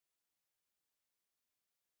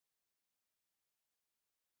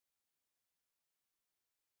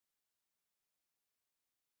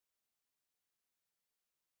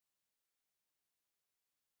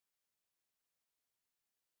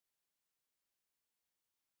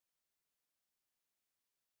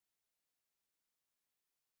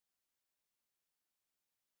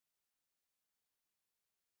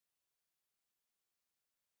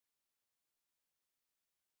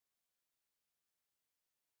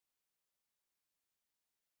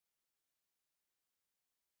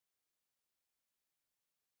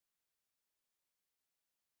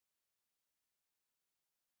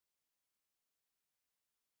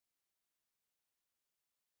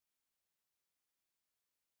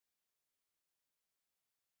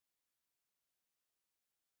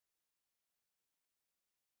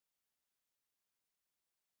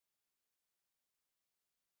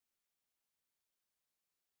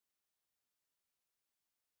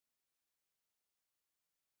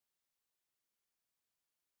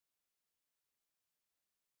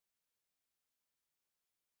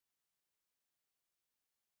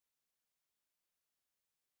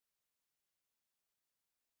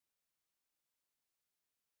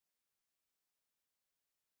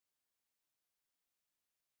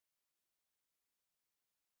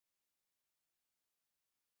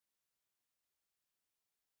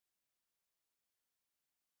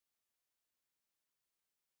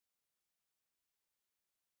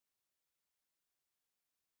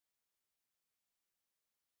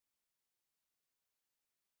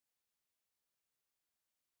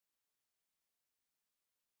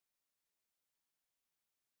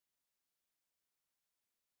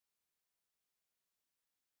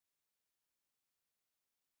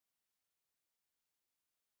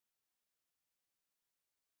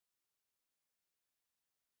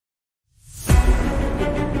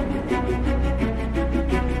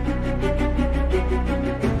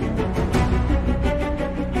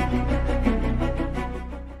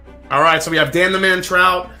All right, so we have Dan the Man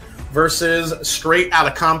Trout versus Straight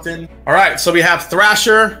Outta Compton. All right, so we have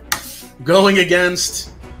Thrasher going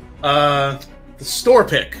against the store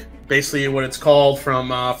pick, basically what it's called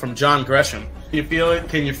from John Gresham. Can you feel it?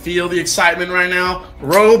 Can you feel the excitement right now?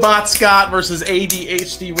 Robot Scott versus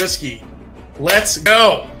ADHD Whiskey. Let's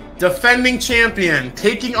go. Defending champion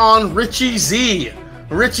taking on Richie Z.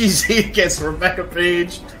 Richie Z against Rebecca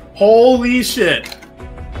Page. Holy shit.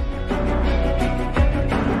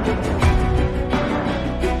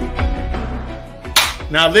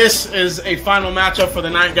 Now this is a final matchup for the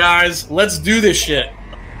night, guys. Let's do this shit.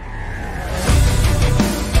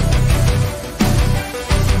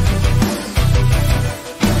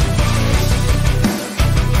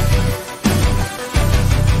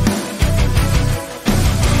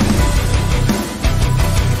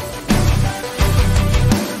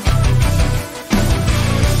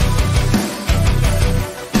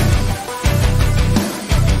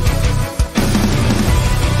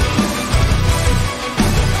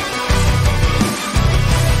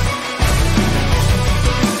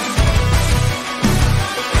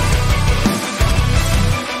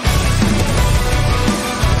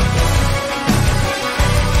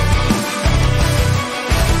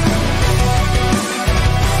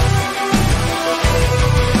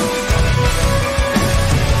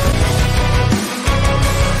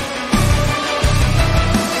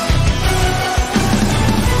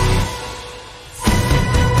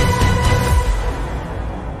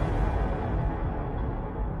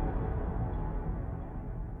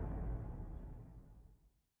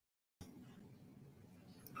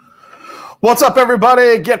 What's up,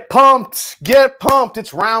 everybody? Get pumped. Get pumped.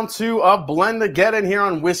 It's round 2 of Blendageddon here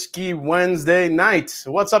on Whiskey Wednesday night.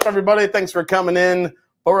 What's up, everybody? Thanks for coming in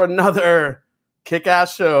for another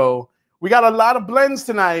kick-ass show. We got a lot of blends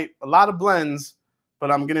tonight, but I'm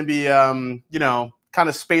going to be, you know, kind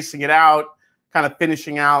of spacing it out, kind of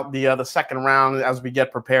finishing out the second round as we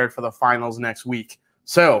get prepared for the finals next week.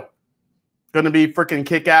 So, going to be freaking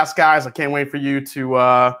kick-ass, guys. I can't wait for you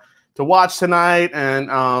to watch tonight,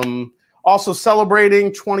 and also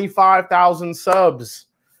celebrating 25,000 subs,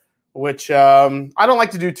 which I don't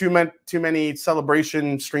like to do too many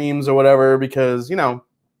celebration streams or whatever, because you know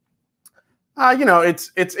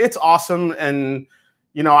it's awesome, and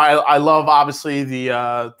you know I love obviously the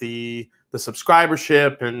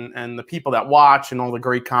subscribership and the people that watch and all the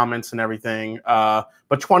great comments and everything.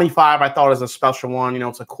 But 25 I thought is a special one. You know,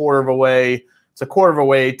 it's a quarter of a way. It's a quarter of a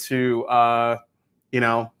way to you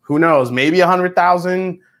know, who knows, maybe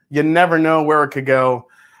 100,000. You never know where it could go.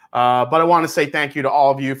 But I want to say thank you to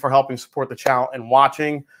all of you for helping support the channel and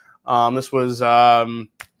watching. This was to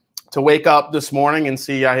wake up this morning and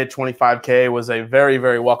see I hit 25K was a very,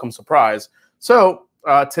 very welcome surprise. So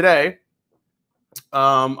today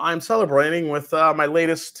I'm celebrating with my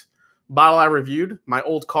latest bottle I reviewed, my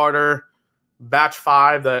Old Carter Batch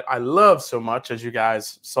 5 that I love so much, as you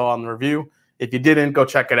guys saw in the review. If you didn't, go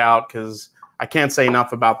check it out, because I can't say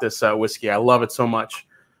enough about this whiskey. I love it so much.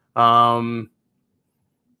 Woo.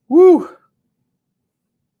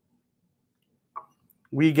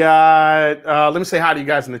 We got, let me say hi to you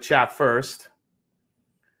guys in the chat first.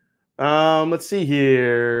 Let's see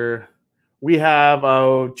here. We have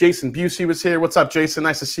Jason Busey was here. What's up, Jason?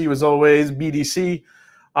 Nice to see you as always. BDC.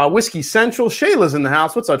 Whiskey Central. Shayla's in the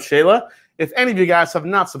house. What's up, Shayla? If any of you guys have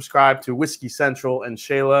not subscribed to Whiskey Central and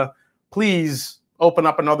Shayla, please open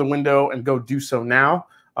up another window and go do so now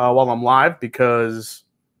while I'm live, because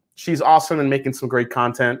she's awesome and making some great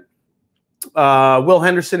content. Will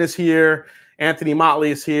Henderson is here. Anthony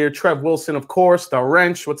Motley is here. Trev Wilson, of course. The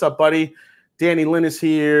Wrench. What's up, buddy? Danny Lynn is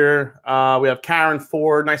here. We have Karen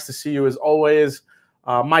Ford. Nice to see you as always.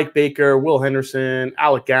 Mike Baker, Will Henderson,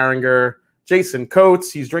 Alec Garinger, Jason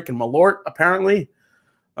Coates. He's drinking Malort, apparently.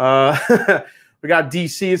 We got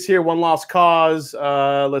DC is here. One Lost Cause.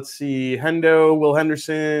 Let's see. Hendo, Will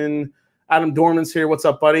Henderson. Adam Dorman's here. What's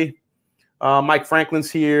up, buddy? Mike Franklin's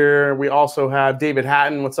here. We also have David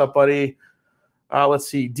Hatton. What's up, buddy? Let's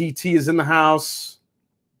see. DT is in the house.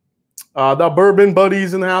 The Bourbon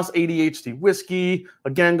Buddies in the house. ADHD Whiskey.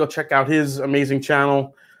 Again, go check out his amazing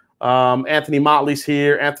channel. Anthony Motley's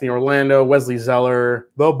here. Anthony Orlando. Wesley Zeller.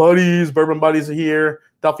 The Buddies. Bourbon Buddies are here.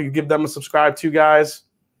 Definitely give them a subscribe too, guys.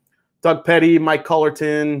 Doug Petty. Mike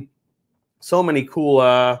Cullerton. So many cool.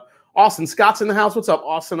 Austin Scott's in the house. What's up,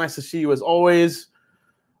 Austin? Nice to see you as always.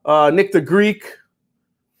 Nick the Greek,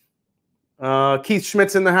 Keith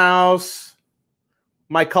Schmidt's in the house,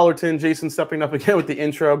 Mike Cullerton, Jason stepping up again with the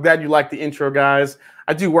intro. Glad you like the intro, guys.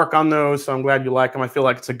 I do work on those, so I'm glad you like them. I feel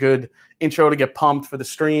like it's a good intro to get pumped for the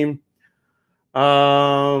stream.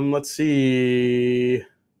 Let's see.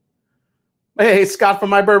 Hey, Scott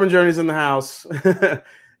from My Bourbon Journey's in the house.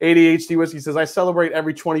 ADHD Whiskey says, I celebrate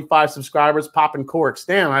every 25 subscribers popping corks.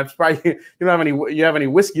 Damn, I'm surprised you have any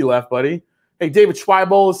whiskey left, buddy. Hey, David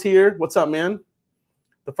Schweibel is here. What's up, man?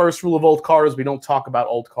 The first rule of old Carter is we don't talk about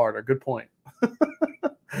old Carter. Good point.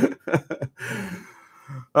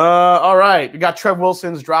 All right. We got Trev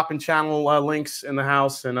Wilson's dropping channel links in the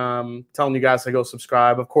house and telling you guys to go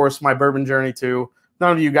subscribe. Of course, My Bourbon Journey too.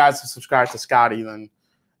 None of you guys have subscribed to Scotty, then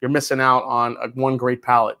you're missing out on one great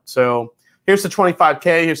palette. So here's to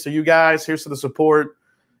 25K. Here's to you guys. Here's to the support.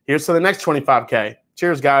 Here's to the next 25K.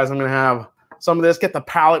 Cheers, guys. I'm going to have some of this. Get the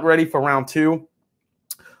palette ready for round 2.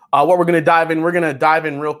 What we're going to dive in, we're going to dive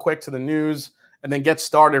in real quick to the news and then get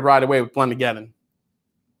started right away with Blendageddon.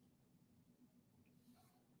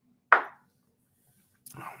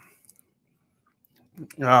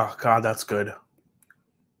 Oh, God, that's good.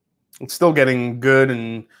 It's still getting good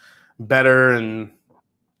and better. And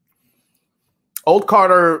Old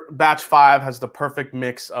Carter Batch 5 has the perfect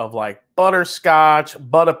mix of like butterscotch,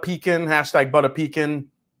 butter pecan, hashtag butter pecan.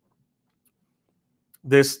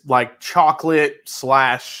 This like chocolate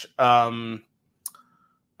slash, what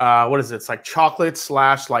is it? It's like chocolate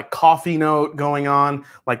slash like coffee note going on,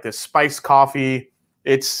 like this spiced coffee.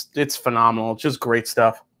 It's phenomenal. It's just great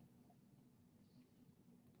stuff.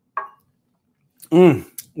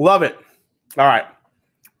 Love it. All right.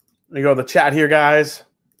 Let me go to the chat here, guys.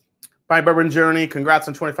 My Bourbon Journey. Congrats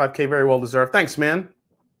on 25K. Very well deserved. Thanks, man.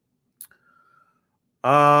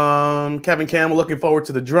 Kevin Campbell, looking forward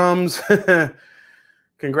to the drums.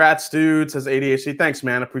 Congrats, dude, says ADHD. Thanks,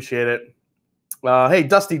 man. Appreciate it. Hey,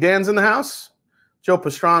 Dusty Dan's in the house. Joe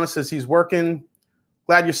Pastrana says he's working.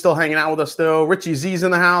 Glad you're still hanging out with us, though. Richie Z's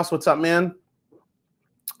in the house. What's up, man?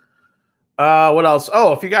 What else?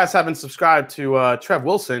 Oh, if you guys haven't subscribed to Trev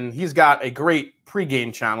Wilson, he's got a great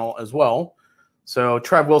pregame channel as well. So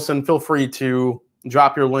Trev Wilson, feel free to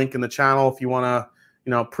drop your link in the channel if you want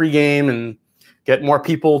to, pregame and get more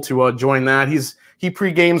people to join that. He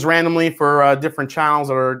pregames randomly for different channels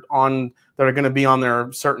that are going to be on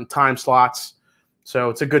their certain time slots. So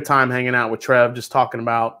it's a good time hanging out with Trev, just talking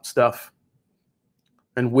about stuff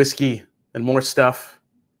and whiskey and more stuff.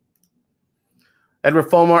 Edward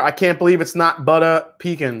Fulmer, I can't believe it's not butter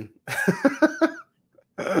pecan.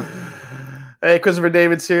 Hey, Christopher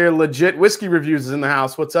David's here. Legit Whiskey Reviews is in the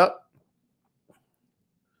house. What's up?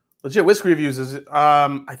 Legit Whiskey Reviews is,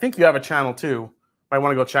 I think you have a channel too. Might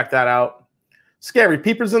want to go check that out. Scary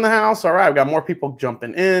Peepers in the house. All right, we've got more people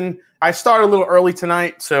jumping in. I started a little early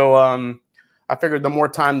tonight, so I figured the more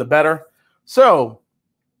time, the better. So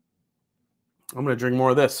I'm going to drink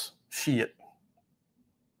more of this. Shit.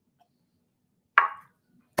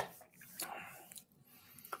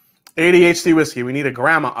 ADHD whiskey. We need a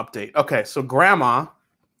grandma update. Okay, so grandma,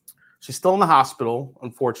 she's still in the hospital,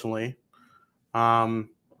 unfortunately. Grandma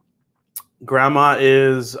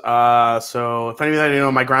is, so if any of you know,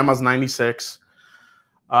 my grandma's 96.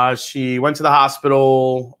 She went to the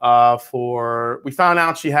hospital we found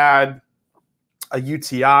out she had a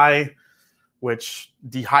UTI, which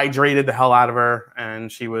dehydrated the hell out of her, and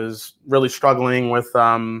she was really struggling with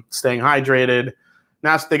staying hydrated.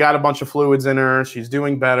 Now they got a bunch of fluids in her. She's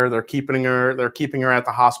doing better. They're keeping her at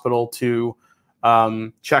the hospital to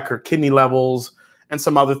check her kidney levels and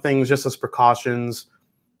some other things just as precautions.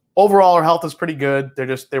 Overall, her health is pretty good.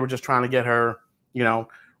 They were just trying to get her,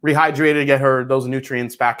 rehydrated, get her those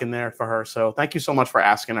nutrients back in there for her. So thank you so much for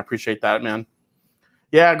asking. I appreciate that, man.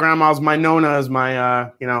 Yeah, grandma's my Nona is my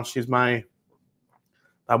she's my,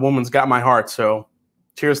 that woman's got my heart. So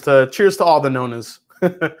cheers to all the Nonas.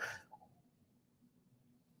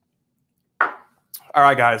 All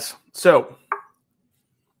right, guys. So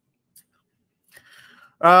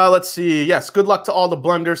let's see. Yes, good luck to all the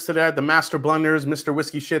blenders today. The master blenders, Mr.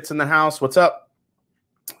 Whiskey Shits in the house. What's up?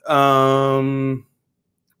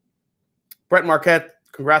 Brett Marquette,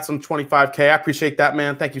 congrats on 25K. I appreciate that,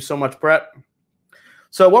 man. Thank you so much, Brett.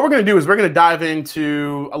 So what we're going to do is we're going to dive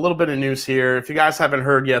into a little bit of news here. If you guys haven't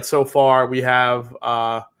heard yet so far, we have,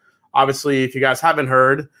 obviously, if you guys haven't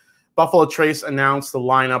heard, Buffalo Trace announced the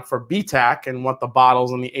lineup for BTAC and what the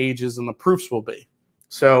bottles and the ages and the proofs will be.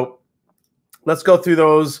 So let's go through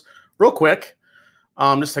those real quick,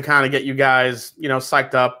 just to kind of get you guys,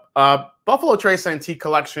 psyched up. Buffalo Trace Antique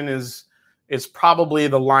Collection is probably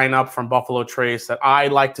the lineup from Buffalo Trace that I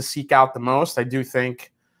like to seek out the most. I do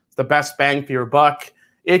think it's the best bang for your buck.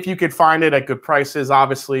 If you could find it at good prices,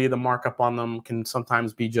 obviously the markup on them can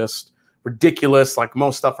sometimes be just ridiculous, like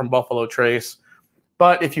most stuff from Buffalo Trace.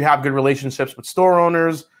 But if you have good relationships with store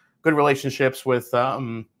owners, good relationships with, store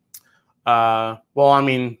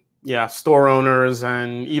owners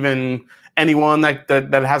and even anyone that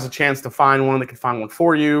has a chance to find one, they can find one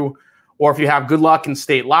for you. Or if you have good luck in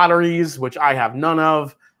state lotteries, which I have none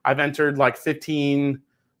of, I've entered like 15, I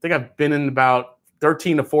think I've been in about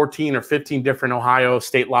 13 to 14 or 15 different Ohio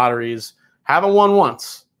state lotteries. Haven't won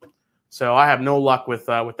once. So I have no luck with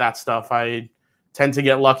that stuff. I tend to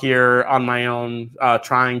get luckier on my own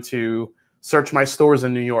trying to search my stores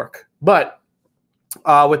in New York. But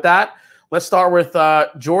with that, let's start with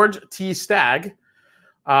George T. Stagg.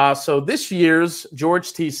 So this year's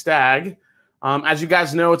George T. Stagg, as you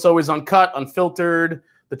guys know, it's always uncut, unfiltered.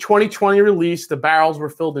 The 2020 release, the barrels were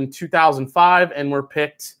filled in 2005 and were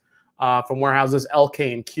picked from warehouses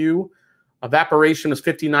LK and Q. Evaporation is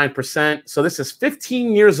 59%. So this is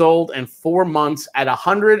 15 years old and 4 months at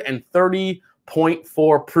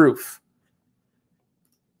 130.4 proof.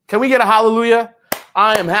 Can we get a hallelujah?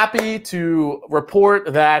 I am happy to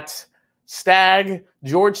report that Stagg,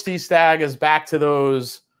 George T. Stagg, is back to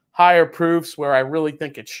those higher proofs where I really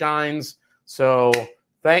think it shines. So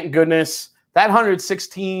thank goodness. That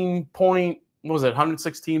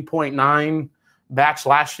 116.9 batch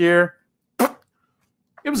last year,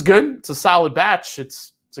 it was good. It's a solid batch.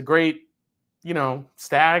 It's a great,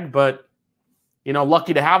 Stagg, but,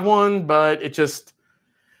 lucky to have one, but it just,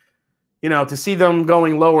 to see them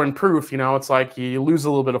going lower in proof, it's like you lose a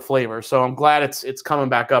little bit of flavor. So I'm glad it's coming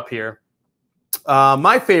back up here.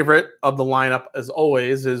 My favorite of the lineup, as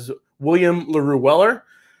always, is William LaRue Weller.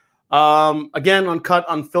 Again, uncut,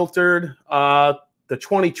 unfiltered. The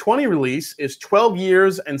 2020 release is 12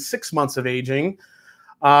 years and 6 months of aging.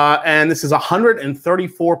 And this is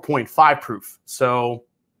 134.5 proof. So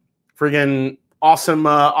friggin' awesome,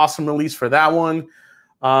 awesome release for that one.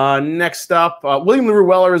 Next up, William LaRue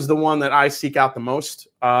Weller is the one that I seek out the most.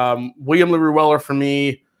 William LaRue Weller for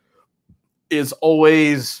me is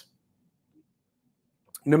always,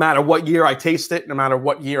 no matter what year I taste it, no matter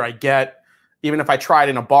what year I get, even if I try it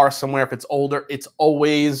in a bar somewhere, if it's older, it's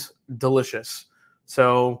always delicious.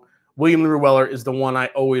 So William LaRue Weller is the one I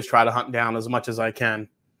always try to hunt down as much as I can.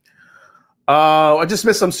 I just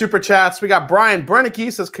missed some super chats. We got Brian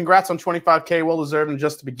Brennicky says, congrats on 25K. Well-deserved and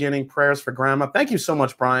just the beginning. Prayers for grandma. Thank you so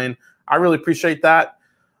much, Brian. I really appreciate that.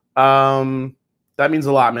 That means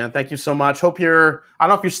a lot, man. Thank you so much. Hope I don't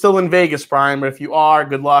know if you're still in Vegas, Brian, but if you are,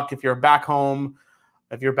 good luck. If you're back home,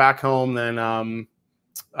 then,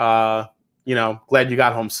 glad you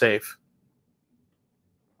got home safe.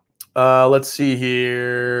 Let's see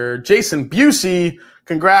here. Jason Busey,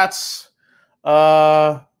 congrats.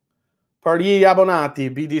 Party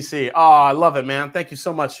Abbonati, BDC. Oh, I love it, man. Thank you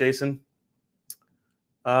so much, Jason.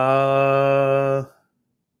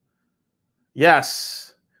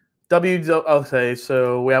 Yes. Okay,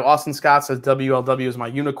 so we have Austin Scott says WLW is my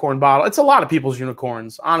unicorn bottle. It's a lot of people's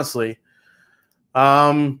unicorns, honestly.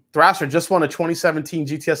 Thrasher just won a 2017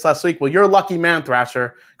 GTS last week. Well, you're a lucky man,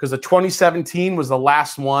 Thrasher, because the 2017 was the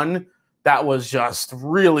last one that was just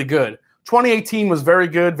really good. 2018 was very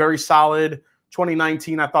good, very solid.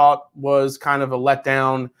 2019, I thought, was kind of a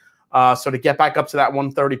letdown. So to get back up to that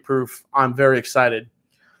 130 proof, I'm very excited.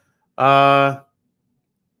 Yeah,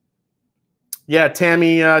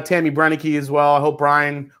 Tammy Brennicky as well. I hope,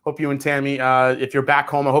 Brian, hope you and Tammy, if you're back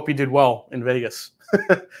home, I hope you did well in Vegas.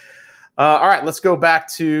 All right, let's go back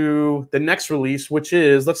to the next release, which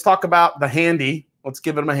is, let's talk about the handy. Let's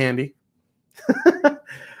give it a handy.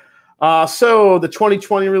 So the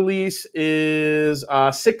 2020 release is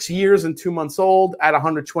 6 years and 2 months old at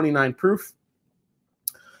 129 proof.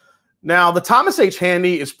 Now, the Thomas H.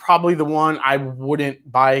 Handy is probably the one I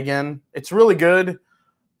wouldn't buy again. It's really good,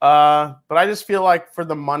 but I just feel like for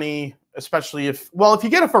the money, especially if you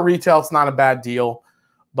get it for retail, it's not a bad deal.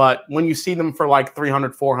 But when you see them for like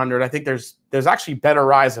 300, 400, I think there's actually better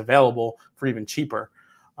ryes available for even cheaper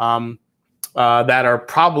that are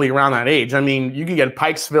probably around that age. I mean, you can get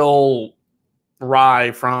Pikesville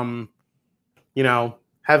rye from,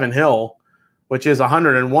 Heaven Hill, which is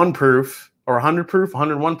 101 proof or 100 proof,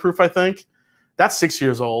 101 proof, I think. That's 6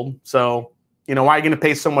 years old. So, why are you going to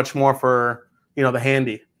pay so much more for, the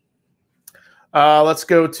Handy? Let's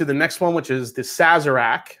go to the next one, which is the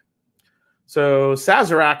Sazerac. So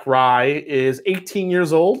Sazerac rye is 18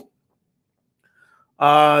 years old.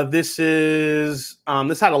 This had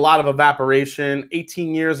a lot of evaporation,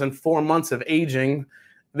 18 years and 4 months of aging.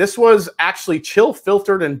 This was actually chill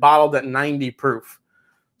filtered and bottled at 90 proof.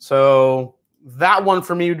 So that one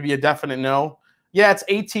for me would be a definite no. Yeah, it's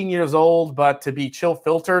 18 years old, but to be chill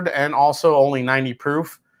filtered and also only 90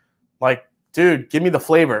 proof, like, dude, give me the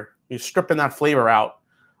flavor. You're stripping that flavor out.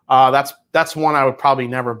 That's one I would probably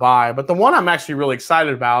never buy. But the one I'm actually really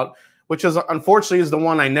excited about, which is unfortunately is the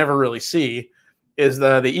one I never really see, is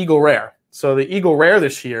the Eagle Rare. So the Eagle Rare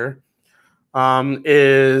this year,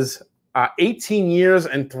 is 18 years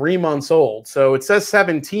and 3 months old. So it says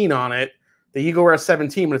 17 on it, the Eagle Rare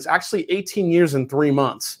 17, but it's actually 18 years and 3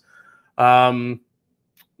 months.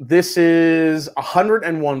 This is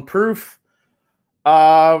 101 proof.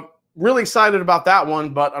 Really excited about that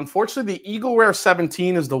one, but unfortunately the Eagle Rare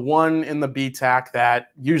 17 is the one in the BTAC that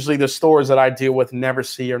usually the stores that I deal with never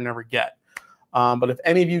see or never get. But if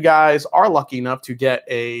any of you guys are lucky enough to get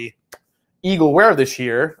a Eagle Rare this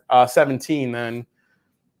year, 17, then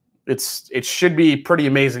it should be pretty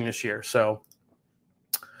amazing this year. So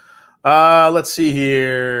let's see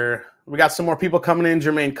here. We got some more people coming in.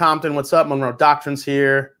 Jermaine Compton, what's up? Monroe Doctrines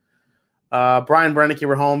here. Brian Brennick, you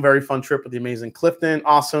were home. Very fun trip with the amazing Clifton.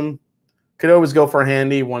 Awesome. Could always go for a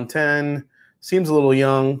handy 110. Seems a little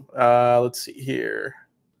young. Let's see here.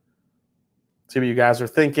 See what you guys are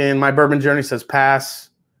thinking. My Bourbon Journey says pass.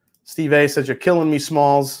 Steve A says you're killing me,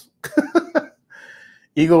 Smalls.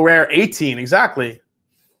 Eagle Rare 18, exactly.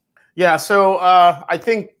 Yeah, so I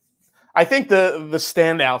think the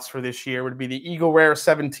standouts for this year would be the Eagle Rare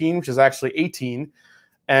 17, which is actually 18,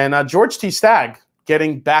 and George T. Stagg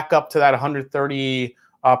getting back up to that 130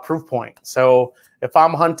 proof point. So if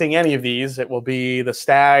I'm hunting any of these, it will be the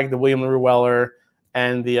Stagg, the William LaRue Weller,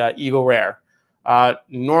 and the Eagle Rare.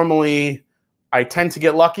 Normally, I tend to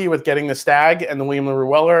get lucky with getting the Stagg and the William LaRue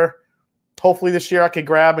Weller. Hopefully this year I could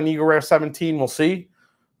grab an Eagle Rare 17. We'll see.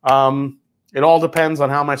 It all depends on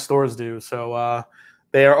how my stores do. So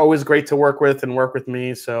they are always great to work with and work with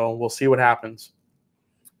me. So we'll see what happens.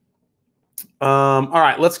 All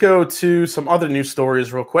right, let's go to some other news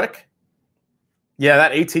stories real quick. Yeah,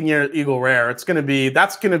 that 18-year Eagle Rare. That's going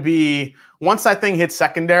to be once that thing hits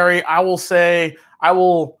secondary. I will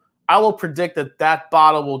predict that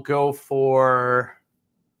bottle will go for,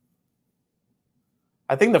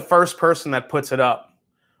 I think the first person that puts it up,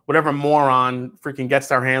 whatever moron freaking gets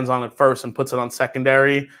their hands on it first and puts it on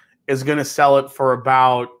secondary, is going to sell it for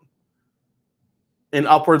about in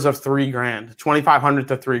upwards of $3,000, $2,500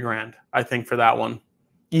 to $3,000, I think, for that one,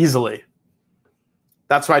 easily.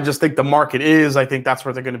 That's what I just think the market is. I think that's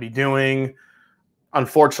what they're going to be doing.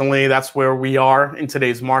 Unfortunately, that's where we are in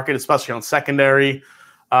today's market, especially on secondary.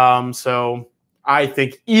 So I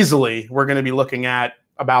think easily we're going to be looking at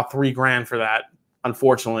about $3,000 for that,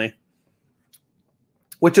 unfortunately.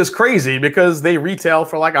 Which is crazy because they retail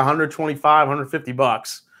for like 125, 150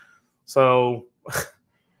 bucks. So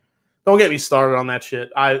don't get me started on that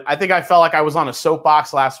shit. I think I felt like I was on a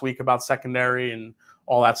soapbox last week about secondary and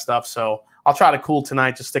all that stuff. So I'll try to cool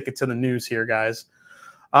tonight. Just stick it to the news here, guys.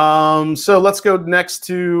 So let's go next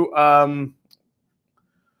to,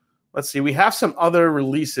 let's see. We have some other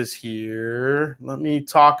releases here. Let me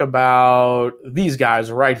talk about these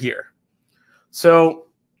guys right here. So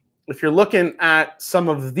if you're looking at some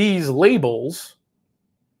of these labels,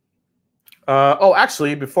 oh,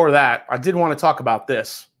 actually, before that, I did want to talk about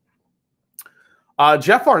this.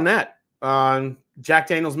 Jeff Arnett, Jack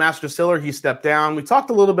Daniel's Master Distiller, he stepped down. We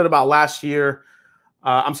talked a little bit about last week.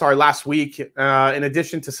 In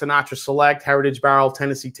addition to Sinatra Select, Heritage Barrel,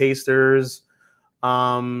 Tennessee Tasters,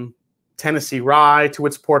 Tennessee Rye to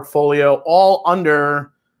its portfolio, all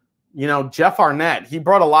under, Jeff Arnett. He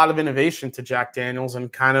brought a lot of innovation to Jack Daniel's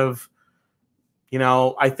and kind of,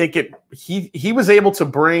 I think he was able to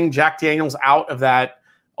bring Jack Daniel's out of that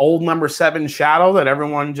old number 7 shadow that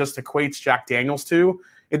everyone just equates Jack Daniel's to,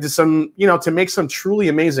 into some, to make some truly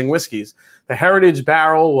amazing whiskeys. The Heritage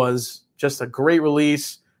Barrel was just a great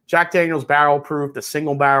release. Jack Daniel's Barrel Proof, the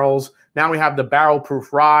single barrels. Now we have the Barrel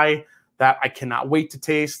Proof Rye that I cannot wait to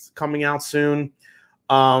taste, coming out soon.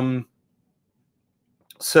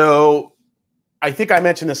 So I think I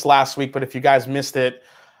mentioned this last week, but if you guys missed it,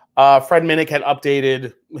 Fred Minnick had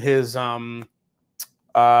updated his, I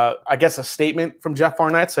guess, a statement from Jeff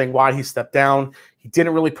Arnett saying why he stepped down. He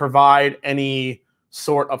didn't really provide any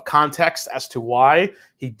sort of context as to why.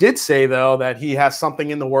 He did say, though, that he has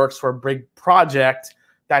something in the works for a big project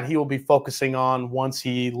that he will be focusing on once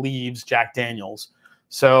he leaves Jack Daniel's.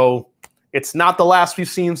 So it's not the last we've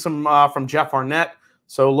seen from Jeff Arnett.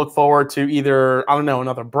 So look forward to either, I don't know,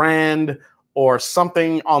 another brand or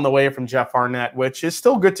something on the way from Jeff Arnett, which is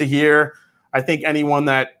still good to hear. I think anyone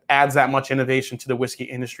that adds that much innovation to the whiskey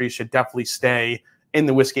industry should definitely stay in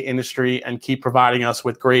the whiskey industry and keep providing us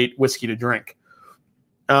with great whiskey to drink.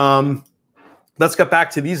 Let's get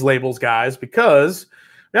back to these labels, guys, because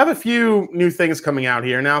we have a few new things coming out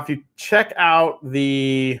here. Now, if you check out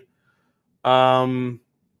the so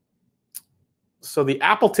the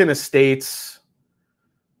Appleton Estates,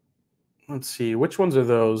 let's see, which ones are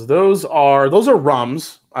those? Those are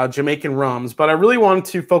rums, Jamaican rums, but I really wanted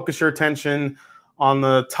to focus your attention on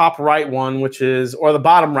the top right one, which is, or the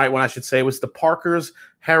bottom right one, I should say, was the Parker's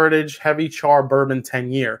Heritage Heavy Char Bourbon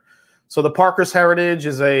 10-year. So the Parker's Heritage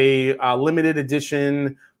is a limited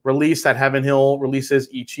edition release that Heaven Hill releases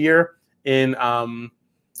each year in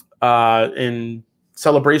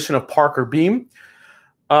celebration of Parker Beam.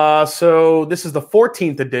 So this is the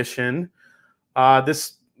 14th edition.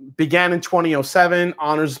 This began in 2007,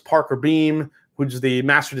 honors Parker Beam, which is the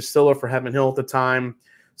master distiller for Heaven Hill at the time.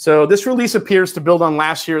 So this release appears to build on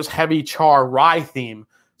last year's heavy char rye theme.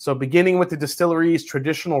 So beginning with the distillery's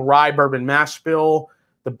traditional rye bourbon mash bill,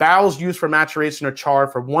 the barrels used for maturation are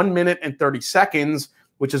charred for 1 minute and 30 seconds,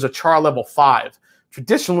 which is a char level 5.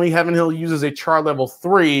 Traditionally, Heaven Hill uses a char level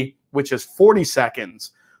 3, which is 40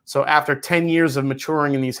 seconds. So after 10 years of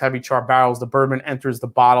maturing in these heavy char barrels, the bourbon enters the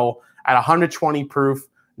bottle at 120 proof,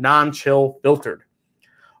 non-chill filtered.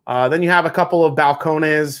 Then you have a couple of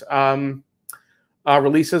Balcones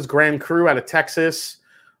releases. Grand Cru out of Texas.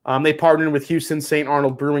 They partnered with Houston St.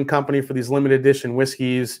 Arnold Brewing Company for these limited edition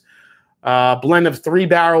whiskeys. A blend of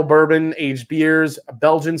 3-barrel bourbon aged beers, a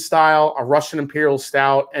Belgian style, a Russian Imperial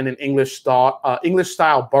Stout, and an English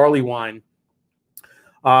style barley wine.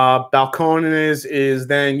 Balcones is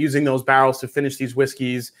then using those barrels to finish these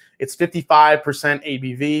whiskeys. It's 55%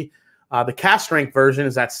 ABV. The cask strength version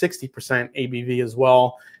is at 60% ABV as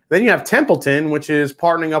well. Then you have Templeton, which is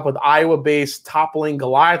partnering up with Iowa-based Toppling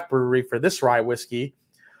Goliath Brewery for this rye whiskey.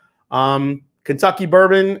 Kentucky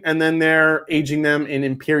bourbon, and then they're aging them in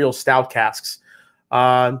Imperial Stout casks.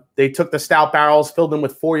 They took the stout barrels, filled them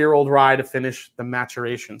with 4-year-old rye to finish the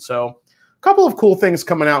maturation. So a couple of cool things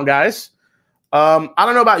coming out, guys. I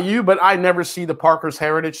don't know about you, but I never see the Parker's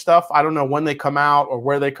Heritage stuff. I don't know when they come out or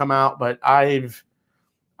where they come out, but I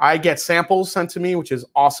get samples sent to me, which is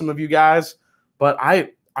awesome of you guys. But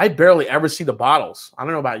I barely ever see the bottles. I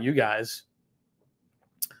don't know about you guys.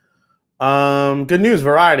 Good news,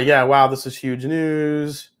 Variety. Yeah, wow, this is huge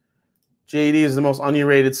news. JD is the most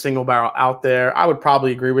underrated single barrel out there. I would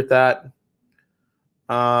probably agree with that.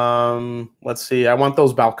 Let's see. I want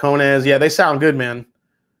those Balcones. Yeah, they sound good, man.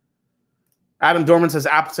 Adam Dorman says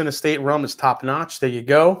Appleton Estate rum is top notch. There you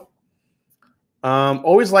go.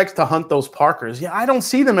 Always likes to hunt those Parkers. Yeah, I don't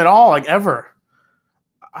see them at all, like ever.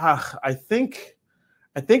 I think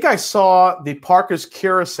I saw the Parker's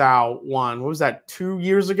Curacao one. What was that, 2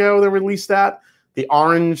 years ago they released that? The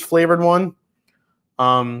orange flavored one.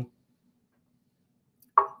 But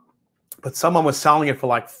someone was selling it for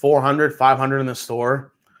like $400, $500 in the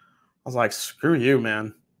store. I was like, screw you,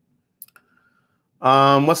 man.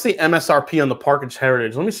 What's the MSRP on the Parker's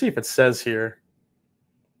Heritage? Let me see if it says here.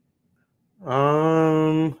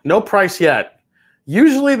 No price yet.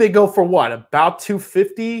 Usually they go for what? About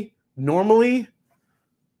 $250 normally.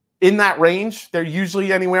 In that range, they're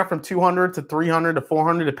usually anywhere from $200 to $300 to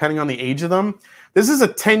 $400, depending on the age of them. This is a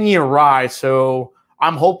 10-year rye, so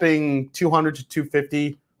I'm hoping $200 to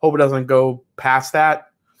 $250. Hope it doesn't go past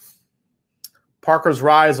that. Parker's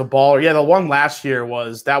Rye is a baller. Yeah, the one last year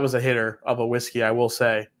was a hitter of a whiskey, I will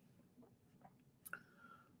say.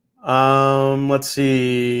 Let's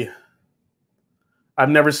see. I've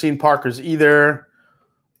never seen Parker's either.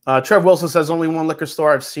 Trev Wilson says only one liquor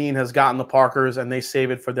store I've seen has gotten the Parkers, and they save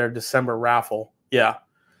it for their December raffle. Yeah.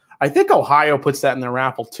 I think Ohio puts that in their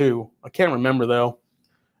raffle too. I can't remember, though.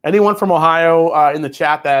 Anyone from Ohio in the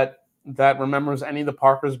chat that remembers any of the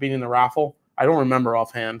Parkers being in the raffle? I don't remember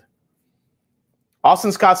offhand.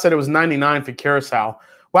 Austin Scott said it was $99 for Curacao.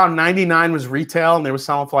 Wow, $99 was retail, and they were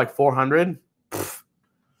selling for like $400. Pfft.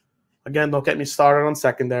 Again, don't get me started on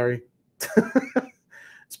secondary.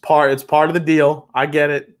 It's part of the deal. I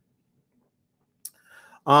get it.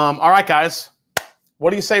 All right, guys.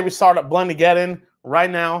 What do you say we start at Blendageddon right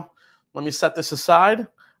now? Let me set this aside.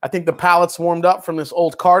 I think the palate's warmed up from this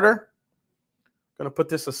old Carter. Going to put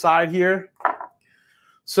this aside here.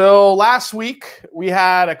 So last week we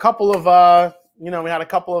had a couple of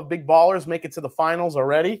big ballers make it to the finals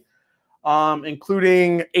already,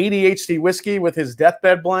 including ADHD Whiskey with his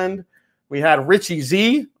Deathbed blend. We had Richie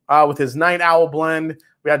Z with his Night Owl blend.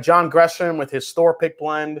 We had John Gresham with his Store Pick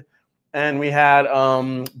blend. And we had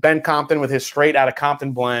Ben Compton with his Straight Outta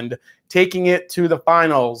Compton blend, taking it to the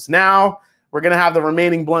finals. Now we're going to have the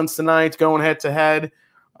remaining blends tonight going head-to-head.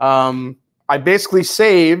 I basically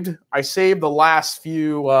saved the last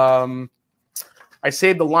few. I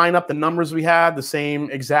saved the lineup, the numbers we had, the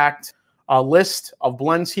same exact list of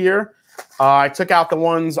blends here. I took out the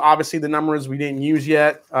ones, obviously the numbers we didn't use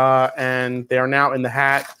yet, and they are now in the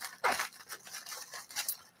hat.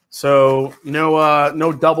 So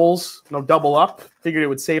no doubles, no double up. Figured it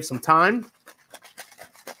would save some time.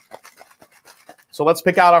 So let's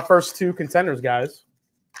pick out our first two contenders, guys.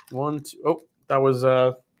 1, 2. Oh, That was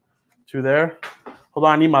two there. Hold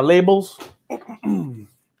on, I need my labels. All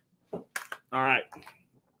right.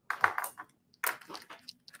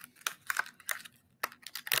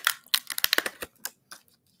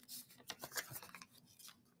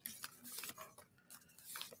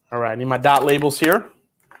 All right, I need my dot labels here.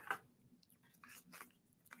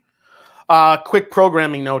 Quick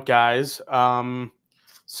programming note, guys.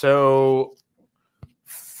 So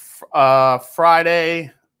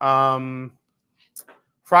Friday,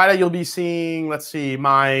 Friday you'll be seeing, let's see,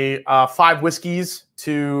 my 5 whiskeys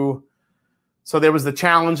to. So there was the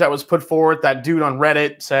challenge that was put forward. That dude on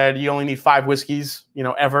Reddit said you only need 5 whiskeys, you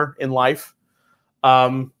know, ever in life.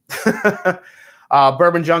 Bourbon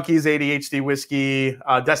Junkies, ADHD Whiskey,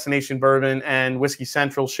 Destination Bourbon, and Whiskey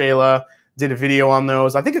Central, Shayla did a video on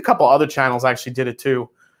those. I think a couple other channels actually did it too.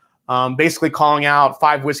 Basically calling out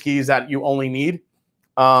 5 whiskeys that you only need.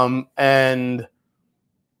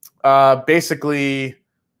 Basically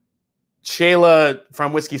Shayla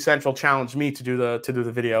from Whiskey Central challenged me to do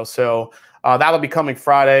the video. So that'll be coming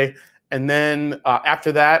Friday. And then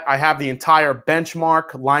after that, I have the entire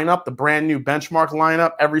benchmark lineup, the brand new benchmark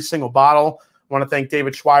lineup, every single bottle. I want to thank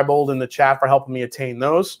David Schweibold in the chat for helping me attain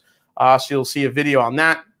those. So you'll see a video on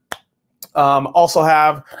that. Also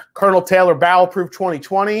have Colonel Taylor Barrel Proof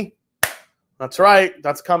 2020. That's right.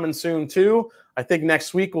 That's coming soon too. I think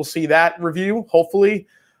next week we'll see that review, hopefully.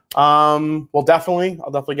 I'll definitely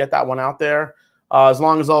get that one out there. As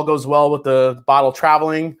long as all goes well with the bottle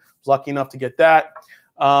traveling. I was lucky enough to get that.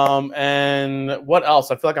 And what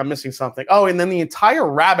else? I feel like I'm missing something. Oh, and then the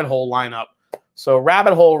entire Rabbit Hole lineup. So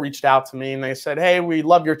Rabbit Hole reached out to me and they said, hey, we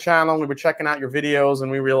love your channel. We were checking out your videos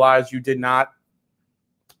and we realized you did not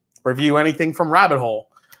review anything from Rabbit Hole.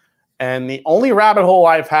 And the only Rabbit Hole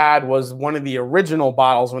I've had was one of the original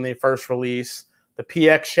bottles when they first released, the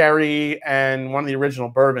PX Sherry and one of the original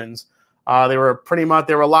bourbons. They were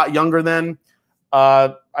a lot younger then.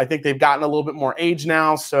 I think they've gotten a little bit more age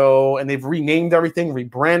now. So, and they've renamed everything,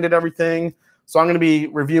 rebranded everything. So I'm going to be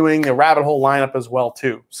reviewing the Rabbit Hole lineup as well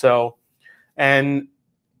too. So, and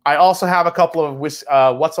I also have a couple of What's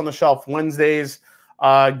on the Shelf Wednesdays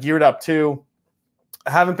geared up too.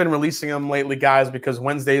 I haven't been releasing them lately, guys, because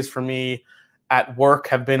Wednesdays for me at work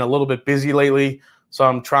have been a little bit busy lately. So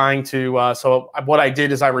I'm trying to. So what I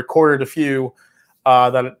did is I recorded a few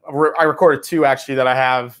I recorded 2 actually that I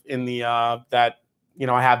have in the that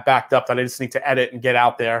I have backed up that I just need to edit and get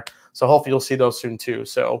out there. So hopefully you'll see those soon too.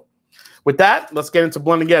 So with that, let's get into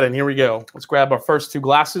Blendageddon. Here we go. Let's grab our first 2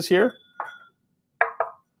 glasses here.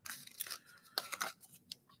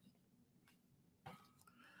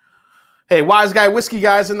 Hey, Wise Guy Whiskey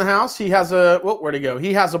Guy's in the house. He has a, where'd he go?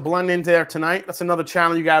 He has a blend in there tonight. That's another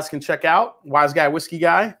channel you guys can check out. Wise Guy Whiskey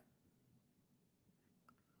Guy.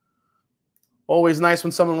 Always nice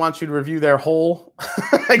when someone wants you to review their whole.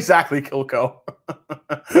 Exactly, Kilco.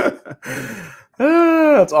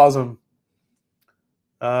 That's awesome.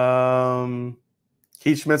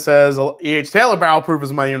 Keith Schmidt says, E.H. Taylor Barrel Proof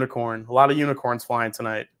is my unicorn. A lot of unicorns flying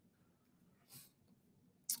tonight.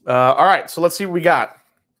 All right, so let's see what we got.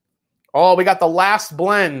 Oh, we got the last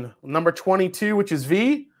blend, number 22, which is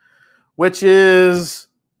V, which is,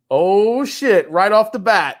 oh shit, right off the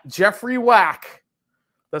bat, Jeffrey Wack,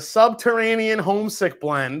 the Subterranean Homesick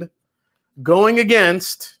blend, going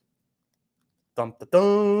against, dun, dun,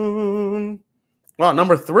 dun. Well,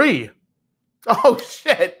 number 3. Oh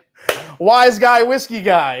shit, Wise Guy Whiskey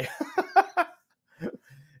Guy.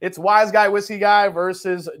 It's Wise Guy Whiskey Guy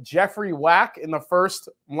versus Jeffrey Wack in the first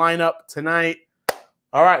lineup tonight.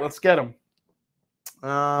 All right, let's get him.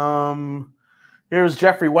 Here's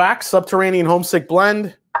Jeffrey Wack, Subterranean Homesick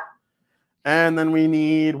Blend. And then we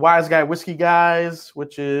need Wise Guy Whiskey Guys,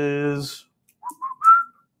 which is...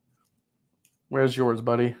 Where's yours,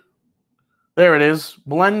 buddy? There it is.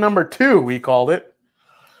 Blend number 2, we called it.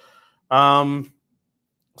 So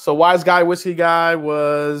Wise Guy Whiskey Guy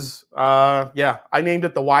was... yeah, I named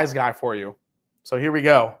it the Wise Guy for you. So here we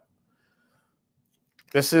go.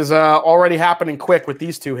 This is already happening quick with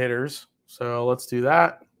these 2 hitters. So let's do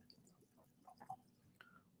that.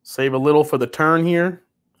 Save a little for the turn here,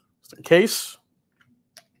 just in case.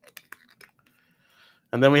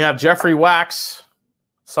 And then we have Jeffrey Wack's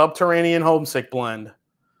Subterranean Homesick Blend.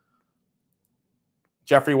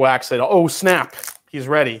 Jeffrey Wack said, oh, snap. He's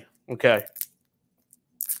ready. Okay.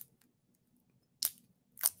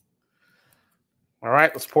 All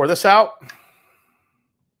right, let's pour this out.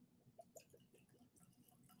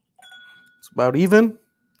 About even.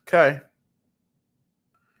 Okay.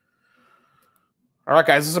 All right,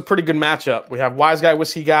 guys, this is a pretty good matchup. We have Wise Guy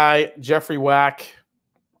Whiskey Guy, Jeffrey Wack.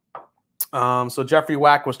 So Jeffrey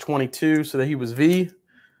Wack was 22, so that he was V.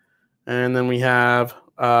 And then we have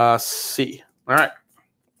C. All right.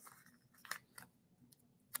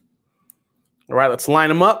 All right, let's line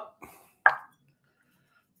them up.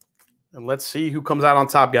 And let's see who comes out on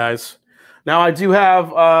top, guys. Now, I do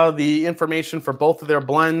have the information for both of their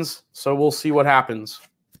blends, so we'll see what happens.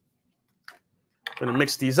 Gonna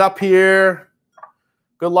mix these up here.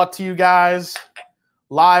 Good luck to you guys.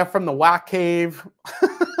 Live from the Whack Cave.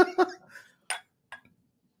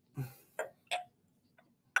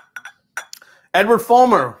 Edward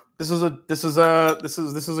Fulmer. This is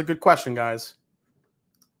a good question, guys.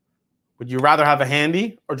 Would you rather have a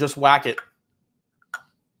handy or just whack it?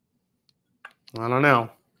 I don't know.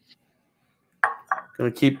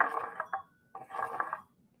 Gonna keep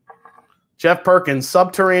Jeff Perkins,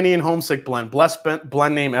 Subterranean Homesick Blend, best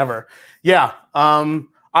blend name ever. Yeah, I'm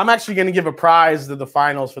actually gonna give a prize to the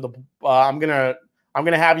finals for the. I'm gonna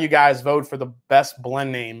have you guys vote for the best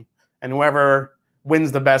blend name, and whoever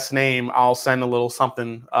wins the best name, I'll send a little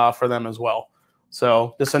something for them as well.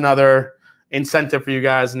 So just another incentive for you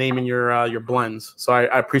guys naming your blends. So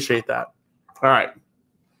I appreciate that. All right.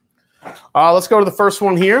 Let's go to the first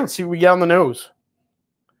one here. Let's see what we get on the nose.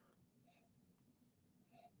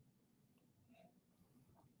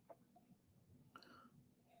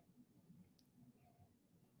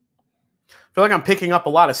 I feel like I'm picking up a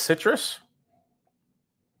lot of citrus.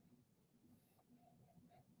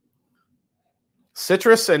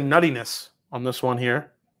 Citrus and nuttiness on this one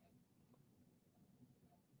here.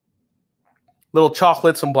 Little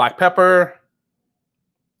chocolate, some black pepper.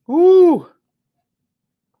 Ooh.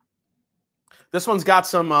 This one's got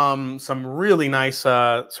some really nice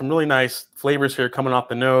flavors here coming off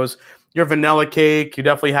the nose. Your vanilla cake, you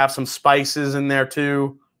definitely have some spices in there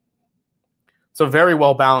too. It's a very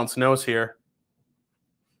well balanced nose here.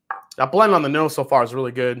 That blend on the nose so far is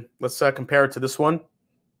really good. Let's compare it to this one.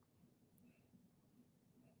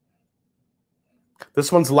 This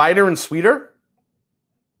one's lighter and sweeter.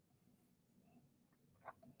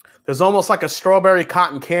 There's almost like a strawberry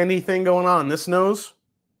cotton candy thing going on in this nose.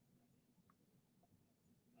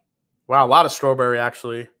 Wow, a lot of strawberry,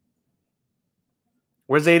 actually.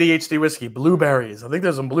 Where's ADHD whiskey? Blueberries. I think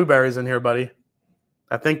there's some blueberries in here, buddy.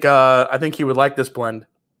 I think he would like this blend.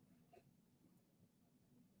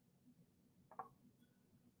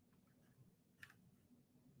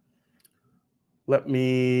 Let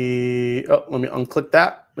me unclick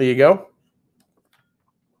that. There you go.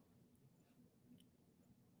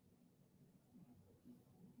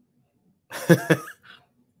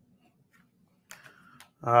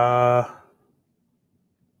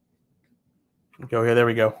 Go here. There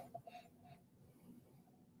we go.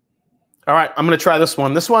 All right, I'm going to try this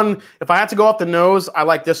one. This one, if I had to go off the nose, I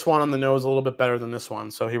like this one on the nose a little bit better than this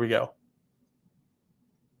one. So here we go.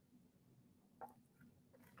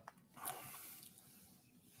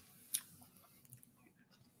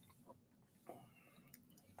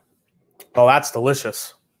 Oh, that's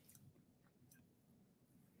delicious.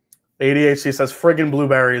 ADHD says friggin'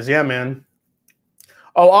 blueberries. Yeah, man.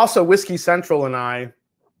 Oh, also, Whiskey Central and I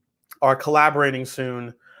are collaborating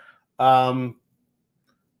soon. My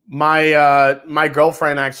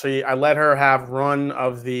girlfriend, actually, I let her have run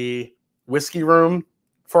of the whiskey room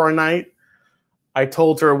for a night. I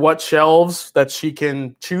told her what shelves that she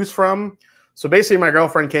can choose from. So basically, my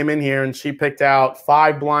girlfriend came in here and she picked out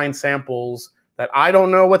 5 blind samples that I don't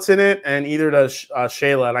know what's in it, and either does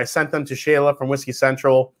Shayla. And I sent them to Shayla from Whiskey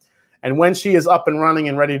Central. And when she is up and running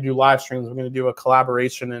and ready to do live streams, we're going to do a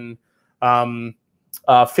collaboration and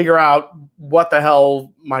figure out what the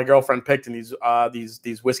hell my girlfriend picked in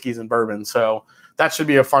these whiskeys and bourbons. So that should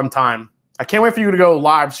be a fun time. I can't wait for you to go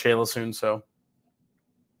live, Shayla, soon. So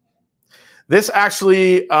this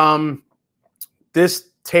actually, this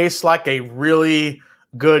tastes like a really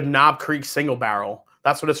good Knob Creek single barrel.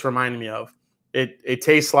 That's what it's reminding me of. It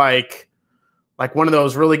tastes like one of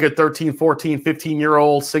those really good 13, 14,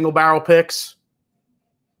 15-year-old single barrel picks.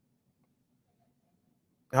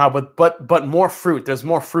 But more fruit. There's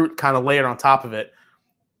more fruit kind of layered on top of it.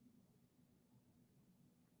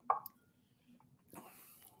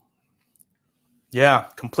 Yeah,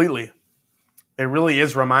 completely. It really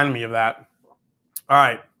is reminding me of that. All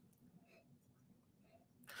right.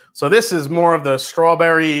 So this is more of the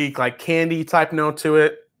strawberry, like candy type note to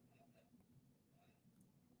it.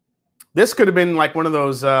 This could have been like one of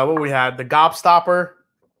those, what we had, the Gobstopper.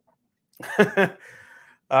 The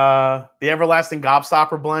Everlasting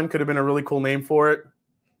Gobstopper blend could have been a really cool name for it.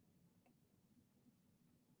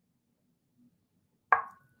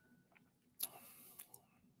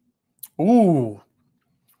 Ooh.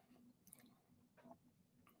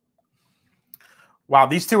 Wow,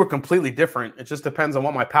 these two are completely different. It just depends on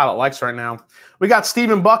what my palate likes right now. We got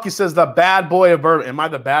Stephen Buck. He says, the bad boy of bourbon. Am I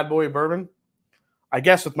the bad boy of bourbon? I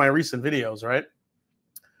guess with my recent videos, right?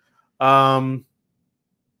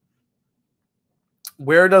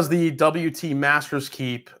 Where does the WT Masters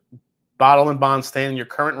Keep Bottle and Bond stand in your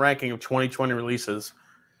current ranking of 2020 releases?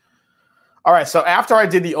 All right, so after I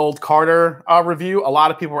did the Old Carter review, a lot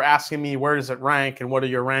of people were asking me, where does it rank and what are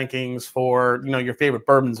your rankings for, your favorite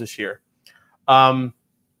bourbons this year? I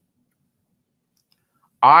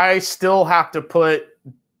still have to put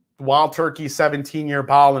Wild Turkey 17-year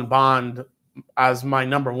Bottle and Bond as my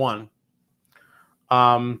number one.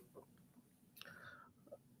 That's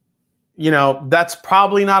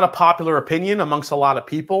probably not a popular opinion amongst a lot of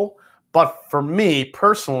people, but for me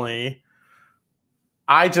personally,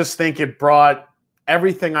 I just think it brought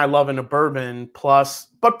everything I love in a bourbon plus,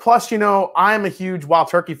 I'm a huge Wild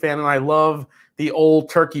Turkey fan and I love the old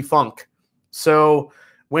turkey funk. So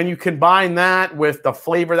when you combine that with the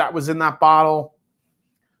flavor that was in that bottle,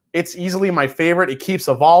 it's easily my favorite. It keeps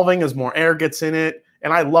evolving as more air gets in it.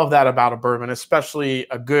 And I love that about a bourbon, especially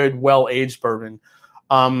a good, well-aged bourbon.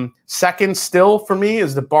 Second still for me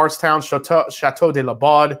is the Bardstown Chateau de la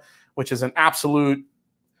Baude, which is an absolute,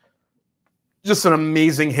 just an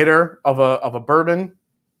amazing hitter of a bourbon.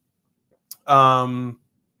 And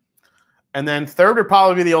then third would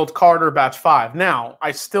probably be the Old Carter Batch 5. Now,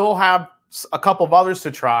 I still have a couple of others to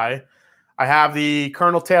try. I have the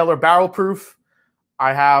Colonel Taylor Barrel Proof.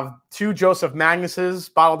 I have 2 Joseph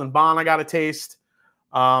Magnuses, Bottled and Bond I got to taste.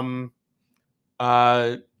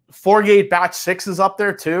 Forgate Batch 6 is up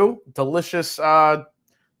there too. Delicious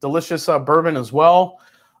bourbon as well.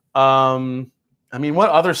 What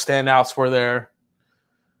other standouts were there?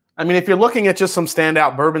 If you're looking at just some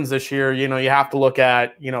standout bourbons this year, you have to look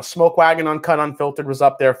at, Smoke Wagon Uncut Unfiltered was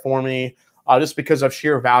up there for me, just because of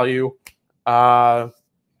sheer value. I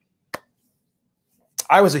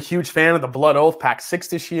was a huge fan of the Blood Oath Pack 6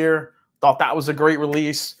 this year. Thought that was a great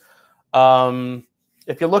release.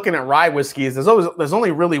 If you're looking at rye whiskeys, there's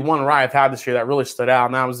only really one rye I've had this year that really stood out,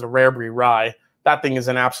 and that was the Rare Breed Rye. That thing is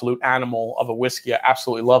an absolute animal of a whiskey. I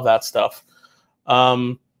absolutely love that stuff.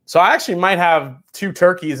 So I actually might have 2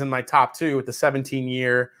 turkeys in my top 2 with the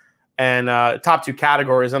 17-year and top 2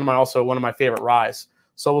 categories, and also one of my favorite ryes.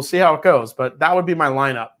 So we'll see how it goes, but that would be my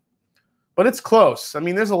lineup. But it's close.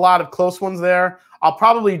 There's a lot of close ones there. I'll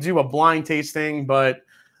probably do a blind tasting, but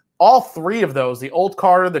all 3 of those, the Old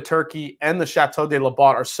Carter, the Turkey, and the Chateau de la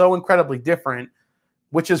Baude, are so incredibly different,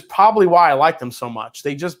 which is probably why I like them so much.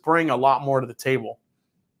 They just bring a lot more to the table.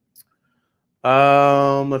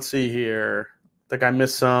 Let's see here. I think I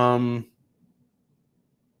missed some.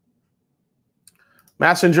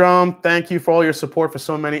 Mashanddrum, thank you for all your support for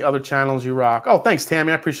so many other channels. You rock. Oh, thanks,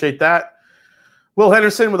 Tammy. I appreciate that. Will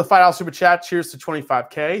Henderson with a $5 super chat. Cheers to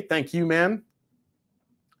 25K. Thank you, man.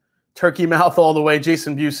 Turkey mouth all the way.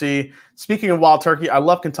 Jason Busey. Speaking of Wild Turkey, I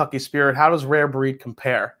love Kentucky Spirit. How does Rare Breed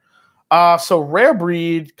compare? So Rare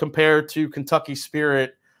Breed compared to Kentucky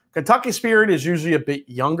Spirit is usually a bit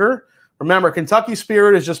younger. Remember, Kentucky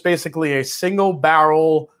Spirit is just basically a single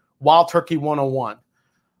barrel Wild Turkey 101.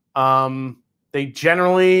 They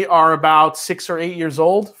generally are about 6 or 8 years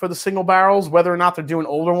old for the single barrels, whether or not they're doing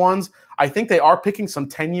older ones. I think they are picking some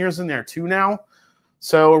 10 years in there too now.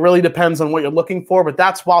 So it really depends on what you're looking for, but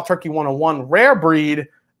that's Wild Turkey 101. Rare Breed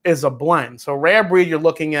is a blend. So Rare Breed, you're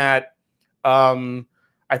looking at, I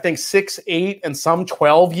think 6, 8, and some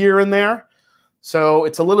 12 year in there. So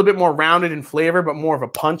it's a little bit more rounded in flavor, but more of a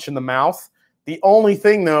punch in the mouth. The only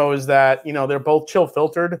thing, though, is that, they're both chill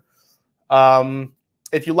filtered.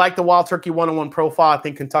 If you like the Wild Turkey 101 profile, I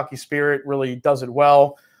think Kentucky Spirit really does it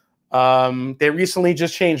well. They recently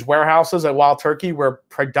just changed warehouses at Wild Turkey, where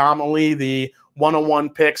predominantly the 101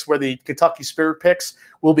 picks, where the Kentucky Spirit picks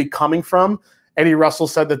will be coming from. Eddie Russell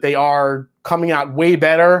said that they are coming out way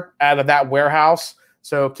better out of that warehouse.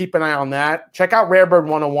 So keep an eye on that. Check out Rarebird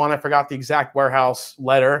 101. I forgot the exact warehouse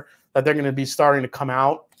letter that they're going to be starting to come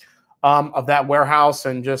out of that warehouse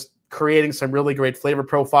and just creating some really great flavor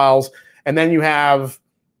profiles. And then you have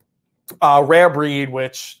Rare Breed,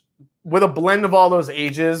 which with a blend of all those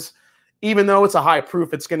ages, even though it's a high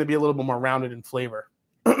proof, it's going to be a little bit more rounded in flavor.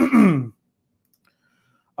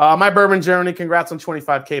 My bourbon journey. Congrats on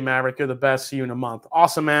 25K, Maverick. You're the best. See you in a month.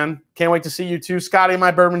 Awesome, man. Can't wait to see you too. Scotty, my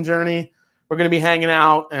bourbon journey. We're going to be hanging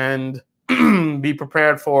out and be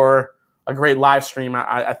prepared for a great live stream,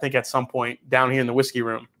 I think, at some point down here in the whiskey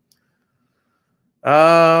room.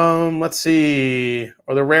 Let's see.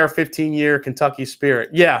 Or the rare 15-year Kentucky Spirit.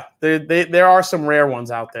 Yeah, there are some rare ones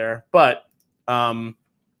out there, but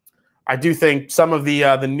I do think some of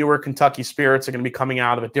the newer Kentucky Spirits are going to be coming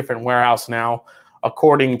out of a different warehouse now.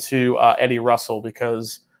 according to Eddie Russell,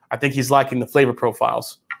 because I think he's liking the flavor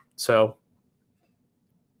profiles. So,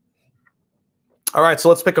 all right, so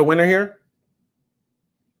let's pick a winner here.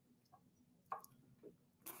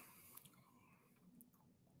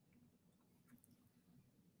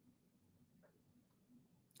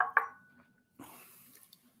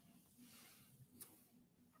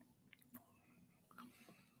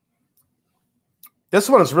 This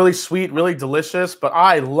one is really sweet, really delicious, but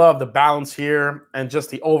I love the balance here and just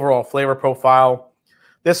the overall flavor profile.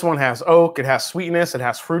 This one has oak, it has sweetness, it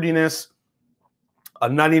has fruitiness, a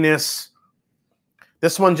nuttiness.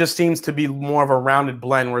 This one just seems to be more of a rounded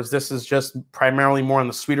blend, whereas this is just primarily more on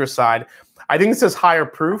the sweeter side. I think this is higher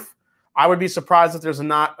proof. I would be surprised if there's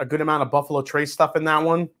not a good amount of Buffalo Trace stuff in that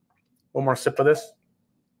one. One more sip of this.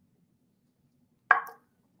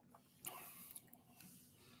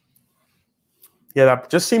 Yeah, that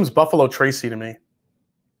just seems Buffalo Tracy to me.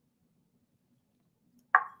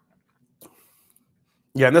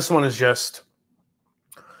 Yeah, and this one is just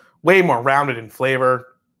way more rounded in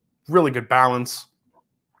flavor. Really good balance.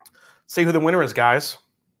 See who the winner is, guys.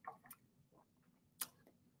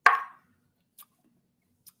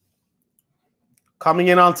 Coming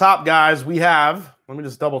in on top, guys, we have, let me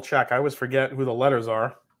just double check. I always forget who the letters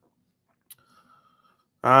are.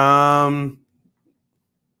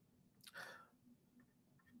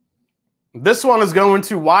 This one is going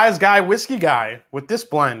to Wise Guy Whiskey Guy with this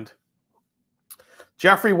blend.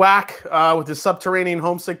 Jeffrey Wack with his Subterranean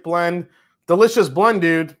Homesick blend. Delicious blend,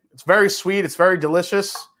 dude. It's very sweet. It's very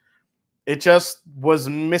delicious. It just was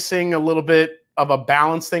missing a little bit of a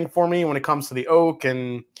balance thing for me when it comes to the oak,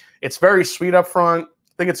 and it's very sweet up front.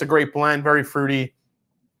 I think it's a great blend, very fruity.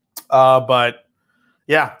 But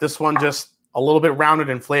yeah, this one just a little bit rounded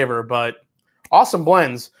in flavor, but awesome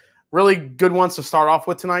blends. Really good ones to start off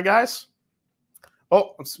with tonight, guys.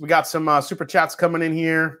 Oh, we got some super chats coming in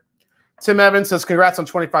here. Tim Evans says, congrats on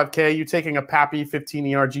 25K. You taking a Pappy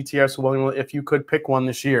 15ER GTS William if you could pick one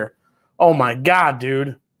this year. Oh, my God,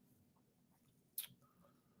 dude.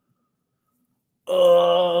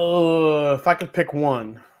 If I could pick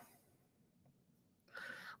one.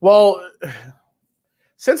 Well,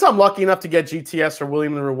 since I'm lucky enough to get GTS or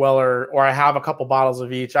William & Weller, or I have a couple bottles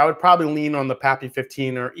of each, I would probably lean on the Pappy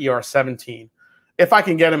 15 or ER 17 if I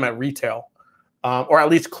can get them at retail. Or at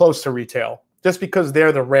least close to retail, just because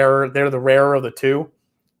they're the rarer of the two.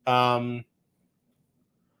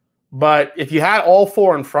 But if you had all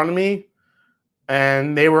four in front of me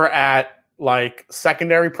and they were at like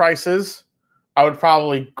secondary prices, I would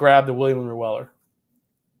probably grab the William & Weller.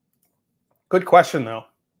 Good question, though.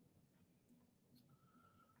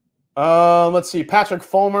 Let's see. Patrick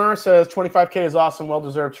Fulmer says 25K is awesome.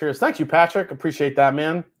 Well-deserved. Cheers. Thank you, Patrick. Appreciate that,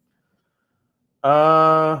 man.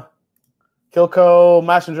 Kilco,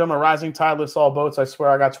 Mash and Drum, a rising tide lifts all boats. I swear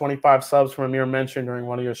I got 25 subs from a mere mention during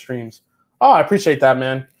one of your streams. Oh, I appreciate that,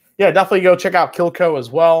 man. Yeah, definitely go check out Kilco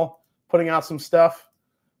as well. Putting out some stuff.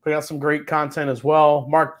 Putting out some great content as well.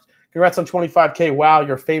 Mark, congrats on 25K. Wow,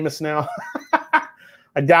 you're famous now.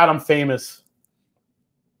 I doubt I'm famous.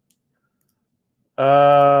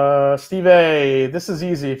 Steve A, this is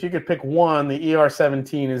easy. If you could pick one, the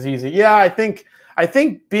ER17 is easy. Yeah, I think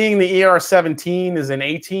being the ER17 is an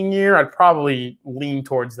 18 year, I'd probably lean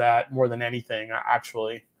towards that more than anything,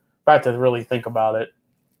 actually, if I had to really think about it.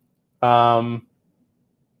 I'm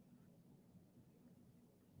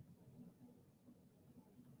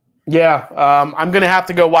going to have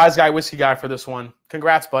to go Wise Guy Whiskey Guy for this one.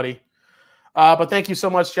 Congrats, buddy. But thank you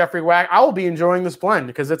so much, Jeffrey Wack. I will be enjoying this blend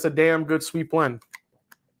because it's a damn good sweet blend.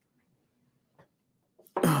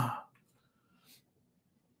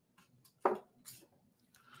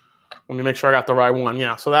 Let me make sure I got the right one.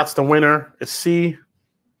 Yeah, so that's the winner. It's C.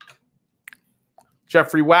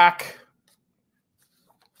 Jeffrey Wack.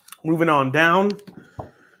 Moving on down.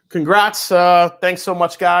 Congrats. Thanks so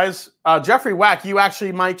much, guys. Jeffrey Wack, you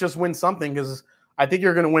actually might just win something because I think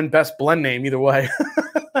you're going to win best blend name either way.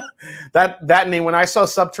 that name, when I saw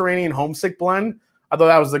Subterranean Homesick Blend, I thought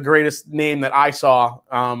that was the greatest name that I saw.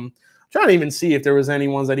 I'm trying to even see if there was any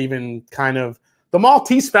ones that even kind of... The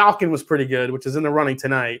Maltese Falcon was pretty good, which is in the running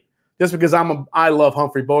tonight. Just because I love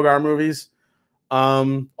Humphrey Bogart movies.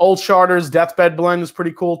 Old Charter's Deathbed Blend is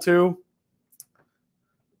pretty cool too.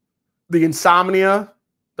 The Insomnia,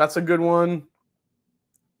 that's a good one.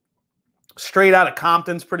 Straight Out of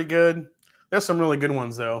Compton's pretty good. There's some really good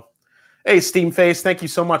ones though. Hey, Steamface, thank you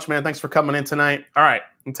so much, man. Thanks for coming in tonight. All right,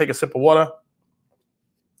 I'm take a sip of water.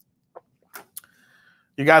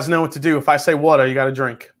 You guys know what to do. If I say water, you got to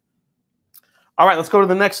drink. All right, let's go to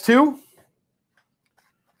the next two.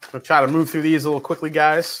 I'll try to move through these a little quickly,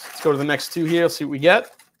 guys. Let's go to the next two here. See what we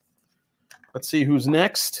get. Let's see who's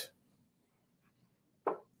next.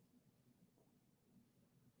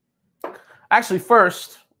 Actually,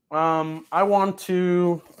 first, I want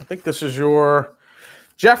to, I think this is your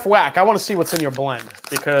Jeff Wack. I want to see what's in your blend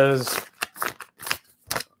because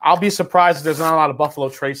I'll be surprised if there's not a lot of Buffalo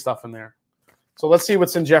Trace stuff in there. So let's see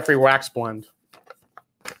what's in Jeffrey Wack's blend.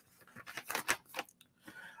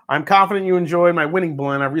 I'm confident you enjoyed my winning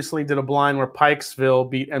blend. I recently did a blind where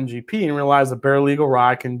Pikesville beat MGP and realized the Bare Legal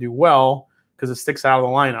Rye can do well because it sticks out of the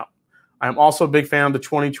lineup. I'm also a big fan of the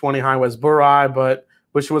 2020 High West Bull Rye, but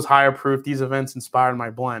wish it was higher proof. These events inspired my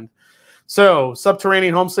blend. So,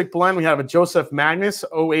 Subterranean Homesick Blend, we have a Joseph Magnus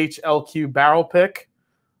OHLQ barrel pick.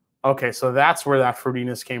 Okay, so that's where that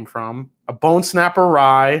fruitiness came from. A Bone Snapper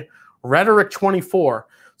Rye, Rhetoric 24.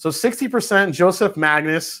 So 60% Joseph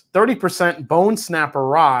Magnus, 30% Bone Snapper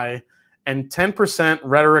Rye, and 10%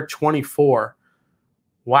 Rhetoric 24.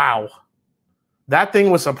 Wow. That thing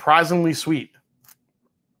was surprisingly sweet.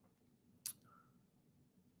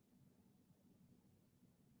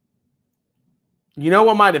 You know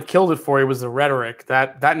what might have killed it for you was the Rhetoric.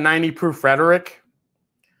 That 90 proof Rhetoric.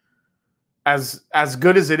 As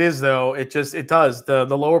good as it is, though, it does. The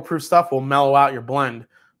lower proof stuff will mellow out your blend.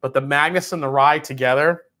 But the Magnus and the Rye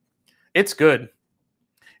together, it's good.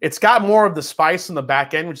 It's got more of the spice in the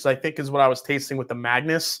back end, which I think is what I was tasting with the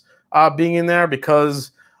Magnus being in there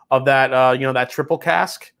because of that, that triple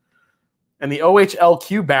cask. And the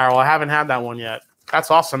OHLQ barrel, I haven't had that one yet.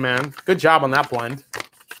 That's awesome, man. Good job on that blend.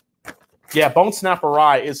 Yeah, Bone Snapper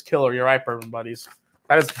Rye is killer. You're right, bourbon buddies.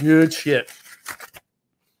 That is good shit.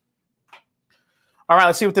 All right,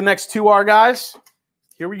 let's see what the next two are, guys.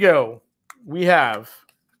 Here we go. We have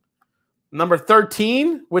number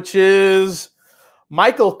 13, which is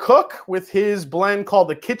Michael Cook with his blend called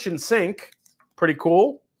the Kitchen Sink. Pretty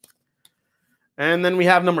cool. And then we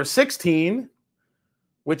have number 16,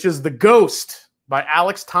 which is The Ghost by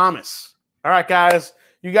Alex Thomas. All right, guys.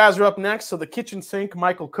 You guys are up next. So the Kitchen Sink,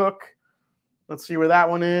 Michael Cook. Let's see where that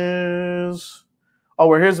one is.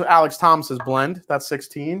 Oh, here's Alex Thomas's blend. That's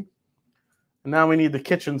 16. And now we need the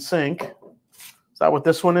Kitchen Sink. Is that what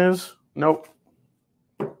this one is? Nope.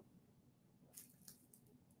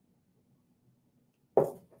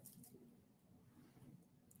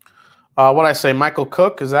 What I say, Michael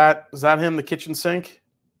Cook? Is that him, the Kitchen Sink?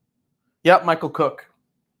 Yep, Michael Cook.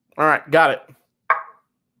 All right, got it.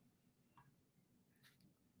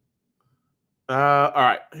 All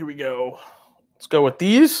right, here we go. Let's go with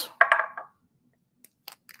these.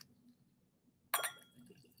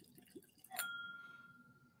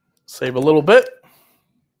 Save a little bit.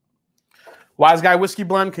 Wise Guy Whiskey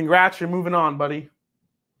Blend, congrats. You're moving on, buddy.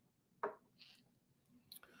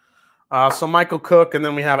 So Michael Cook, and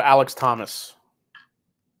then we have Alex Thomas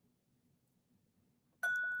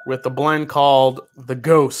with the blend called The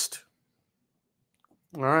Ghost.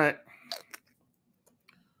 All right.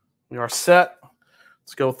 We are set.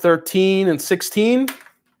 Let's go 13 and 16.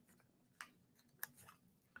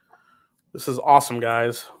 This is awesome,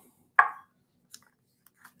 guys.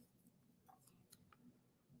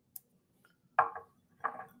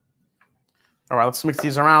 All right, let's mix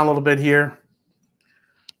these around a little bit here.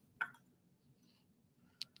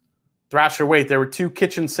 Thrasher, wait, there were two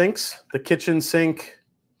kitchen sinks. The kitchen sink.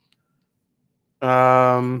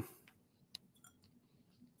 You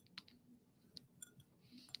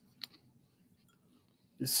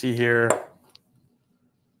see here.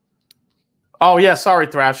 Oh, yeah, sorry,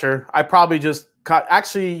 Thrasher. I probably just cut.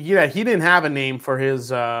 Actually, yeah, he didn't have a name for his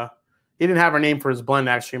he didn't have a name for his blend,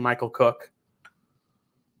 actually, Michael Cook.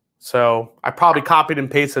 So I probably copied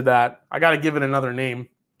and pasted that. I got to give it another name.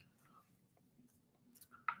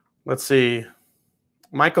 Let's see.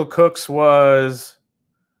 Michael Cook's was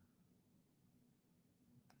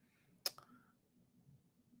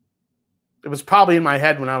it was probably in my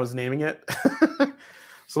head when I was naming it.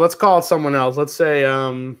 So let's call it someone else. Let's say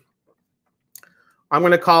I'm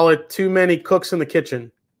going to call it Too Many Cooks in the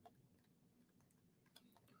Kitchen.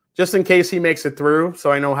 Just in case he makes it through,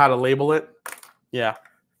 so I know how to label it. Yeah.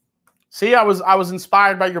 See, I was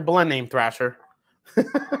inspired by your blend name, Thrasher.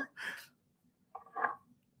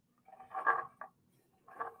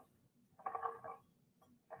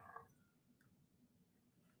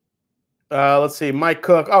 Let's see, Mike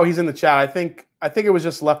Cook. Oh, he's in the chat. I think it was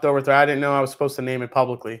just leftover there. I didn't know I was supposed to name it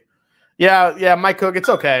publicly. Yeah, Mike Cook. It's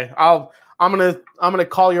okay. I'm gonna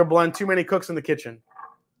call your blend Too Many Cooks in the Kitchen.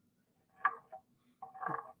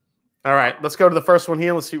 All right, let's go to the first one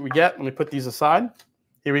here. Let's see what we get. Let me put these aside.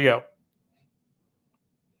 Here we go.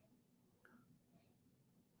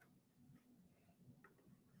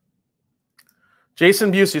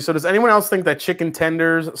 Jason Busey. So does anyone else think that chicken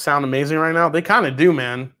tenders sound amazing right now? They kind of do,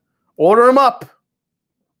 man. Order them up.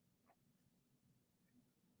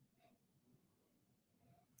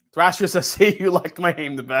 Thrasher says, "See, you liked my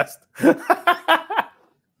name the best."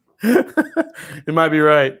 You might be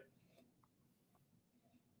right.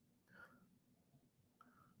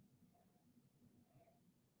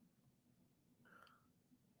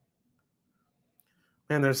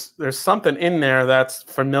 Man, there's something in there that's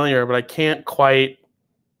familiar, but I can't quite.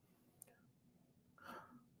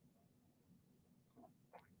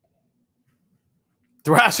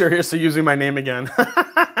 Thrasher, here's to using my name again.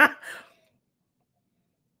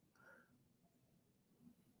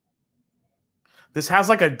 This has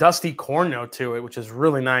like a dusty corn note to it, which is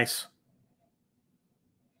really nice.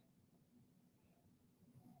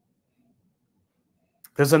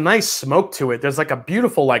 There's a nice smoke to it. There's like a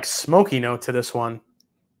beautiful like smoky note to this one.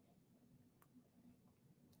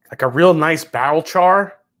 Like a real nice barrel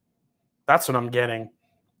char. That's what I'm getting.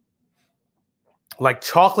 Like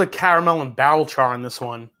chocolate caramel and barrel char on this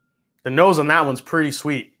one. The nose on that one's pretty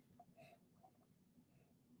sweet.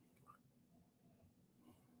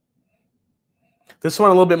 This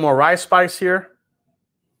one a little bit more rye spice here.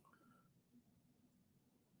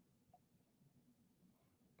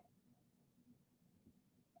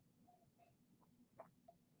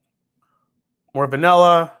 More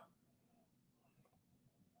vanilla.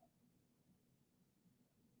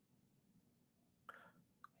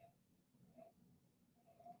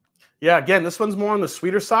 Yeah, again, this one's more on the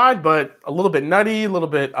sweeter side, but a little bit nutty, a little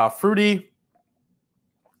bit fruity.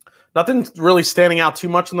 Nothing really standing out too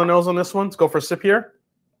much in the nose on this one. Let's go for a sip here.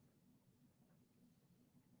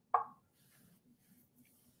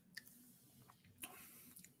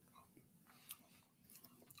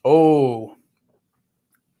 Oh,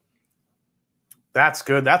 that's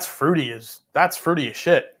good. That's fruity as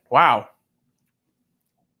shit. Wow.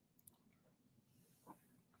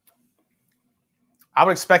 I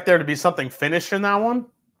would expect there to be something finished in that one.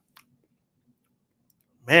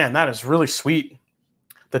 Man, that is really sweet.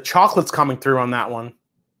 The chocolate's coming through on that one.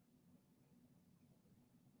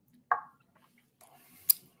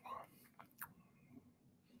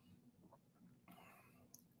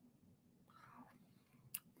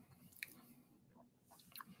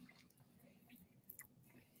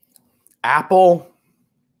 Apple.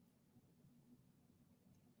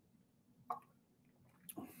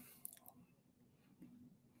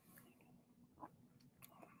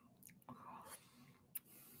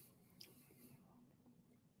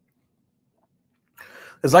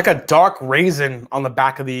 There's like a dark raisin on the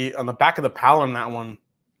back of the palate on that one.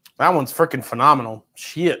 That one's freaking phenomenal.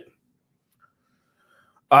 Shit.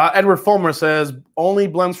 Edward Fulmer says, only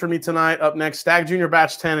blends for me tonight. Up next, Stag Junior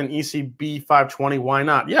Batch 10 and ECB 520. Why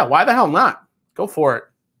not? Yeah, why the hell not? Go for it.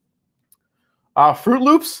 Fruit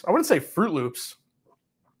Loops? I wouldn't say Fruit Loops.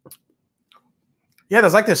 Yeah,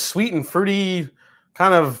 there's like this sweet and fruity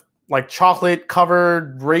kind of like chocolate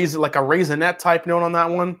covered raisin, like a raisinette type note on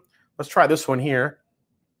that one. Let's try this one here.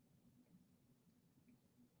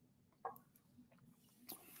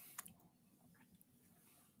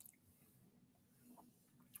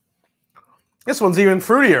 This one's even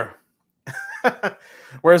fruitier.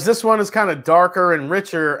 Whereas this one is kind of darker and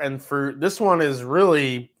richer and fruit. This one is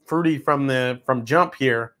really fruity from jump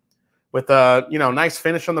here with a, nice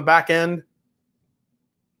finish on the back end.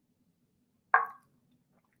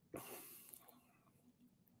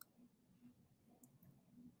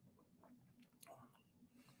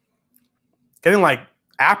 Getting like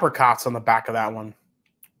apricots on the back of that one.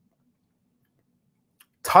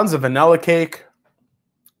 Tons of vanilla cake.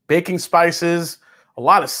 Baking spices, a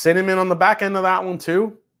lot of cinnamon on the back end of that one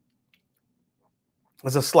too.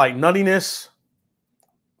 There's a slight nuttiness.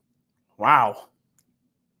 Wow.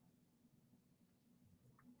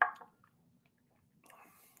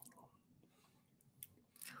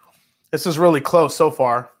 This is really close so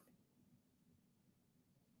far.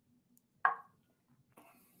 I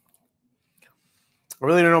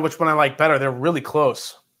really don't know which one I like better. They're really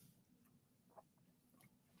close.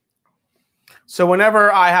 So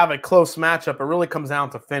whenever I have a close matchup, it really comes down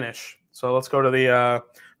to finish. So let's go to the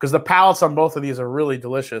because the palates on both of these are really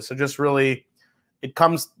delicious. So just really, it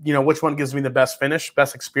comes, which one gives me the best finish,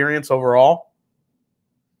 best experience overall.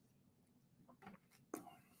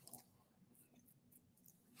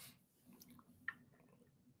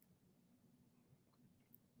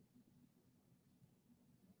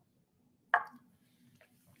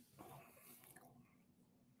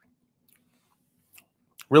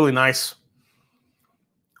 Really nice.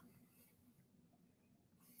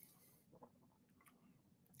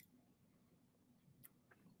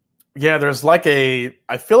 Yeah, there's like I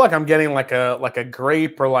feel like I'm getting like a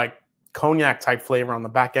grape or like cognac type flavor on the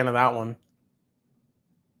back end of that one.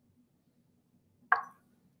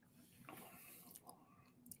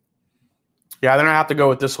 Yeah, then I have to go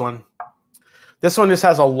with this one. This one just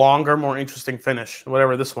has a longer, more interesting finish,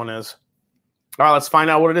 whatever this one is. All right, let's find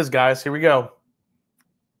out what it is, guys. Here we go.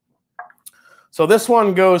 So this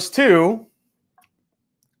one goes to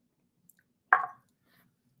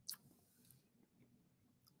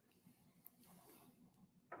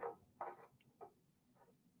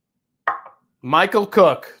Michael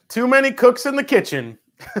Cook. Too many cooks in the kitchen.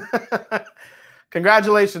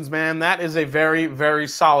 Congratulations, man. That is a very, very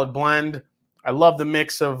solid blend. I love the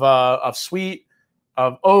mix of sweet,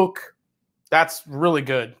 of oak. That's really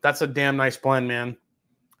good. That's a damn nice blend, man.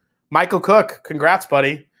 Michael Cook, congrats,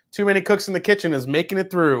 buddy. Too many cooks in the kitchen is making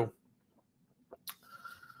it through.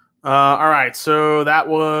 All right, so that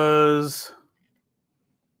was,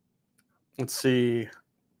 let's see.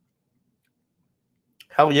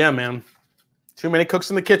 Hell yeah, man. Too many cooks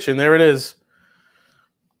in the kitchen. There it is.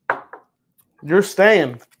 You're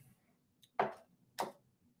staying.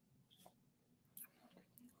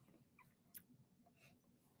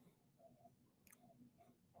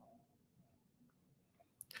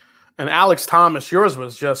 And Alex Thomas, yours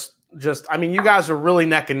was just I mean, you guys are really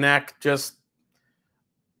neck and neck. Just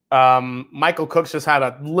Michael Cook's just had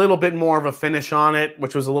a little bit more of a finish on it,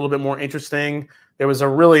 which was a little bit more interesting. There was a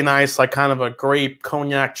really nice, like, kind of a grape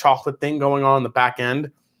cognac chocolate thing going on in the back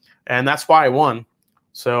end, and that's why I won.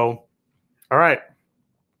 So, all right,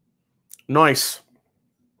 nice.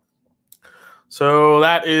 So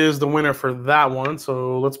that is the winner for that one.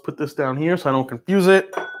 So let's put this down here so I don't confuse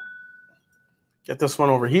it. Get this one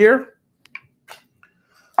over here.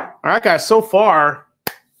 All right, guys, so far,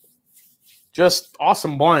 just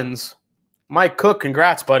awesome blends. Mike Cook,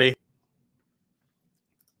 congrats, buddy.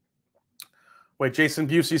 Wait, Jason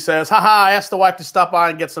Busey says, haha, I asked the wife to stop by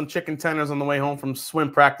and get some chicken tenders on the way home from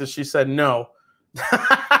swim practice. She said no.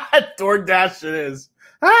 DoorDash it is.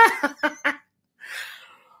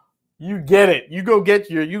 You get it. You go get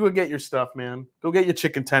your stuff, man. Go get your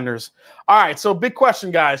chicken tenders. All right, so big question,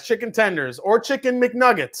 guys. Chicken tenders or chicken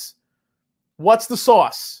McNuggets. What's the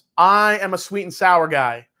sauce? I am a sweet and sour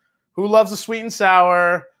guy. Who loves the sweet and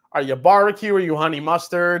sour? Are you barbecue or you honey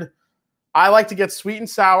mustard? I like to get sweet and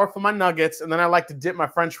sour for my nuggets, and then I like to dip my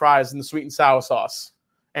French fries in the sweet and sour sauce.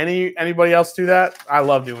 Anybody else do that? I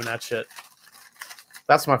love doing that shit.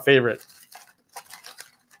 That's my favorite.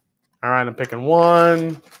 All right, I'm picking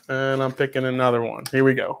one, and I'm picking another one. Here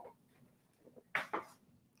we go.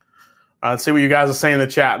 Let's see what you guys are saying in the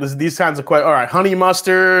chat. These kinds of questions. All right, honey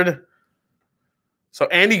mustard. So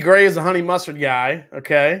Andy Gray is a honey mustard guy.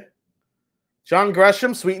 Okay. John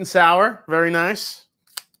Gresham, sweet and sour. Very nice.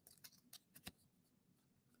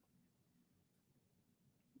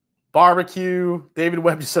 Barbecue. David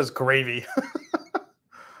Webb says gravy.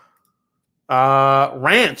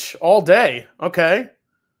 Ranch all day. Okay.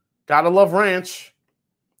 Gotta love ranch.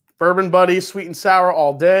 Bourbon Buddy, sweet and sour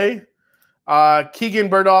all day. Keegan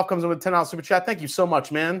Burdoff comes in with $10 super chat. Thank you so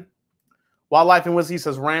much, man. Wildlife and Whiskey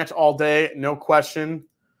says ranch all day. No question.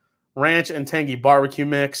 Ranch and tangy barbecue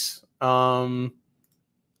mix. Tammy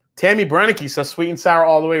Brennicky says sweet and sour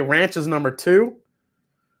all the way. Ranch is number 2.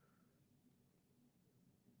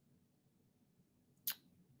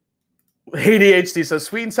 ADHD says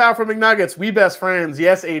sweet and sour from McNuggets. We best friends.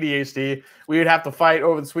 Yes, ADHD. We would have to fight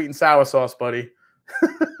over the sweet and sour sauce, buddy.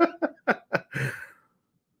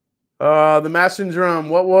 The Mashanddrum.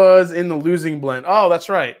 What was in the losing blend? Oh, that's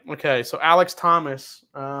right. Okay, so Alex Thomas.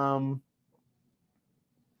 I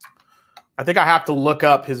think I have to look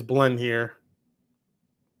up his blend here.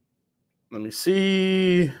 Let me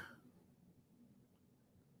see.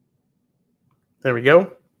 There we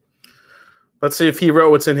go. Let's see if he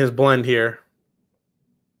wrote what's in his blend here.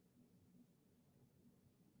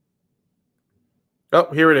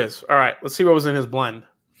 Oh, here it is. All right, let's see what was in his blend.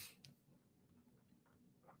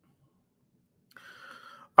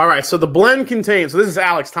 All right, so the blend contains. So this is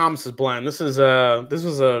Alex Thomas's blend. This was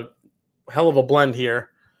a hell of a blend here.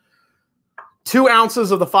 2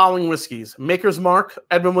 ounces of the following whiskeys: Maker's Mark,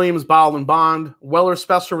 Edwin Williams Bottled and Bond, Weller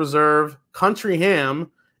Special Reserve, Country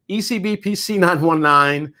Ham, ECB PC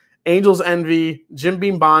 919. Angel's Envy, Jim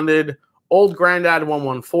Beam Bonded, Old Grandad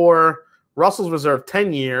 114, Russell's Reserve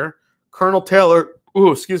 10-year, Colonel Taylor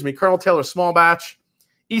Small Batch,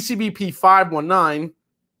 ECBP 519.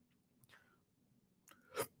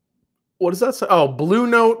 What does that say? Oh, Blue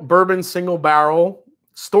Note Bourbon Single Barrel,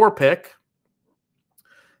 Store Pick,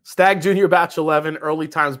 Stag Junior Batch 11, Early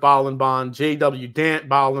Times Bottle and Bond, J.W. Dant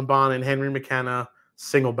Bottle and Bond, and Henry McKenna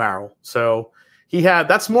Single Barrel. So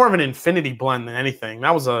that's more of an infinity blend than anything.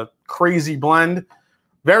 That was a crazy blend.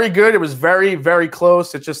 Very good. It was very, very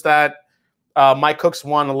close. It's just that Mike Cook's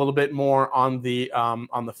won a little bit more on the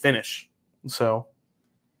finish. So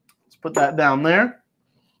let's put that down there.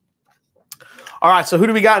 All right, so who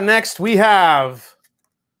do we got next? We have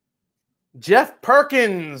Jeff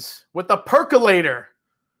Perkins with the percolator.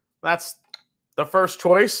 That's the first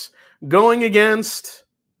choice. Going against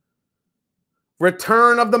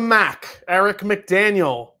Return of the Mac, Eric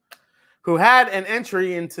McDaniel, who had an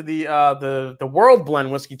entry into the World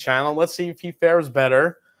Blend Whiskey channel. Let's see if he fares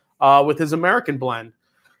better with his American blend.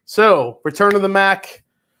 So, Return of the Mac,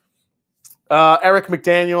 Eric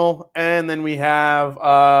McDaniel, and then we have,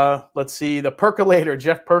 let's see, the percolator,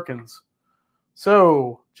 Jeff Perkins.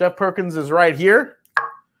 So, Jeff Perkins is right here,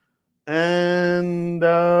 and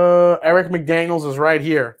Eric McDaniels is right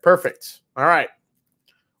here. Perfect. All right.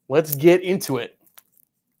 Let's get into it.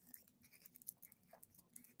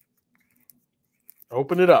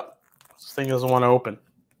 Open it up. This thing doesn't want to open.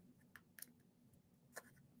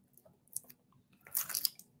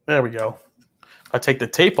 There we go. If I take the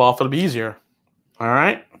tape off, it'll be easier. All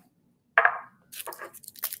right.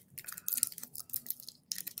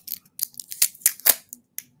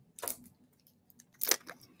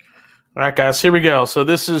 All right, guys, here we go. So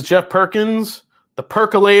this is Jeff Perkins, the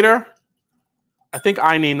percolator. I think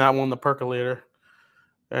I named that one the percolator.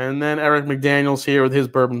 And then Eric McDaniel's here with his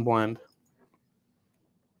bourbon blend.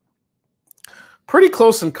 Pretty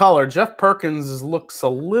close in color. Jeff Perkins looks a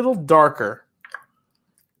little darker,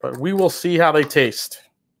 but we will see how they taste.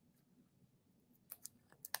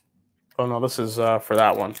 Oh, no, this is for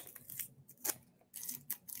that one.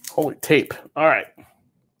 Holy tape. All right.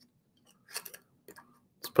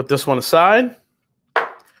 Let's put this one aside.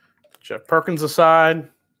 Jeff Perkins aside.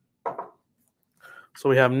 So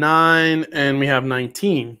we have 9 and we have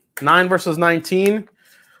 19. 9 versus 19.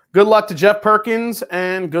 Good luck to Jeff Perkins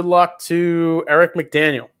and good luck to Eric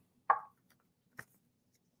McDaniel.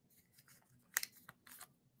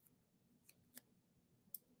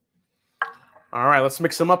 All right, let's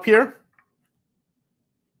mix them up here.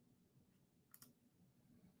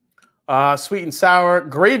 Sweet and sour.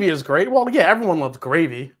 Gravy is great. Well, yeah, everyone loves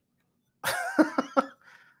gravy.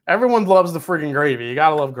 Everyone loves the friggin' gravy. You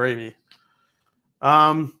gotta love gravy.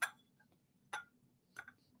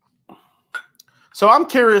 So I'm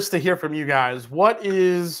curious to hear from you guys.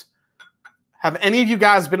 Have any of you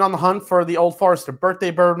guys been on the hunt for the Old Forester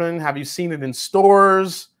birthday bourbon? Have you seen it in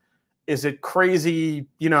stores? Is it crazy,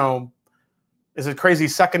 is it crazy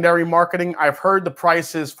secondary marketing? I've heard the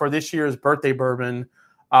prices for this year's birthday bourbon,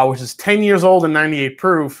 which is 10 years old and 98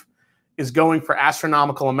 proof, is going for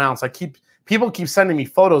astronomical amounts. People keep sending me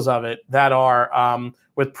photos of it that are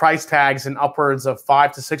with price tags in upwards of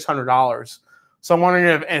 $500 to $600. So I'm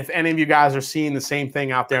wondering if any of you guys are seeing the same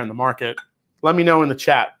thing out there in the market. Let me know in the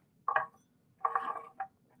chat.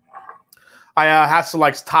 I have some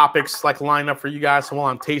topics lined up for you guys, so while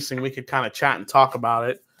I'm tasting, we could kind of chat and talk about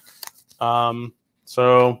it.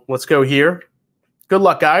 So let's go here. Good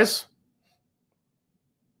luck, guys.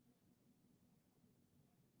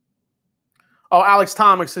 Oh, Alex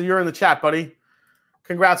Thomas, so you're in the chat, buddy.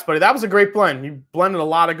 Congrats, buddy. That was a great blend. You blended a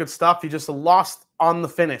lot of good stuff. You just lost on the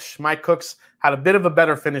finish. My cooks had a bit of a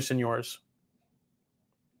better finish than yours.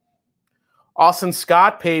 Austin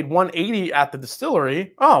Scott paid $180 at the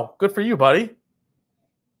distillery. Oh, good for you, buddy.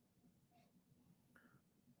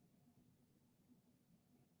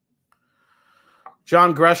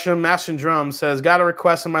 John Gresham, Mashanddrum says, got a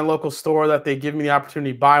request in my local store that they give me the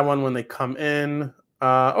opportunity to buy one when they come in.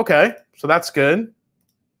 Okay, so that's good.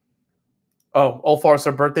 Oh, Old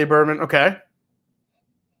Forester birthday bourbon. Okay.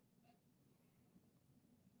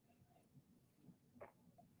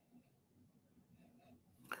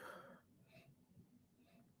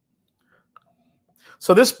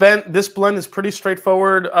 So this blend is pretty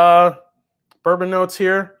straightforward bourbon notes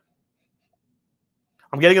here.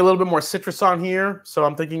 I'm getting a little bit more citrus on here, so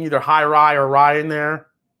I'm thinking either high rye or rye in there.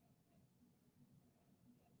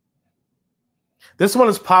 This one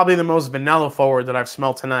is probably the most vanilla forward that I've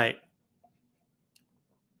smelled tonight.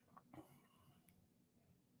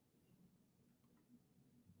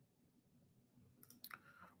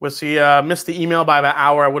 Missed the email by about an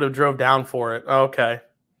hour. I would have drove down for it. Okay.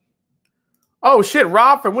 Oh, shit.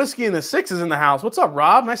 Rob from Whiskey in the Six is in the house. What's up,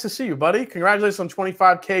 Rob? Nice to see you, buddy. Congratulations on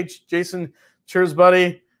 25K, Jason. Cheers,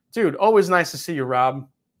 buddy. Dude, always nice to see you, Rob.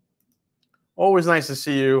 Always nice to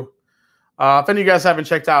see you. If any of you guys haven't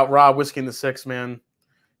checked out Rob, Whiskey in the Six, man,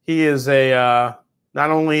 he is not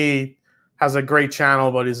only has a great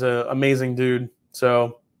channel, but he's an amazing dude.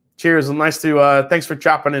 So, cheers. Nice to, thanks for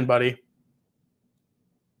chopping in, buddy.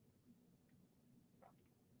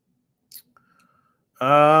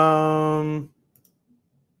 I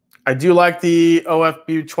do like the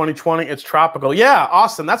OFB 2020. It's tropical. Yeah,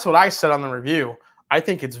 Austin, that's what I said on the review. I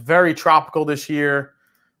think it's very tropical this year.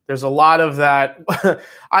 There's a lot of that.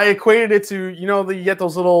 I equated it to, you know, you get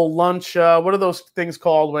those little lunch, what are those things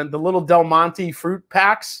called? When the little Del Monte fruit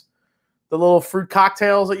packs, the little fruit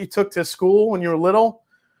cocktails that you took to school when you were little.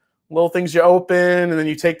 Little things you open and then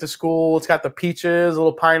you take to school. It's got the peaches, a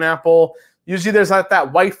little pineapple. Usually there's like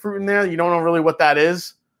that white fruit in there. You don't know really what that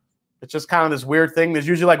is. It's just kind of this weird thing. There's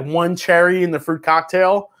usually like one cherry in the fruit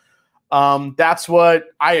cocktail. That's what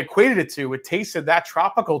I equated it to. It tasted that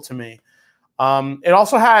tropical to me. It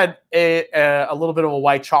also had a little bit of a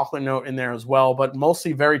white chocolate note in there as well, but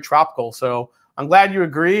mostly very tropical. So I'm glad you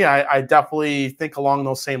agree. I definitely think along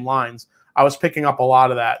those same lines. I was picking up a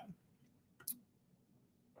lot of that.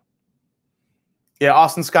 Yeah,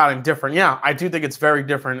 Austin Scott and different. Yeah, I do think it's very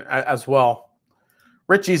different as well.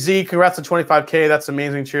 Richie Z, congrats on 25K. That's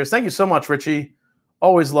amazing. Cheers. Thank you so much, Richie.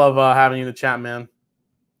 Always love having you in the chat, man.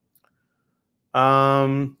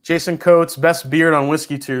 Jason Coates, best beard on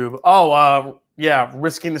Whiskey Tube. Oh, yeah,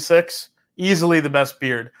 Risking the Six. Easily the best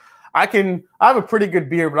beard. I have a pretty good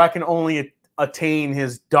beard, but I can only attain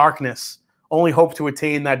his darkness. Only hope to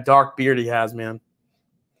attain that dark beard he has, man.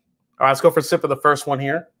 All right, let's go for a sip of the first one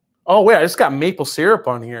here. Oh, wait, I just got maple syrup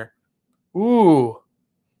on here. Ooh.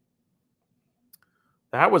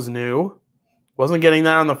 That was new. Wasn't getting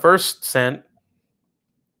that on the first scent.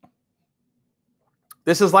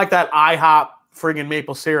 This is like that IHOP friggin'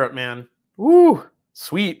 maple syrup, man. Ooh,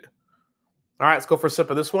 sweet. All right, let's go for a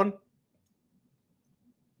sip of this one.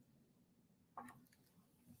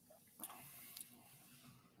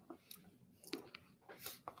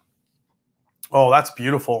 Oh, that's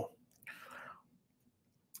beautiful.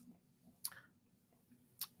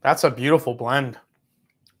 That's a beautiful blend.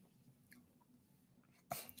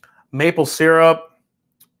 Maple syrup,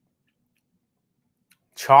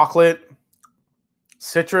 chocolate,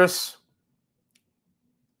 citrus,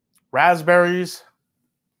 raspberries,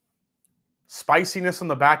 spiciness on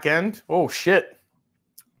the back end. Oh, shit.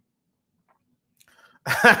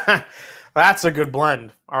 That's a good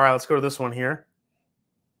blend. All right, let's go to this one here.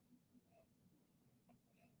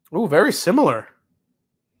 Ooh, very similar.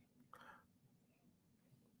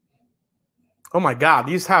 Oh, my God.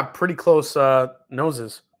 These have pretty close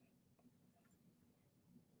noses.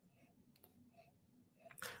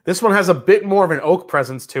 This one has a bit more of an oak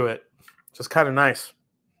presence to it, which is kind of nice.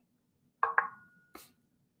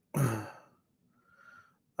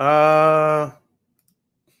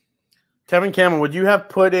 Kevin Cameron, would you have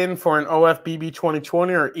put in for an OFBB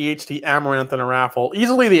 2020 or EHT Amaranth in a raffle?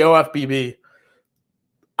 Easily the OFBB.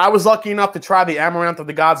 I was lucky enough to try the Amaranth of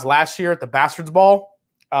the Gods last year at the Bastards Ball.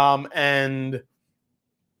 And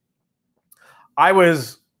I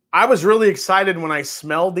was really excited when I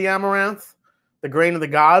smelled the Amaranth, the Grain of the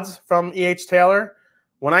Gods from E.H. Taylor.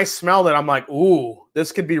 When I smelled it, I'm like, ooh,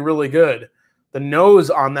 this could be really good. The nose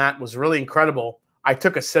on that was really incredible. I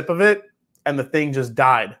took a sip of it, and the thing just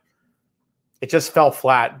died. It just fell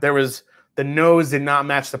flat. The nose did not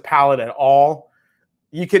match the palate at all.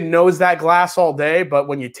 You can nose that glass all day, but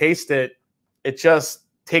when you taste it, it just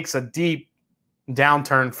takes a deep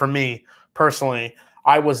downturn for me, personally.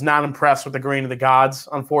 I was not impressed with the Grain of the Gods,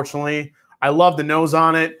 unfortunately. I love the nose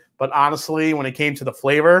on it, but honestly, when it came to the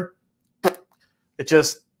flavor, it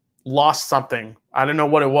just lost something. I don't know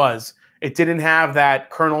what it was. It didn't have that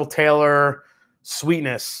Colonel Taylor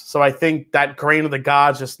sweetness. So I think that Grain of the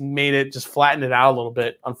Gods just flattened it out a little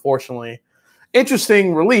bit, unfortunately.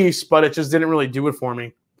 Interesting release, but it just didn't really do it for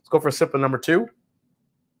me. Let's go for a sip of number 2.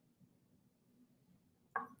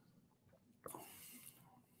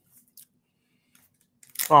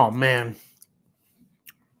 Oh, man.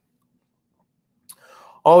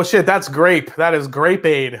 Oh, shit, that's grape. That is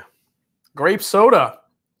Grape-Aid. Grape soda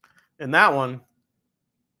in that one.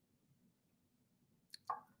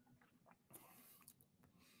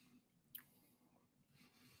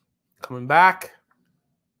 Coming back.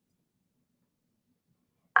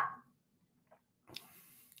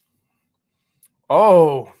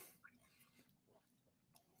 Oh.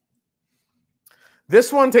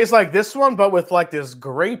 This one tastes like this one, but with like this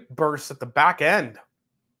grape burst at the back end. I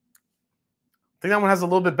think that one has a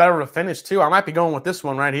little bit better of a finish too. I might be going with this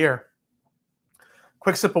one right here.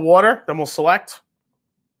 Quick sip of water, then we'll select.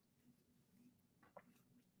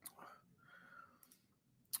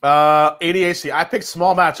 ADHD. I picked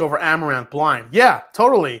small batch over Amaranth blind. Yeah,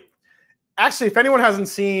 totally. Actually, if anyone hasn't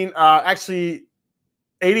seen, actually,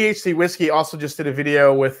 ADHD Whiskey also just did a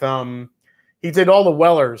video with he did all the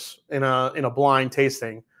Wellers in a blind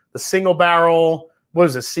tasting. The single barrel, what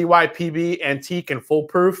is it, CYPB, antique, and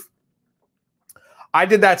foolproof. I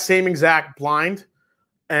did that same exact blind,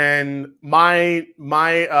 and my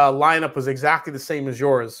lineup was exactly the same as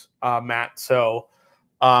yours, Matt. So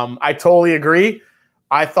I totally agree.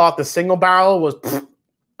 I thought the single barrel was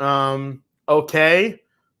okay.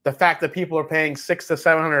 The fact that people are paying $600 to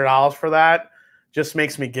 $700 for that just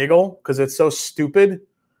makes me giggle because it's so stupid,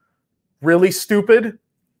 really stupid.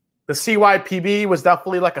 The CYPB was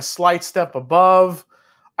definitely like a slight step above.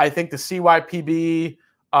 I think the CYPB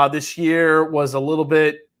this year was a little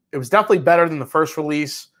bit, it was definitely better than the first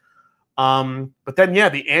release. But then, yeah,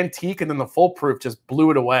 the antique and then the full proof just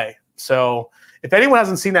blew it away. So if anyone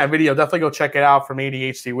hasn't seen that video, definitely go check it out from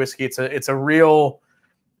ADHD Whiskey. It's a real,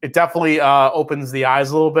 it definitely opens the eyes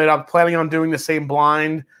a little bit. I'm planning on doing the same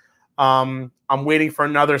blind. I'm waiting for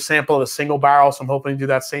another sample of the single barrel, so I'm hoping to do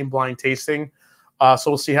that same blind tasting. So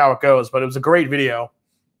we'll see how it goes. But it was a great video.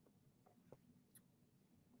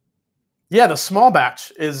 Yeah, the small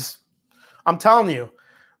batch is, I'm telling you,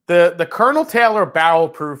 the Colonel Taylor barrel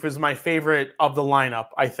proof is my favorite of the lineup,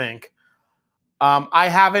 I think. I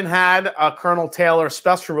haven't had a Colonel Taylor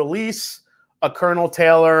special release, a Colonel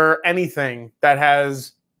Taylor anything that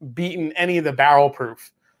has beaten any of the barrel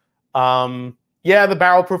proof. Yeah, the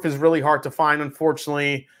barrel proof is really hard to find,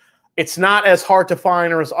 unfortunately. It's not as hard to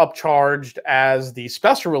find or as upcharged as the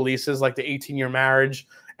special releases like the 18-Year Marriage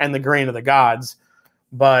and the Grain of the Gods.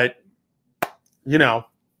 But, you know,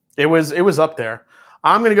 it was up there.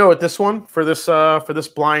 I'm going to go with this one for this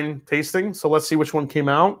blind tasting. So let's see which one came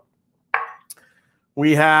out.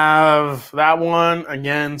 We have that one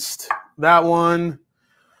against that one.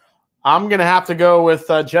 I'm going to have to go with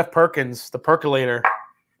Jeff Perkins, the Percolator.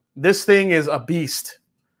 This thing is a beast.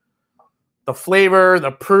 The flavor,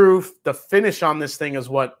 the proof, the finish on this thing is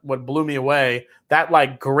what blew me away. That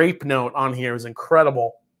like grape note on here is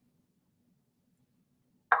incredible.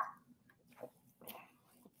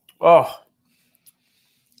 Oh,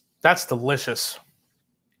 that's delicious.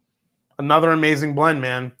 Another amazing blend,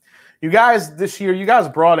 man. You guys, this year, you guys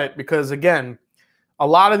brought it because, again, a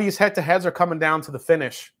lot of these head-to-heads are coming down to the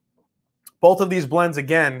finish. Both of these blends,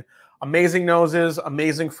 again, amazing noses,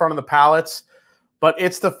 amazing front of the palates, but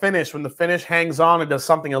it's the finish. When the finish hangs on, it does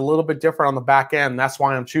something a little bit different on the back end. That's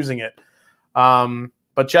why I'm choosing it.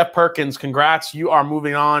 But Jeff Perkins, congrats. You are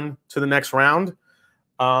moving on to the next round.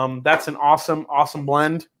 That's an awesome, awesome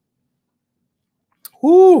blend.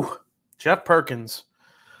 Whoo, Jeff Perkins.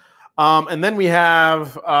 And then we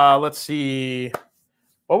have, let's see,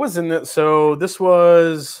 what was in it? So this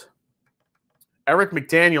was Eric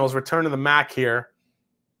McDaniel's Return to the Mac here.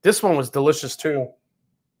 This one was delicious too.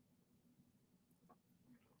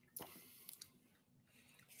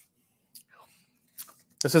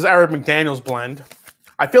 This is Eric McDaniel's blend.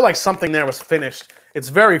 I feel like something there was finished. It's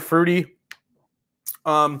very fruity.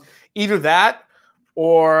 Either that,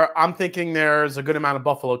 or I'm thinking there's a good amount of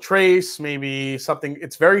Buffalo Trace, maybe something.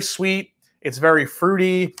 It's very sweet. It's very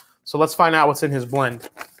fruity. So let's find out what's in his blend.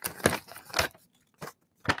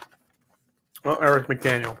 Oh, Eric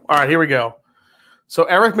McDaniel. All right, here we go. So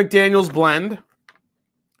Eric McDaniel's blend.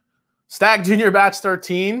 Stag Junior Batch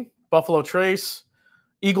 13, Buffalo Trace.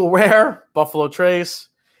 Eagle Rare, Buffalo Trace.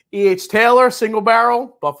 E.H. Taylor, Single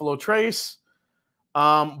Barrel, Buffalo Trace.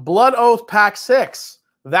 Blood Oath Pack 6.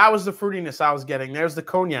 That was the fruitiness I was getting. There's the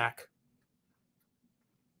cognac.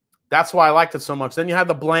 That's why I liked it so much. Then you have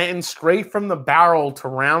the Blanton straight from the barrel to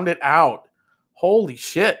round it out. Holy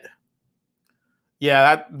shit.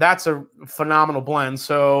 Yeah, that's a phenomenal blend.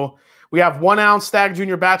 So we have 1 ounce Stag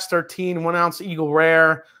Junior Batch 13, 1 ounce Eagle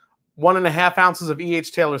Rare, 1.5 ounces of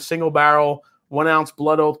E.H. Taylor Single Barrel, 1 ounce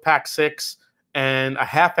Blood Oath Pack 6, and a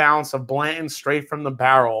 1/2 ounce of Blanton straight from the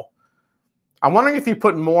barrel. I'm wondering if you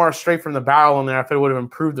put more straight from the barrel in there, if it would have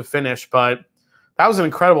improved the finish, but that was an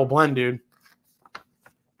incredible blend, dude.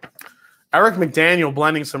 Eric McDaniel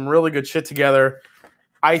blending some really good shit together.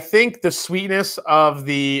 I think the sweetness of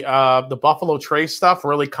the Buffalo Trace stuff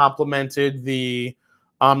really complemented the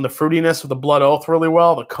fruitiness of the Blood Oath really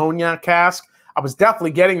well. The cognac cask, I was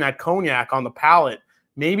definitely getting that cognac on the palate.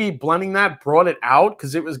 Maybe blending that brought it out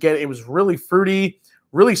because it was really fruity,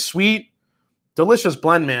 really sweet, delicious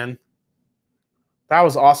blend, man. That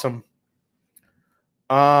was awesome.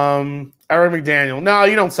 Eric McDaniel. No,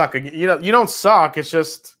 you don't suck. You don't suck. It's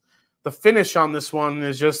just the finish on this one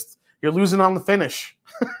is just you're losing on the finish.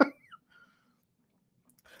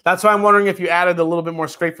 That's why I'm wondering if you added a little bit more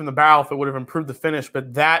straight from the barrel, if it would have improved the finish.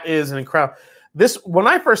 But that is an incredible. When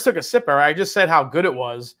I first took a sipper, I just said how good it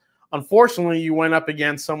was. Unfortunately, you went up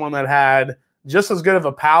against someone that had just as good of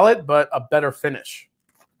a palate, but a better finish.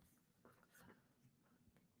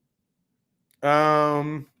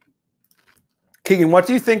 Keegan, what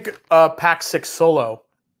do you think Pack 6 Solo?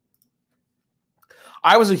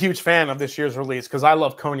 I was a huge fan of this year's release because I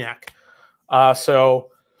love cognac.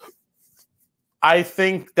 So I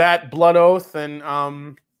think that Blood Oath and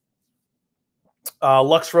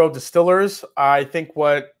Lux Road Distillers. I think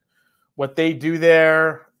what they do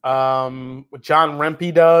there, what John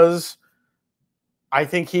Rempe does, I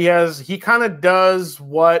think he kind of does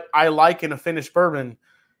what I like in a finished bourbon.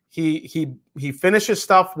 He finishes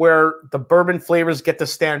stuff where the bourbon flavors get to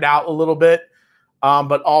stand out a little bit,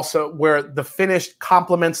 but also where the finish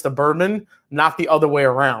complements the bourbon, not the other way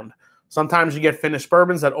around. Sometimes you get finished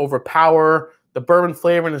bourbons that overpower the bourbon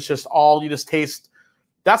flavor, and it's just all you just taste.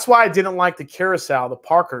 That's why I didn't like the Curacao, the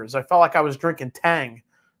Parkers. I felt like I was drinking Tang.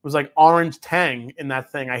 It was like orange Tang in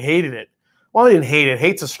that thing. I hated it. Well, I didn't hate it.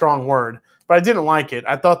 Hate's a strong word, but I didn't like it.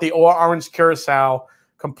 I thought the orange Curacao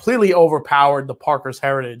completely overpowered the Parker's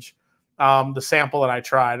Heritage, the sample that I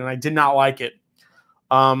tried, and I did not like it.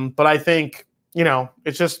 But I think, you know,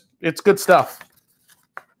 it's good stuff.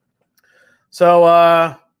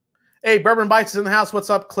 So, hey, Bourbon Bites is in the house.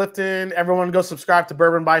 What's up, Clifton? Everyone go subscribe to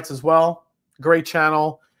Bourbon Bites as well. Great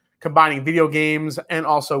channel, combining video games and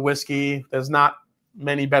also whiskey. There's not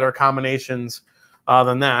many better combinations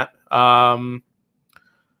than that.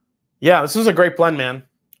 Yeah, this is a great blend, man.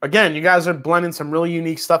 Again, you guys are blending some really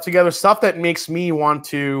unique stuff together, stuff that makes me want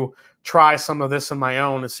to try some of this on my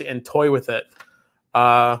own and toy with it.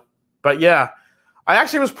 But yeah, I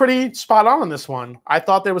actually was pretty spot on this one. I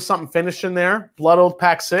thought there was something finished in there, Blood Oath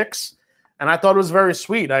Pack 6. And I thought it was very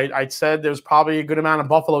sweet. I said there's probably a good amount of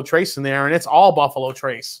Buffalo Trace in there, and it's all Buffalo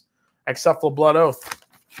Trace, except for Blood Oath.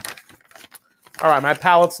 All right, my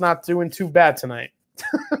palate's not doing too bad tonight.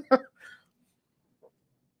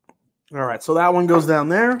 All right, so that one goes down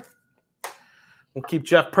there. We'll keep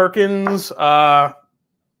Jeff Perkins. Jeff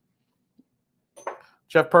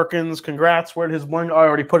Perkins, congrats. Where'd his one? Oh, I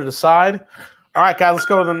already put it aside. All right, guys, let's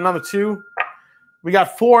go to another 2. We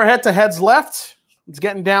got 4 head-to-heads left. It's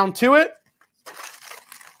getting down to it. I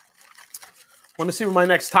want to see what my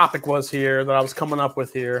next topic was here that I was coming up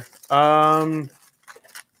with here. Trying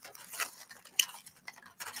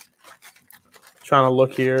to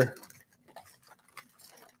look here.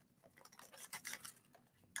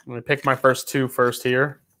 I'm going to pick my first 2 first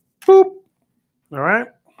here. Boop. All right.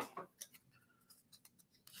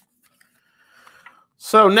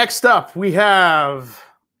 So next up, we have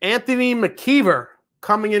Anthony McKeever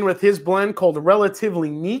coming in with his blend called Relatively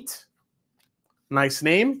Neat. Nice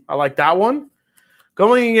name. I like that one.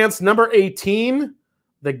 Going against number 18,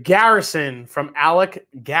 the Garrison from Alec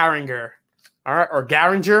Garinger. All right, or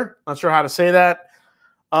Garinger. Not sure how to say that.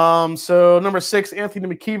 So number 6,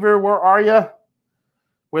 Anthony McKeever, where are you?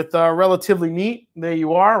 With Relatively Neat. There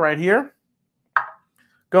you are, right here.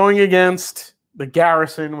 Going against the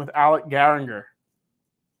Garrison with Alec Garinger.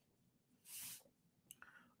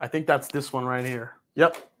 I think that's this one right here.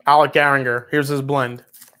 Yep, Alec Garinger. Here's his blend.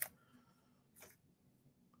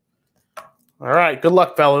 All right, good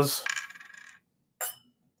luck, fellas.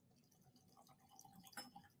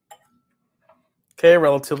 Okay,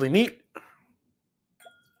 Relatively Neat.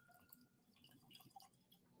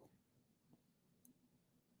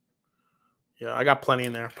 Yeah, I got plenty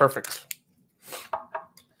in there. Perfect.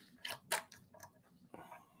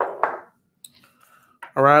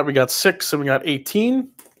 All right, we got 6 and we got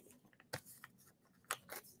 18.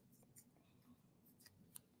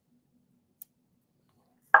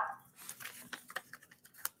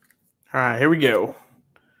 All right, here we go.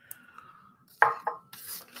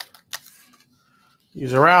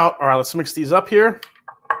 These are out. All right, let's mix these up here.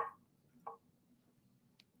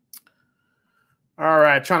 All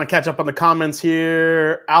right, trying to catch up on the comments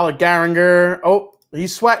here. Alec Garinger. Oh,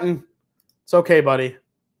 he's sweating. It's okay, buddy.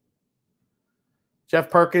 Jeff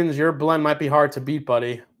Perkins, your blend might be hard to beat,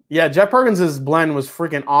 buddy. Yeah, Jeff Perkins' blend was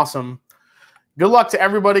freaking awesome. Good luck to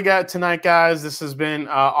everybody tonight, guys. This has been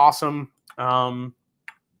awesome.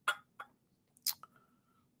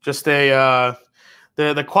 Just the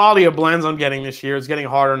quality of blends I'm getting this year is getting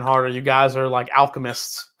harder and harder. You guys are like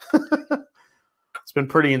alchemists. It's been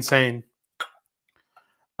pretty insane.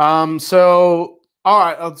 So all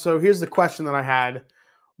right. So here's the question that I had.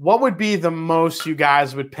 What would be the most you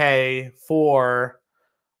guys would pay for?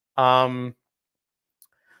 So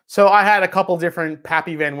I had a couple different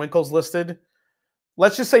Pappy Van Winkles listed.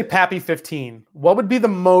 Let's just say Pappy 15. What would be the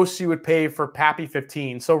most you would pay for Pappy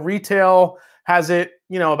 15? So retail has it,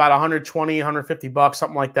 you know, about 120, 150 bucks,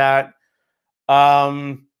 something like that.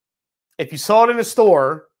 If you saw it in a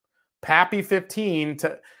store, Pappy 15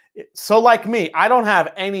 to, so like me, I don't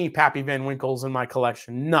have any Pappy Van Winkles in my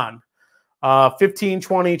collection, none. 15,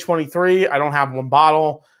 20, 23, I don't have one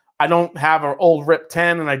bottle. I don't have an old Rip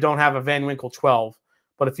 10 and I don't have a Van Winkle 12.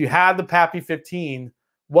 But if you had the Pappy 15,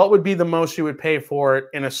 what would be the most you would pay for it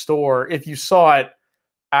in a store if you saw it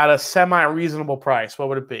at a semi-reasonable price? What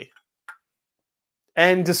would it be?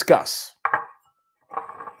 And discuss.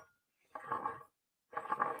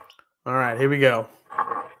 All right, here we go.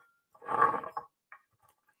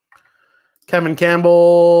 Kevin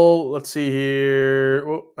Campbell. Let's see here.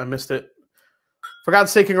 Oh, I missed it. For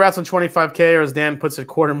God's sake, congrats on 25K, or as Dan puts it,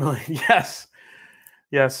 $250,000. Yes.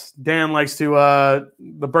 Yes. Dan likes to,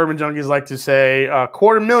 the Bourbon Junkies like to say,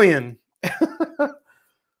 $250,000.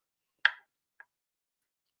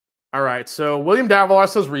 All right. So William Davalar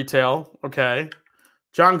says retail. Okay.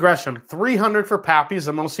 John Gresham, 300 for Pappy's,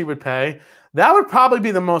 the most he would pay. That would probably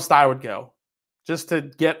be the most I would go, just to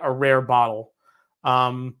get a rare bottle.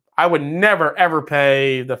 I would never, ever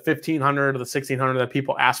pay the 1,500 or the 1,600 that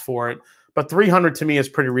people ask for it. But 300 to me is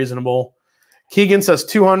pretty reasonable. Keegan says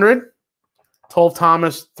 200. 12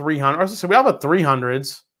 Thomas, 300. So we have a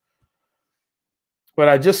 300s. But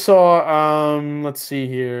I just saw, let's see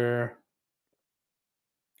here.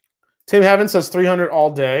 Tim Heaven says 300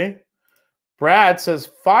 all day. Brad says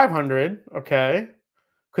 500. Okay.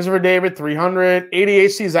 Christopher David, 300.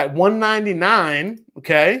 ADHC is at 199.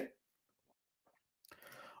 Okay.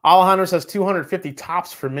 Alejandro says 250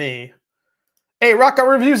 tops for me. Hey, Rock Out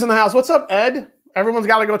Reviews in the house. What's up, Ed? Everyone's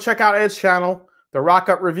got to go check out Ed's channel. The Rock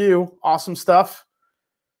Out Review. Awesome stuff.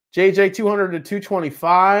 JJ, 200 to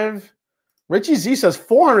 225. Richie Z says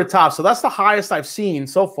 400 tops. So that's the highest I've seen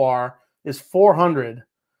so far is 400.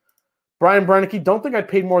 Brian Brennicky, don't think I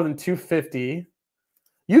paid more than 250.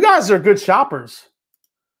 You guys are good shoppers.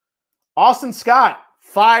 Austin Scott,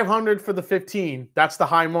 500 for the 15. That's the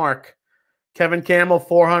high mark. Kevin Campbell,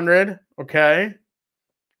 400. Okay.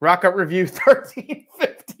 Rock Up Review,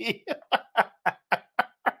 1350.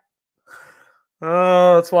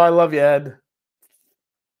 Oh, that's why I love you, Ed.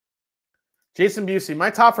 Jason Busey, my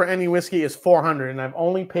top for any whiskey is 400, and I've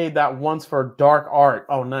only paid that once for Dark Art.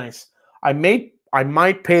 Oh, nice. I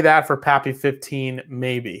might pay that for Pappy 15,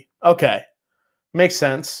 maybe. Okay. Makes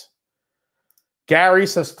sense. Gary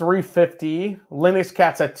says 350. Linux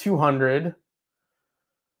Cat's at 200.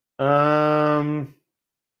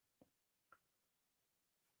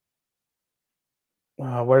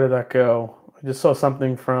 Where did that go? I just saw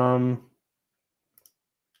something from...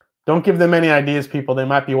 Don't give them any ideas, people. They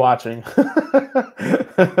might be watching.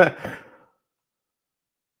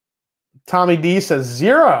 Tommy D says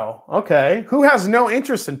 0. Okay. Who has no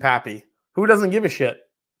interest in Pappy? Who doesn't give a shit?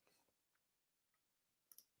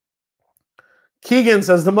 Keegan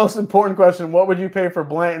says the most important question, what would you pay for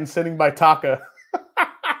Blanton sitting by Taka?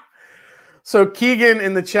 So Keegan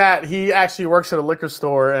in the chat, he actually works at a liquor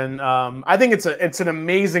store, and I think it's an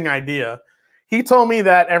amazing idea. He told me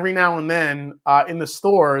that every now and then in the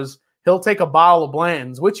stores, he'll take a bottle of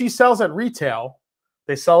Blanton's, which he sells at retail.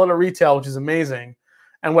 They sell it at retail, which is amazing.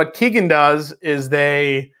 And what Keegan does is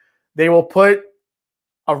they will put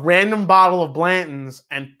a random bottle of Blanton's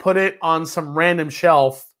and put it on some random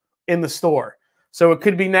shelf in the store. So it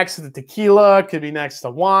could be next to the tequila, it could be next to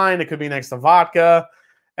wine, it could be next to vodka.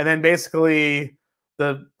 And then basically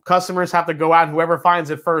the customers have to go out and whoever finds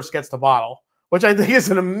it first gets the bottle, which I think is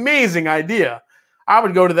an amazing idea. I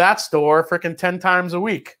would go to that store freaking 10 times a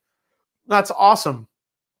week. That's awesome.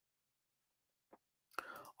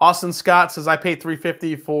 Austin Scott says, I paid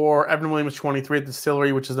 $350 for Evan Williams 23 at the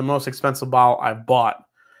distillery, which is the most expensive bottle I've bought.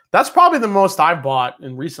 That's probably the most I've bought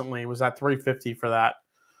and recently was at $350 for that.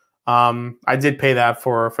 I did pay that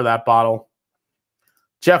for that bottle.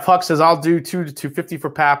 Jeff Huck says, I'll do $200 to $250 for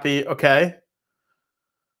Pappy. Okay.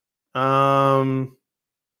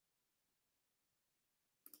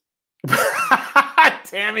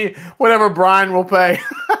 Tammy, whatever Brian will pay.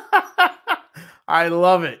 I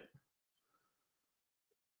love it.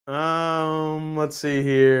 Let's see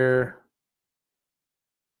here.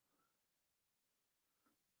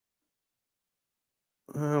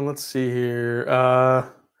 Let's see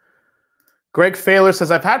here. Greg Failer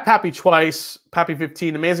says, I've had Pappy twice. Pappy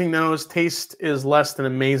 15. Amazing nose. Taste is less than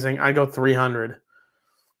amazing. I go 300.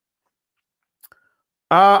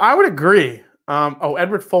 I would agree.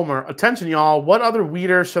 Edward Fulmer. Attention, y'all. What other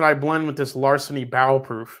weeder should I blend with this Larceny Barrel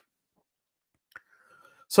Proof?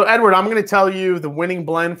 So, Edward, I'm going to tell you the winning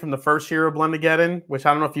blend from the first year of Blendageddon, which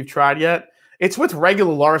I don't know if you've tried yet. It's with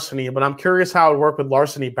regular Larceny, but I'm curious how it would work with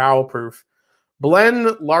Larceny Barrel Proof.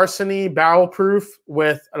 Blend Larceny Barrel Proof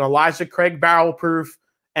with an Elijah Craig Barrel Proof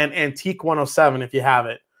and Antique 107 if you have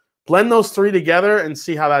it. Blend those three together and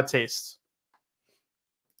see how that tastes.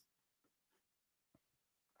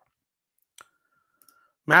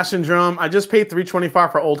 Mash and Drum. I just paid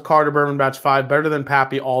 $325 for Old Carter Bourbon Batch 5. Better than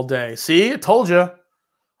Pappy all day. See? I told you.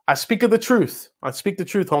 I speak of the truth. I speak the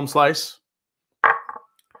truth, Home Slice.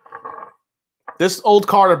 This Old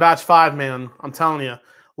Carter Batch 5, man, I'm telling you.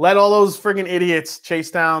 Let all those freaking idiots chase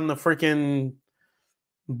down the freaking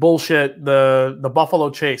bullshit, the Buffalo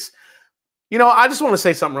Chase. You know, I just want to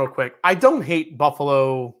say something real quick. I don't hate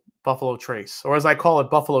Buffalo Trace, or as I call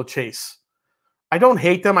it, Buffalo Chase. I don't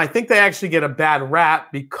hate them. I think they actually get a bad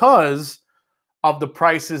rap because of the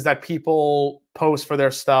prices that people post for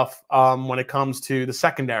their stuff when it comes to the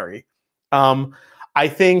secondary. I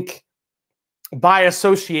think by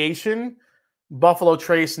association, Buffalo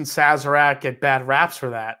Trace and Sazerac get bad raps for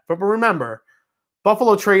that. But remember,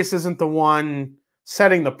 Buffalo Trace isn't the one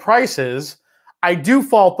setting the prices. I do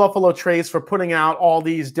fault Buffalo Trace for putting out all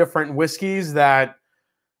these different whiskeys that,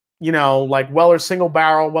 you know, like Weller Single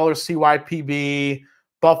Barrel, Weller CYPB,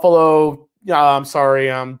 Buffalo,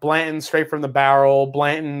 Blanton's Straight from the Barrel,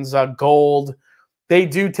 Blanton's Gold. They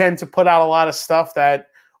do tend to put out a lot of stuff that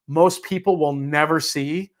most people will never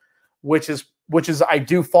see, which is I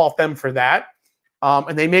do fault them for that.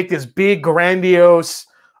 And they make this big, grandiose,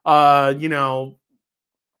 you know,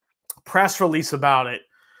 press release about it.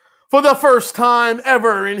 For the first time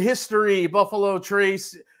ever in history, Buffalo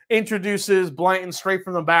Trace introduces Blanton Straight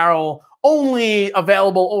from the Barrel, only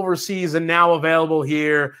available overseas and now available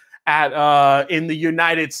here at in the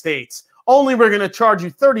United States. Only we're going to charge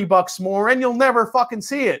you $30 more and you'll never fucking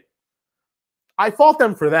see it. I fault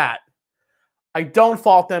them for that. I don't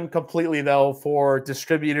fault them completely, though, for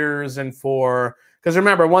distributors and for... Because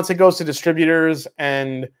remember, once it goes to distributors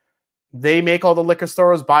and they make all the liquor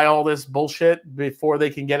stores buy all this bullshit before they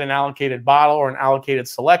can get an allocated bottle or an allocated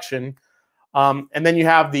selection. And then you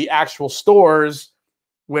have the actual stores,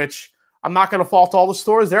 which I'm not going to fault all the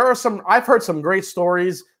stores. There are some... I've heard some great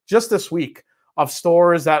stories just this week of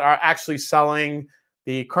stores that are actually selling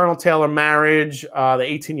the Colonel Taylor Marriage, the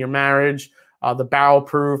 18-year Marriage, the Barrel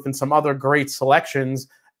Proof, and some other great selections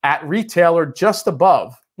at retail or just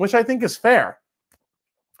above, which I think is fair.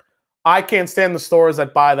 I can't stand the stores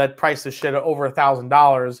that price the shit at over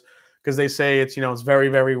 $1,000 because they say it's, you know, it's very,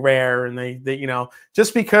 very rare. And they, you know,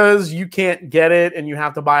 just because you can't get it and you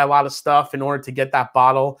have to buy a lot of stuff in order to get that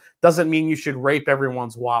bottle doesn't mean you should rape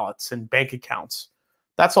everyone's wallets and bank accounts.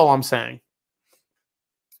 That's all I'm saying.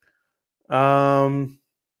 All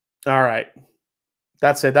right.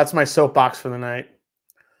 That's it. That's my soapbox for the night.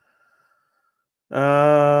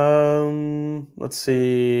 Let's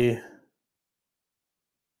see.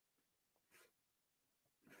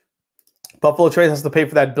 Buffalo Trace has to pay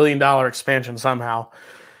for that $1 billion expansion somehow.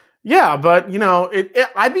 Yeah, but, you know,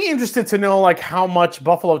 I'd be interested to know, like, how much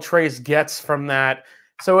Buffalo Trace gets from that.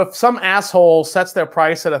 So if some asshole sets their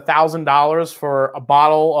price at $1,000 for a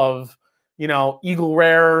bottle of, you know, Eagle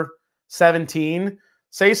Rare 17,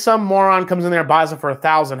 say some moron comes in there and buys it for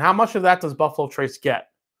 $1,000. How much of that does Buffalo Trace get?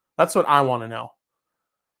 That's what I want to know.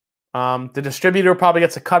 The distributor probably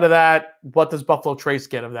gets a cut of that. What does Buffalo Trace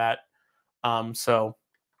get of that?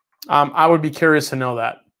 I would be curious to know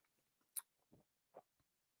that.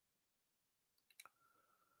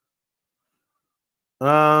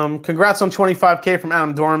 Congrats on 25K from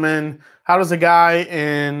Adam Dorman. How does a guy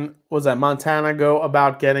in, Montana go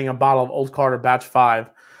about getting a bottle of Old Carter Batch 5?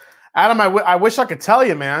 Adam, I wish I could tell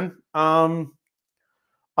you, man.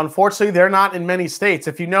 Unfortunately, they're not in many states.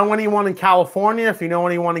 If you know anyone in California, if you know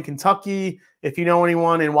anyone in Kentucky, if you know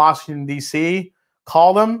anyone in Washington, D.C.,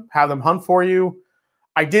 call them, have them hunt for you.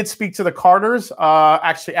 I did speak to the Carters.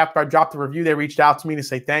 Actually, after I dropped the review, they reached out to me to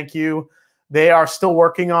say thank you. They are still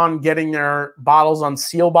working on getting their bottles on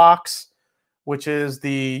Seal Box, which is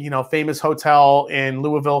the, you know, famous hotel in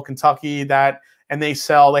Louisville, Kentucky and they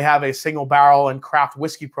have a single barrel and craft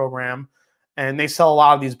whiskey program, and they sell a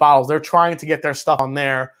lot of these bottles. They're trying to get their stuff on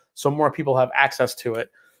there so more people have access to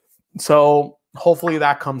it. So hopefully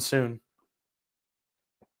that comes soon.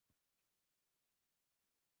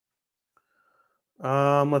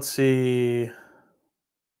 Let's see.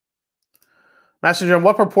 Master Jim,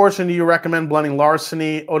 what proportion do you recommend blending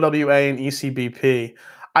Larceny, OWA, and ECBP?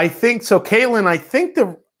 I think so, Caitlin. I think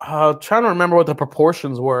trying to remember what the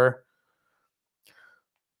proportions were.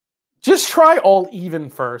 Just try all even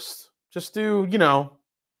first. Just do, you know,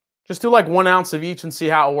 like 1 ounce of each and see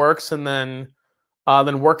how it works, and then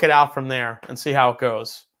work it out from there and see how it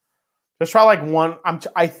goes. Just try like one.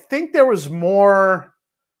 I think there was more.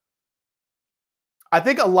 I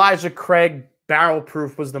think Elijah Craig Barrel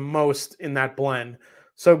Proof was the most in that blend.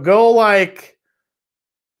 So go like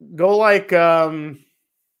do like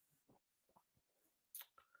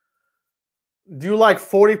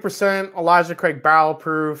 40% Elijah Craig Barrel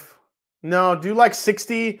Proof. No, do like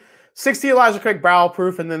 60 Elijah Craig Barrel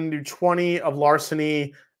Proof, and then do 20 of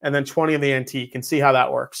Larceny and then 20 of the Antique, and see how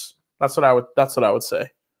that works. That's what I would say.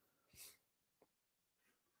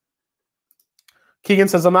 Keegan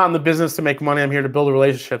says, I'm not in the business to make money. I'm here to build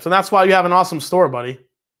relationships. And that's why you have an awesome store, buddy.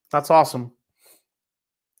 That's awesome.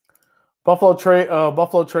 Buffalo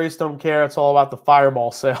Trace don't care. It's all about the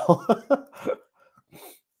Fireball sale.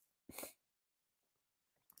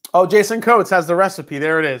 Oh, Jason Coates has the recipe.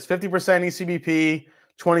 There it is. 50% ECBP,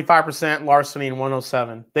 25% larceny, and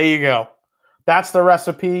 107. There you go. That's the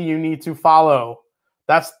recipe you need to follow.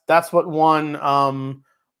 That's what won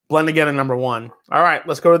Blendageddon #1. All right,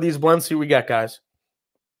 let's go to these blends, see what we got, guys.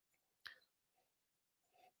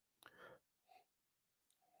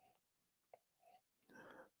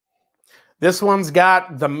 This one's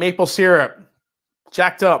got the maple syrup,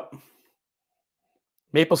 jacked up.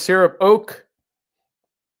 Maple syrup, oak,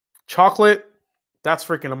 chocolate. That's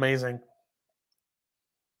freaking amazing.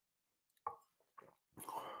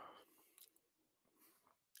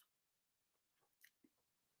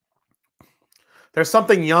 There's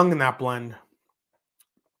something young in that blend.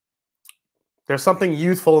 There's something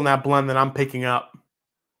youthful in that blend that I'm picking up.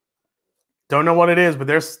 Don't know what it is, but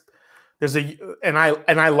there's a and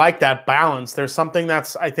I like that balance. There's something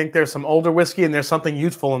that's, I think there's some older whiskey and there's something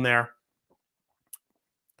youthful in there.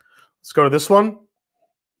 Let's go to this one.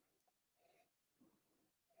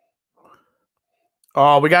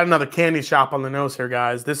 Oh, we got another candy shop on the nose here,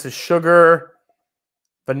 guys. This is sugar,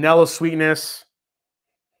 vanilla sweetness,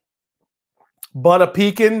 butter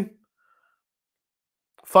pecan,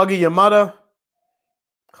 fuggy yamada.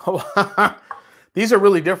 These are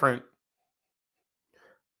really different.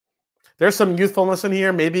 There's some youthfulness in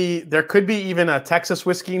here. Maybe there could be even a Texas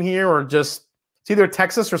whiskey in here, or just, it's either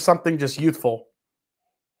Texas or something just youthful.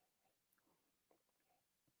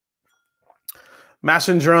 Mash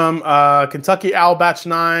and Drum, Kentucky Owl Batch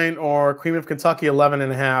 9 or Cream of Kentucky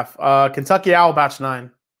 11.5. Kentucky Owl Batch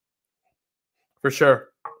 9. For sure.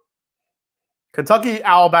 Kentucky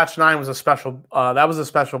Owl Batch 9 was a special, that was a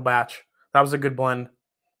special batch. That was a good blend.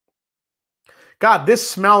 God, this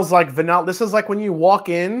smells like vanilla. This is like when you walk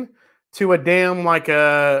in to a damn, like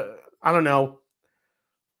a, I don't know,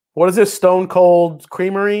 what is this, Stone Cold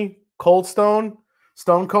Creamery? Cold Stone?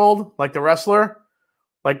 Stone Cold? Like the wrestler?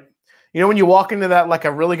 Like, you know when you walk into that, like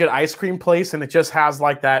a really good ice cream place and it just has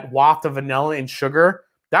like that waft of vanilla and sugar?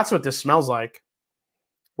 That's what this smells like.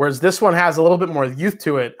 Whereas this one has a little bit more youth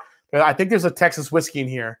to it. I think there's a Texas whiskey in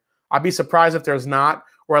here. I'd be surprised if there's not,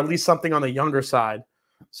 or at least something on the younger side.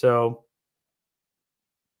 So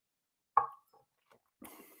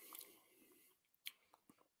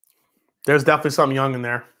there's definitely something young in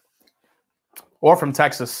there. Or from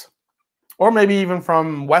Texas. Or maybe even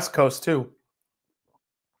from West Coast too.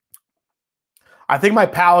 I think my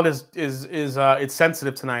palate is it's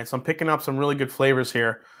sensitive tonight, so I'm picking up some really good flavors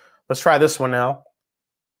here. Let's try this one now.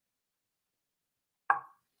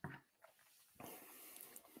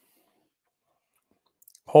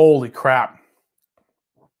 Holy crap.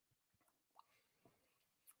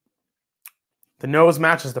 The nose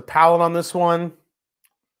matches the palate on this one.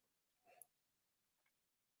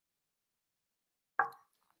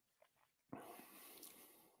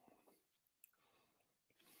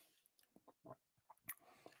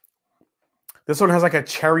 This one has like a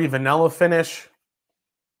cherry vanilla finish.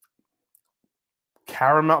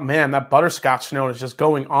 Caramel. Man, that butterscotch note is just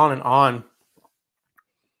going on and on.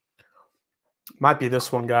 Might be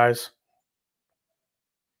this one, guys.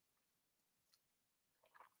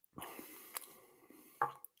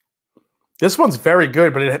 This one's very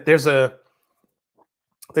good, but there's a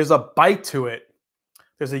bite to it.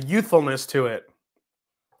 There's a youthfulness to it.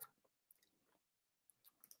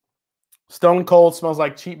 Stone Cold smells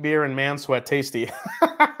like cheap beer and man sweat tasty.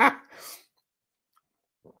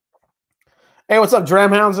 Hey, what's up,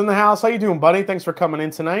 Dramhounds in the house? How you doing, buddy? Thanks for coming in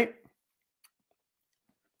tonight.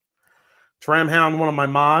 Dramhound, one of my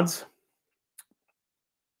mods.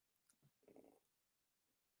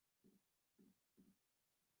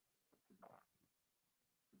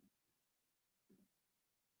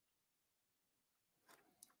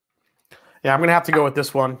 Yeah, I'm going to have to go with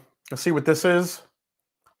this one. Let's see what this is.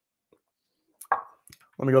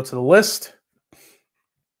 Let me go to the list.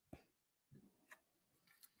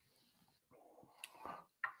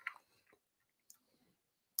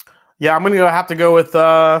 Yeah, I'm going to have to go with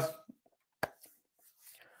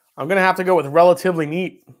Relatively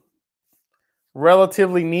Neat.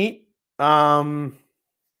 Relatively Neat. Man.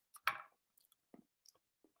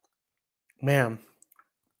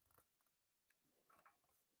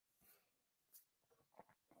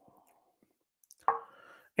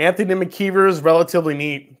 Anthony McKeever's Relatively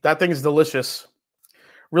Neat. That thing is delicious.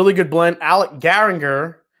 Really good blend. Alec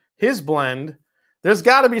Garinger, his blend. There's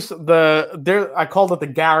got to be I called it the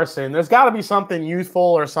Garrison. There's got to be something youthful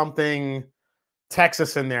or something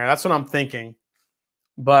Texas in there. That's what I'm thinking.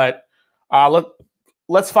 But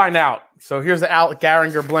let's find out. So here's the Alec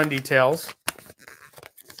Garinger blend details.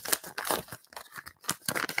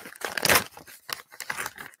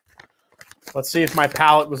 Let's see if my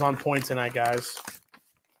palate was on point tonight, guys.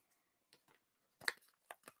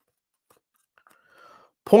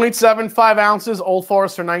 0.75 ounces, Old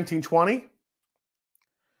Forester 1920.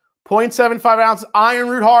 0.75 ounces, Iron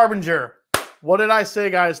Root Harbinger. What did I say,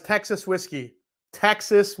 guys? Texas whiskey.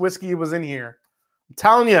 Texas whiskey was in here. I'm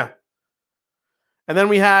telling you. And then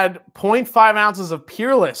we had 0.5 ounces of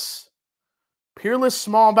Peerless. Peerless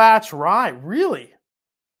small batch rye. Really?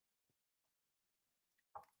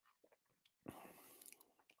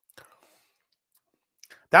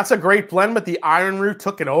 That's a great blend, but the Iron Root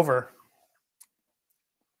took it over.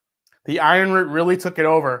 The Iron Root really took it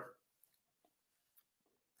over.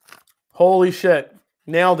 Holy shit.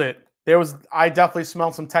 Nailed it. I definitely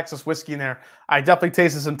smelled some Texas whiskey in there. I definitely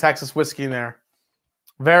tasted some Texas whiskey in there.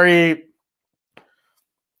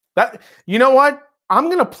 You know what? I'm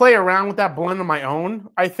going to play around with that blend on my own,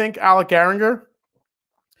 I think, Alec Garinger.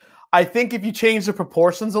 I think if you change the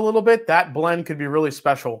proportions a little bit, that blend could be really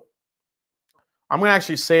special. I'm going to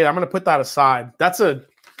actually say it. I'm going to put that aside. That's a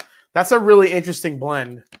really interesting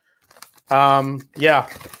blend. Yeah.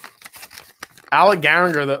 Alec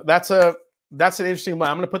Garinger, that's an interesting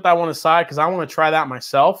blend. I'm going to put that one aside because I want to try that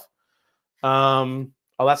myself. Oh,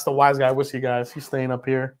 that's the Wise Guy Whiskey, guys. He's staying up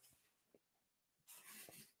here.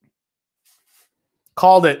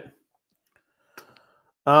 Called it.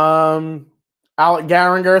 Alec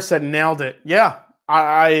Garinger said nailed it. Yeah,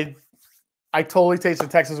 I totally tasted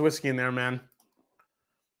Texas whiskey in there, man.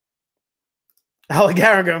 Alec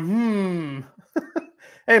Garinger,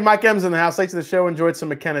 Hey, Mike M's in the house. Thanks to the show. Enjoyed some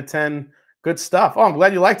McKenna 10. Good stuff. Oh, I'm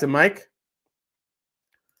glad you liked it, Mike.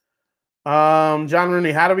 John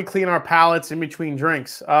Rooney, how do we clean our palates in between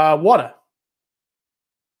drinks? Water.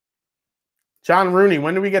 John Rooney,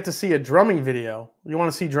 when do we get to see a drumming video? You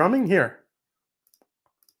want to see drumming? Here.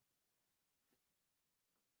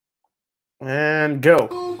 And go.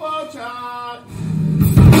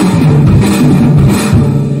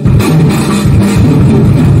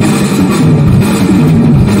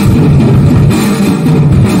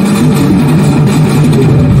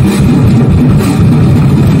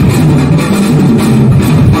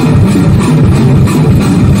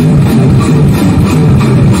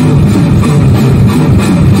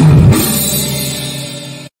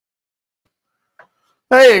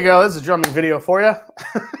 There you go. This is a drumming video for you.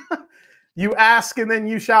 You ask and then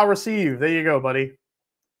you shall receive. There you go, buddy.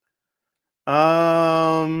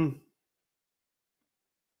 Mr.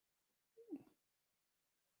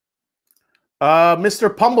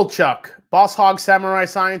 Pumblechuck, Boss Hog Samurai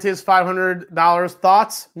Scientist, $500.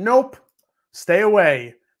 Thoughts? Nope. Stay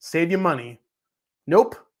away. Save your money.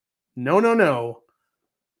 Nope. No, no, no.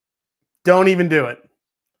 Don't even do it.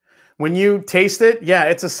 When you taste it, yeah,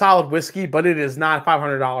 it's a solid whiskey, but it is not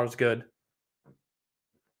 $500 good.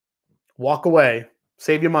 Walk away.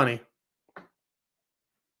 Save your money.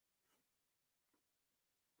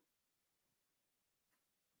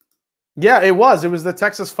 Yeah, it was. It was the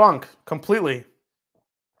Texas Funk completely.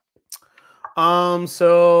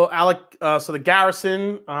 So Alec, so the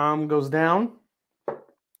Garrison goes down.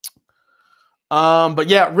 But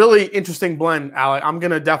yeah, really interesting blend, Alec. I'm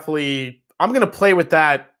gonna play with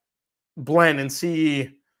that blend and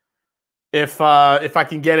see if I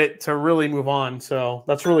can get it to really move on. So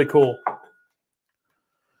that's really cool.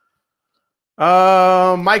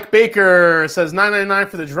 Mike Baker says $9.99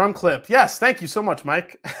 for the drum clip. Yes, thank you so much,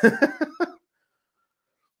 Mike.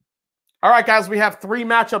 All right, guys, we have 3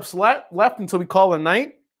 matchups left until we call it a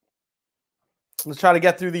night. Let's try to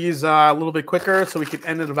get through these a little bit quicker so we can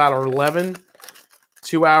end at about 11.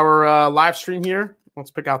 2-hour live stream here.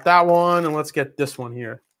 Let's pick out that one and let's get this one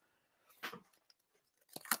here.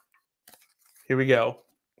 Here we go.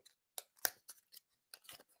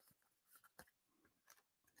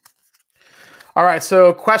 All right,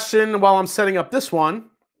 so question while I'm setting up this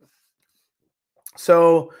one.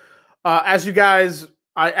 So as you guys,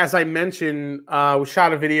 as I mentioned, we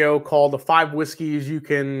shot a video called the 5 whiskeys you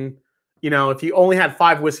can, if you only had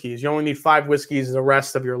 5 whiskeys, you only need 5 whiskeys the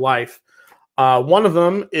rest of your life. One of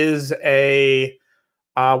them is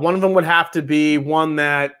one of them would have to be one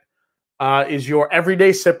that is your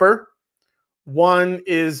everyday sipper. One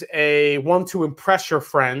is one to impress your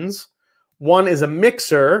friends. One is a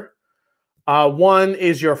mixer. One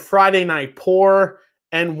is your Friday night pour,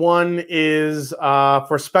 and one is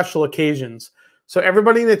for special occasions. So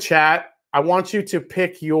everybody in the chat, I want you to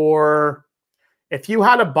pick if you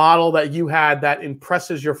had a bottle that you had that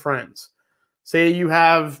impresses your friends. Say you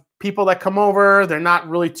have people that come over, they're not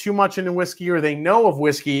really too much into whiskey or they know of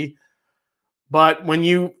whiskey, but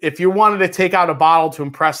if you wanted to take out a bottle to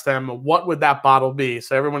impress them, what would that bottle be?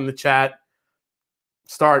 So everyone in the chat,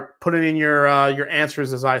 start putting in your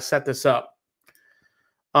answers as I set this up.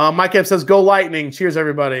 Mike M says, "Go Lightning." Cheers,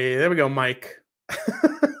 everybody. There we go, Mike.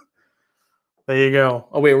 There you go.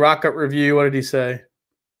 Oh, wait, Rocket Review. What did he say?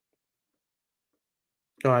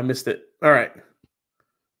 Oh, I missed it. All right.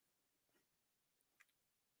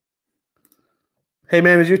 Hey,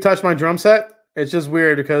 man, did you touch my drum set? It's just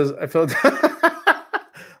weird because I feel...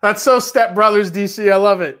 That's so Step Brothers, DC. I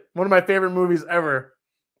love it. One of my favorite movies ever.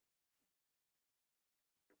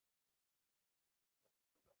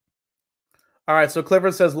 All right, so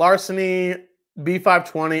Clifford says, Larceny,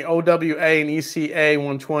 B520, OWA, and ECA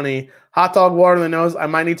 120. Hot dog water in the nose. I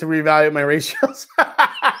might need to reevaluate my ratios.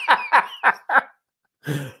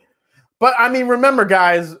 But, I mean, remember,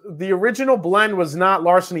 guys, the original blend was not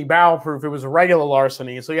Larceny barrel proof. It was a regular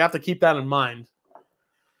Larceny, so you have to keep that in mind.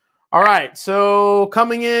 All right, so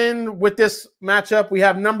coming in with this matchup, we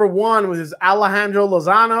have number one, which is Alejandro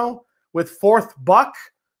Lozano with Fourth Buck.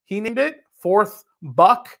 He named it Fourth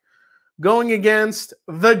Buck, going against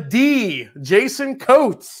the D, Jason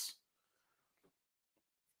Coates.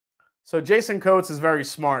 So Jason Coates is very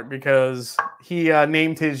smart because he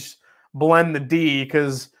named his blend the D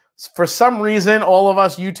because for some reason, all of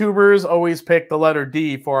us YouTubers always pick the letter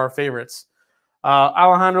D for our favorites.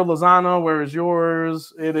 Alejandro Lozano, where is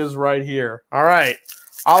yours? It is right here. All right.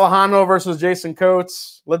 Alejandro versus Jason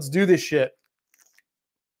Coates. Let's do this shit.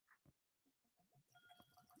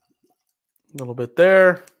 A little bit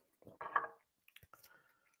there.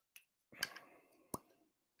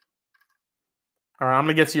 All right, I'm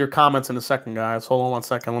going to get to your comments in a second, guys. Hold on one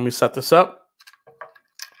second. Let me set this up.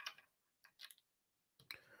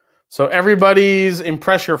 So everybody's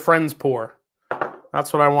impress your friends pour.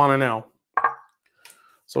 That's what I want to know.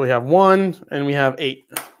 So we have 1 and we have 8.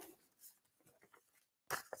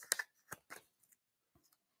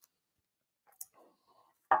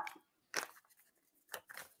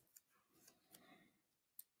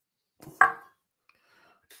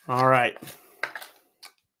 All right.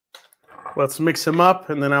 Let's mix them up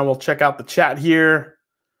and then I will check out the chat here.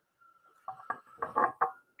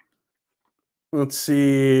 Let's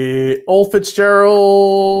see. Old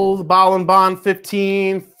Fitzgerald, Bottle and Bond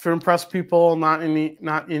 15 for impressed people not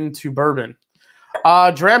into bourbon.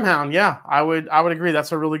 Dramhound, yeah, I would agree.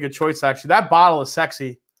 That's a really good choice, actually. That bottle is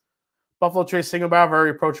sexy. Buffalo Trace single barrel,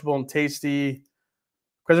 very approachable and tasty.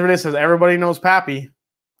 Christopher Day says everybody knows Pappy.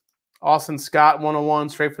 Austin Scott 101,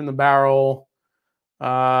 straight from the barrel.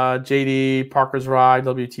 JD Parker's Rye,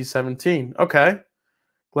 WT17. Okay.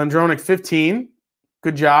 Glendronach 15.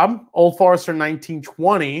 Good job. Old Forester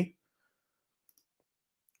 1920.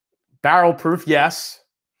 Barrel proof, yes.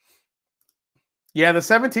 Yeah, the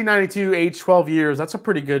 1792 aged 12 years. That's a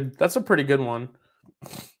pretty good one.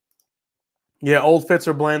 Yeah, Old Fitz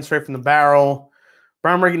or blend straight from the barrel.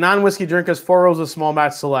 Brown Ricky, non-whiskey drinkers, 4 rows of small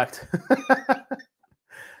batch select.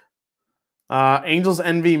 Angels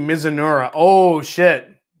Envy Mizunura. Oh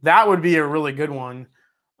shit. That would be a really good one.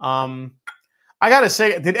 I got to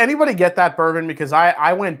say, did anybody get that bourbon? Because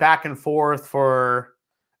I went back and forth for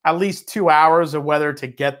at least 2 hours of whether to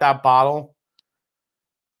get that bottle.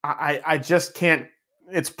 I just can't.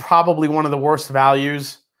 It's probably one of the worst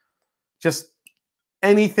values. Just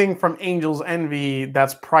anything from Angel's Envy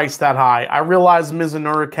that's priced that high. I realize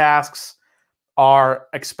Mizunura casks are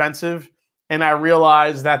expensive, and I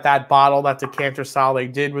realize that bottle, that decanter style they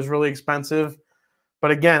did was really expensive. But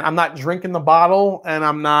again, I'm not drinking the bottle, and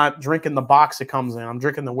I'm not drinking the box it comes in. I'm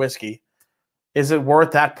drinking the whiskey. Is it worth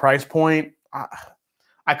that price point?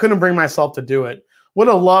 I couldn't bring myself to do it. Would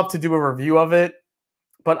have loved to do a review of it,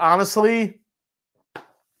 but honestly,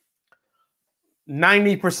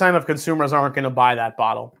 90% of consumers aren't going to buy that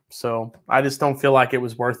bottle. So I just don't feel like it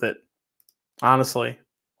was worth it, honestly.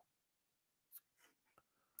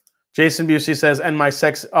 Jason Busey says, and my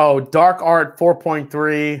sex, oh, Dark Art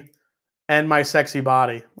 4.3. And my sexy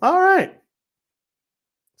body. All right.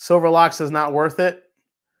 Silver Locks is not worth it.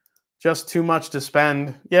 Just too much to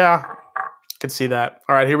spend. Yeah, could see that.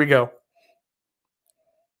 All right, here we go.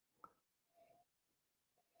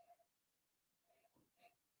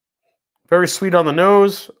 Very sweet on the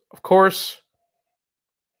nose, of course.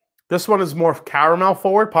 This one is more caramel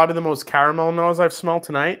forward. Probably the most caramel nose I've smelled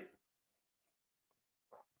tonight.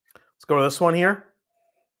 Let's go to this one here.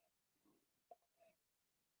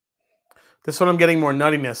 This one I'm getting more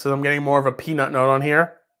nuttiness, so I'm getting more of a peanut note on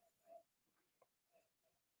here.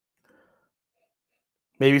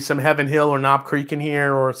 Maybe some Heaven Hill or Knob Creek in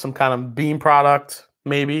here, or some kind of bean product,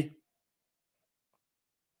 maybe.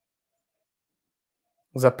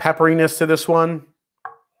 There's a pepperiness to this one.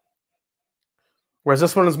 Whereas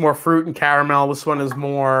this one is more fruit and caramel. This one is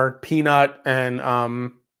more peanut and a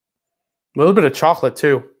little bit of chocolate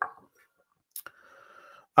too.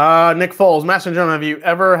 Nick Foles, Master and Drum, have you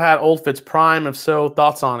ever had Old Fitz Prime? If so,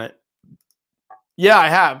 thoughts on it? Yeah, I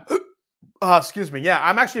have. Excuse me. Yeah,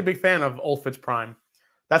 I'm actually a big fan of Old Fitz Prime.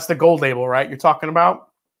 That's the gold label, right? You're talking about?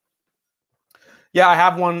 Yeah, I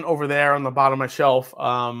have one over there on the bottom of my shelf.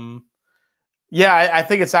 Yeah, I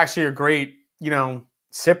think it's actually a great,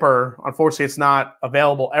 sipper. Unfortunately, it's not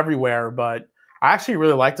available everywhere, but I actually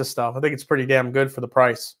really like this stuff. I think it's pretty damn good for the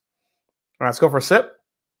price. All right, let's go for a sip.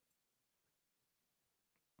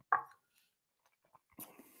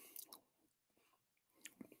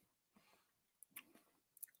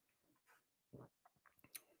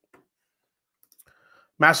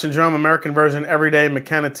 Master Drum, American version, everyday,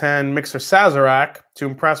 McKenna 10, Mixer Sazerac, to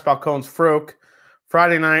impress Balcones Froke.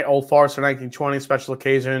 Friday night, Old Forester 1920, special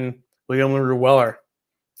occasion, William LaRue Weller.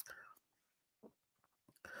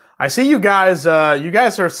 I see you guys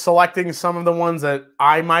are selecting some of the ones that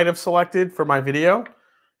I might have selected for my video.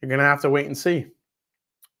 You're going to have to wait and see.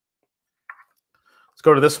 Let's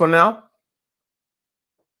go to this one now.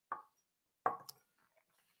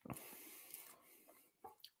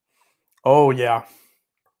 Oh, yeah.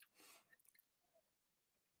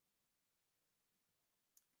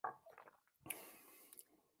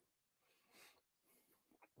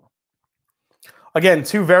 Again,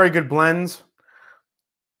 two very good blends.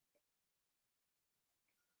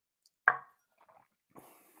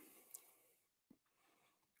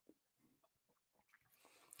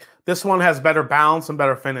 This one has better balance and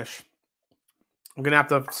better finish. I'm going to have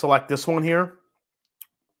to select this one here.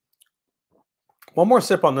 One more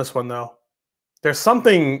sip on this one, though. There's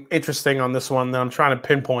something interesting on this one that I'm trying to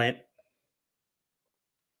pinpoint.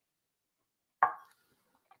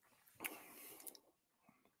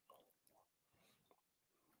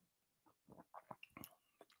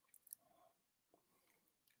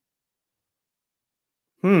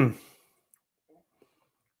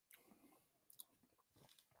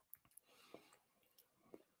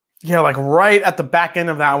 Yeah, like right at the back end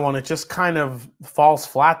of that one, it just kind of falls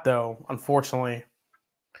flat, though, unfortunately.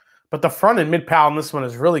 But the front and mid palate on this one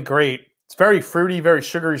is really great. It's very fruity, very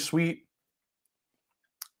sugary sweet.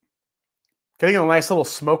 Getting a nice little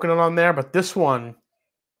smoke note on there, but this one,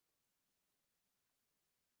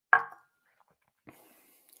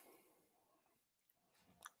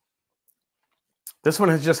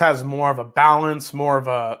 just has more of a balance, more of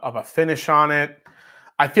a finish on it.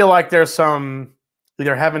 I feel like there's some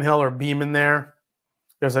either Heaven Hill or Beam in there.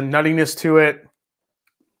 There's a nuttiness to it.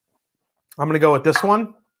 I'm going to go with this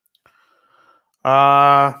one.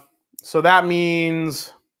 So that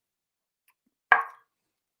means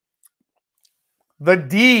the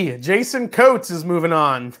D, Jason Coates, is moving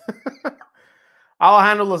on.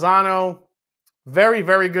 Alejandro Lozano, very,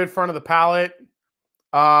 very good front of the palate.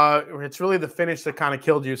 It's really the finish that kind of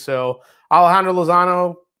killed you. So Alejandro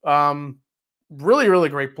Lozano, really, really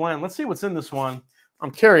great blend. Let's see what's in this one. I'm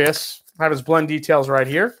curious. I have his blend details right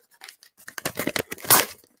here.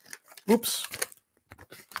 Oops.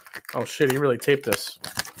 Oh, shit, he really taped this.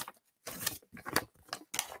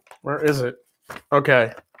 Where is it?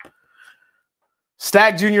 Okay.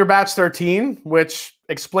 Stag Junior Batch 13, which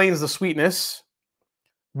explains the sweetness.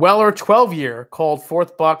 Weller 12-year, called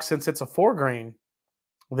fourth buck since it's a 4-grain.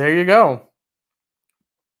 There you go.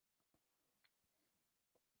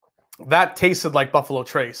 That tasted like Buffalo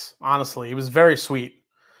Trace, honestly. It was very sweet.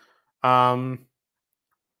 I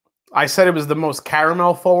said it was the most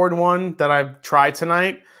caramel-forward one that I've tried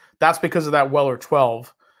tonight. That's because of that Weller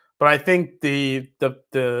 12. But I think the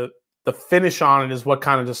finish on it is what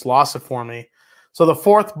kind of just lost it for me. So the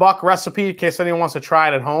fourth buck recipe, in case anyone wants to try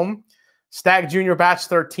it at home, Stag Junior Batch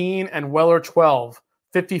 13 and Weller 12,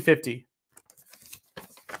 50-50.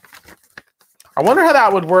 I wonder how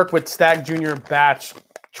that would work with Stag Junior Batch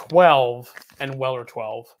 12 and Weller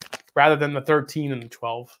 12 rather than the 13 and the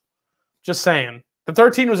 12. Just saying. The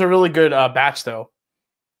 13 was a really good batch, though.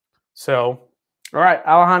 So, all right,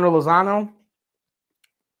 Alejandro Lozano.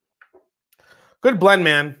 Good blend,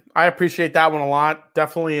 man. I appreciate that one a lot.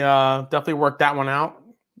 Definitely worked that one out.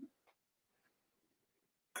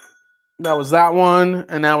 That was that one.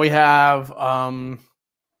 And now we have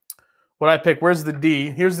what I picked. Where's the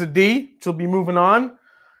D? Here's the D, which will be moving on.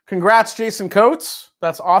 Congrats, Jason Coates.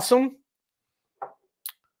 That's awesome.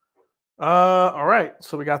 All right.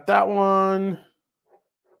 So we got that one.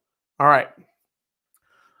 All right.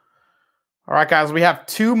 All right, guys. We have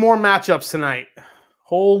 2 more matchups tonight.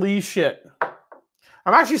 Holy shit.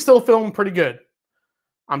 I'm actually still feeling pretty good.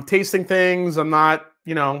 I'm tasting things. I'm not,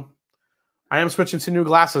 I am switching to new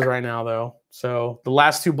glasses right now, though. So the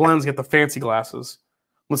last 2 blends get the fancy glasses.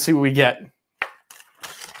 Let's see what we get.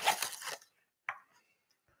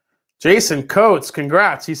 Jason Coates,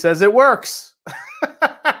 congrats. He says it works.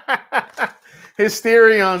 his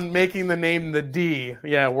theory on making the name the D.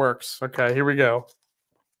 Yeah, it works. Okay, here we go.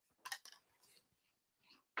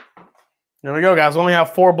 There we go, guys. We only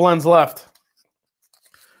have 4 blends left.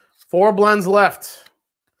 4 blends left.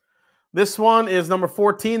 This one is number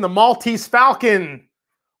 14, the Maltese Falcon.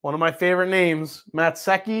 One of my favorite names. Matt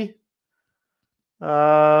Secchi.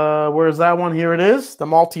 Where's that one? Here it is. The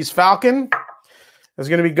Maltese Falcon is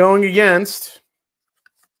going to be going against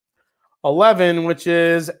 11, which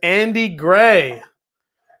is Andy Gray.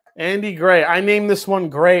 Andy Gray. I named this one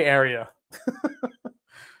Gray Area.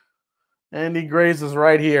 Andy Gray's is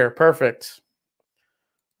right here. Perfect.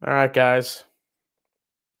 All right, guys.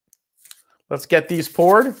 Let's get these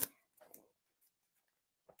poured.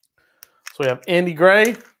 So we have Andy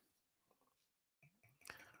Gray,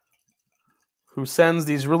 who sends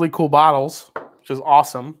these really cool bottles, which is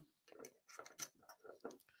awesome.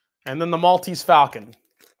 And then the Maltese Falcon.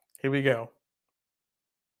 Here we go.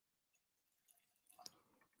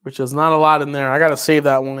 Which is not a lot in there. I got to save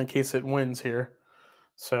that one in case it wins here.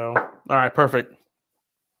 So, all right, perfect.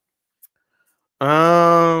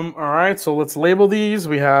 All right, so let's label these.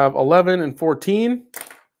 We have 11 and 14.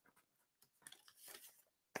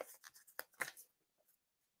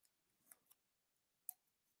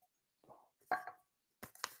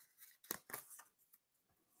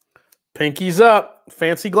 Pinkies up.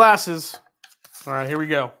 Fancy glasses. All right, here we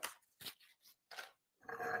go.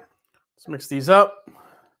 Let's mix these up.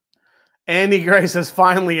 Andy Gray says,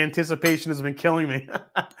 finally, anticipation has been killing me.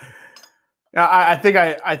 I think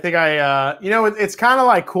you know, it's kind of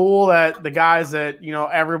like cool that the guys that, you know,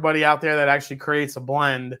 everybody out there that actually creates a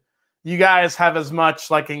blend, you guys have as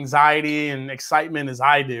much like anxiety and excitement as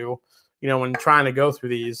I do, you know, when trying to go through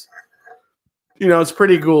these. You know, it's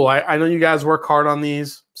pretty cool. I know you guys work hard on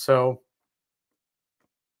these, so.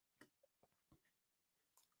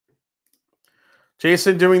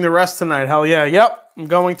 Jason doing the rest tonight. Hell yeah. Yep. I'm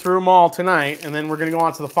going through them all tonight, and then we're going to go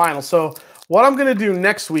on to the finals. So what I'm going to do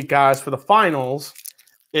next week, guys, for the finals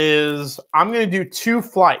is I'm going to do 2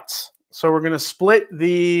 flights. So we're going to split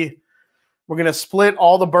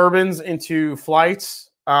all the bourbons into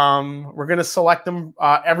flights. We're going to select them.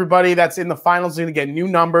 Everybody that's in the finals is going to get new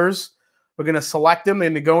numbers. We're going to select them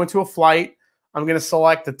and to go into a flight. I'm going to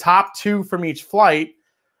select the top 2 from each flight.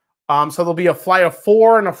 So there'll be a flight of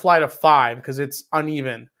 4 and a flight of 5 because it's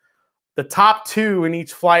uneven. The top 2 in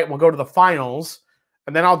each flight will go to the finals,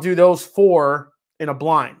 and then I'll do those 4 in a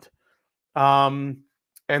blind. And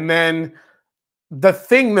then the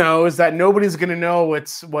thing, though, is that nobody's going to know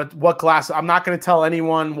what class. I'm not going to tell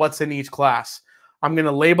anyone what's in each class. I'm going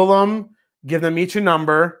to label them, give them each a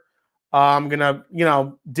number. I'm going to, you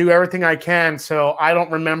know, do everything I can so I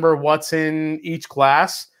don't remember what's in each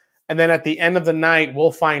class. And then at the end of the night,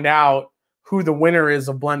 we'll find out who the winner is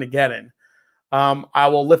of Blendageddon. I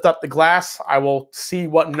will lift up the glass. I will see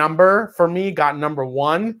what number for me got number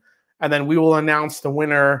 1. And then we will announce the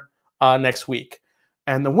winner next week.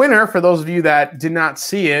 And the winner, for those of you that did not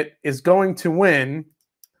see it, is going to win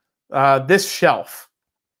this shelf,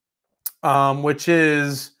 which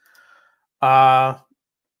is it's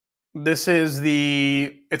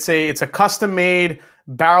a custom-made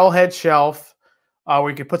barrelhead shelf. Where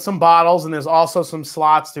you could put some bottles, and there's also some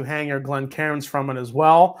slots to hang your Glencairns from it as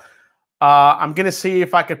well. I'm going to see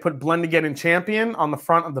if I could put Blendageddon Champion on the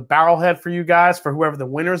front of the barrelhead for you guys for whoever the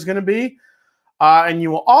winner is going to be. And you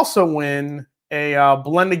will also win a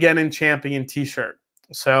Blendageddon Champion t-shirt.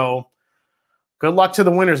 So good luck to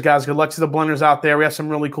the winners, guys. Good luck to the blenders out there. We have some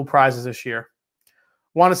really cool prizes this year.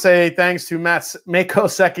 Want to say thanks to Mako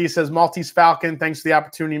Secchi. Says, Maltese Falcon, thanks for the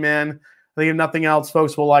opportunity, man. I think if nothing else,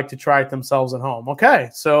 folks will like to try it themselves at home. Okay,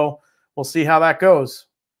 so we'll see how that goes.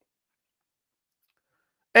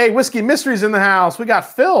 Hey, Whiskey Mystery's in the house. We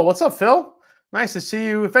got Phil. What's up, Phil? Nice to see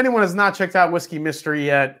you. If anyone has not checked out Whiskey Mystery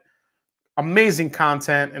yet, amazing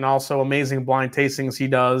content and also amazing blind tastings he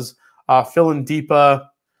does. Phil and Deepa,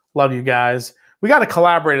 love you guys. We got to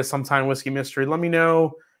collaborate at some time, Whiskey Mystery. Let me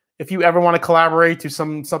know if you ever want to collaborate, do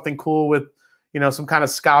something cool with, you know, some kind of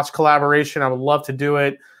Scotch collaboration. I would love to do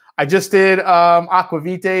it. I just did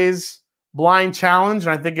Aquavite's blind challenge,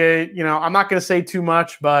 and I think you know, I'm not going to say too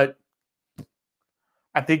much, but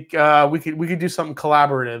I think we could do something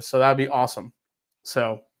collaborative, so that'd be awesome.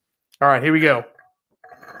 So, all right, here we go.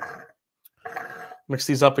 Mix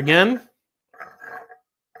these up again.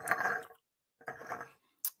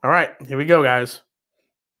 All right, here we go, guys.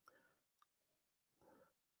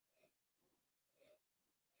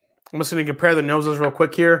 I'm just going to compare the noses real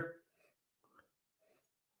quick here.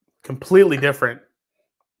 Completely different.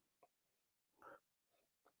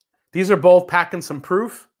 These are both packing some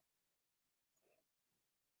proof.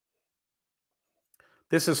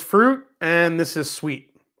 This is fruit, and this is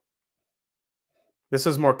sweet. This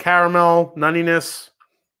is more caramel, nuttiness.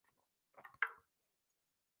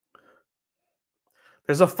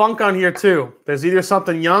 There's a funk on here, too. There's either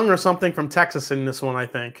something young or something from Texas in this one, I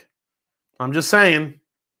think. I'm just saying.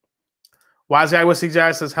 Wise Guy Whiskey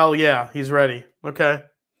Guy says, hell yeah, he's ready. Okay.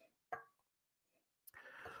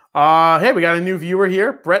 Hey, we got a new viewer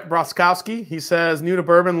here, Brett Broskowski. He says, new to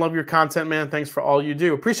bourbon, love your content, man. Thanks for all you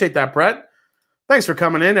do. Appreciate that, Brett. Thanks for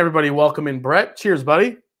coming in. Everybody welcome in Brett. Cheers,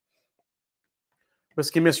 buddy.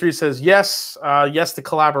 Whiskey Mystery says, yes, yes to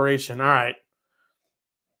collaboration. All right.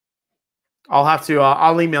 I'll have to,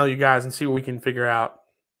 I'll email you guys and see what we can figure out.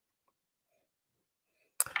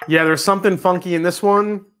 Yeah, there's something funky in this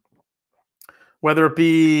one, whether it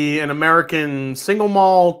be an American single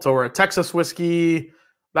malt or a Texas whiskey.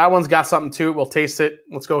 That one's got something to it. We'll taste it.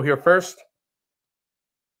 Let's go here first.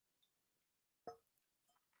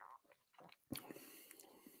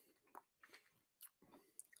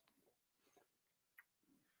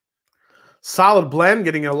 Solid blend,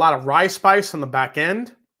 getting a lot of rye spice on the back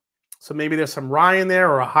end. So maybe there's some rye in there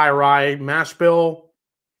or a high rye mash bill.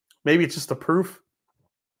 Maybe it's just the proof.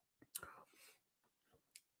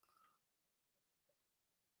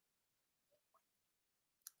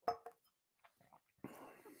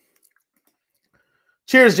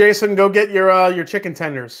 Cheers, Jason. Go get your chicken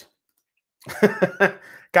tenders.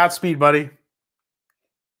 Godspeed, buddy.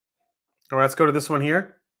 All right, let's go to this one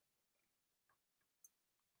here.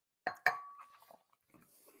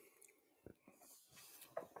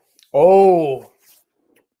 Oh,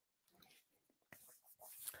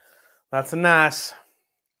 that's nice.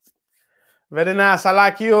 Very nice. I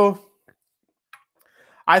like you.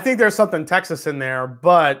 I think there's something Texas in there,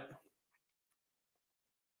 but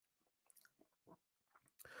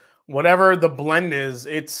whatever the blend is,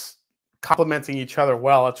 it's complementing each other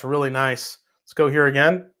well. It's really nice. Let's go here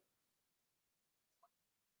again.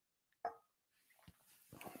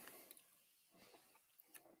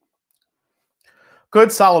 Good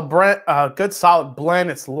solid blend.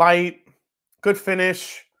 It's light, good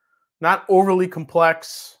finish, not overly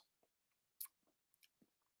complex.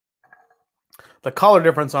 The color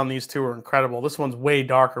difference on these two are incredible. This one's way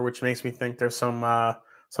darker, which makes me think there's some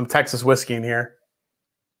Texas whiskey in here.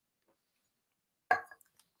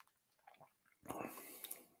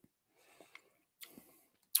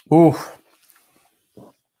 Ooh.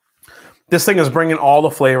 This thing is bringing all the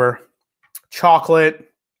flavor. Chocolate,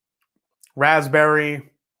 raspberry,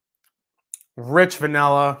 rich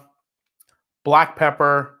vanilla, black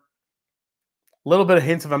pepper, a little bit of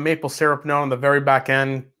hints of a maple syrup note on the very back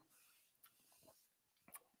end.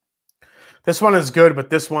 This one is good, but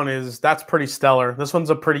that's pretty stellar. This one's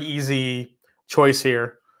a pretty easy choice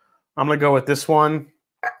here. I'm going to go with this one,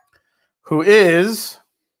 who is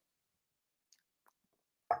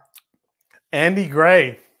Andy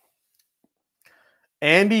Gray.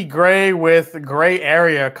 Andy Gray with Gray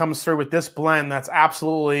Area comes through with this blend. That's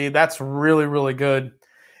really, really good.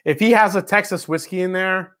 If he has a Texas whiskey in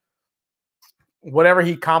there, whatever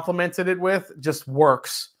he complemented it with just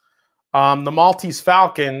works. The Maltese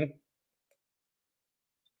Falcon,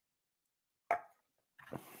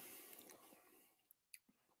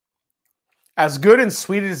 as good and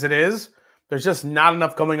sweet as it is, there's just not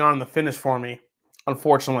enough going on in the finish for me,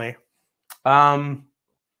 unfortunately.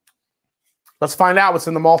 Let's find out what's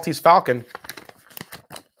in the Maltese Falcon.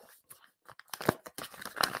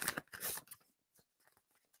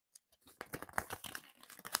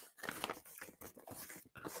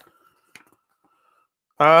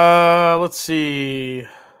 Let's see.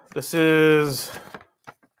 This is...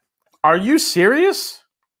 Are you serious?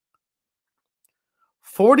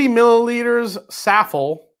 40 milliliters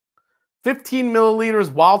Saffel, 15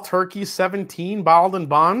 milliliters Wild Turkey, 17 bottled and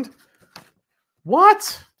bond.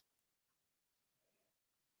 What?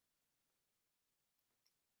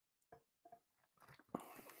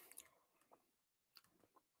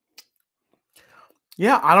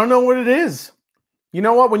 Yeah, I don't know what it is. You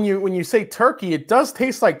know what? When you say turkey, it does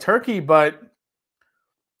taste like turkey, but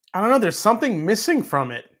I don't know. There's something missing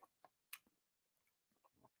from it.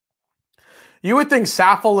 You would think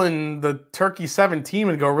Saffel and the Turkey 17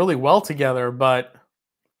 would go really well together, but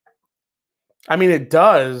I mean, it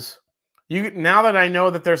does. Now that I know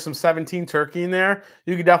that there's some 17 turkey in there,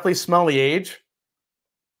 you can definitely smell the age.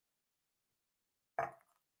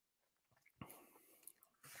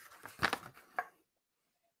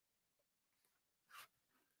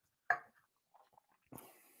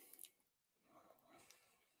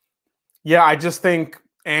 Yeah, I just think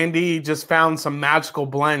Andy just found some magical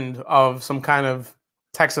blend of some kind of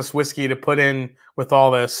Texas whiskey to put in with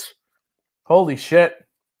all this. Holy shit.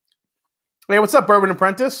 Hey, what's up, Bourbon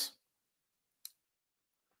Apprentice?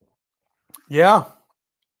 Yeah.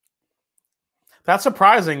 That's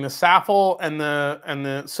surprising. The Saffel and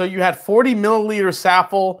the so you had 40 milliliters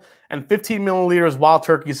Saffel and 15 milliliters Wild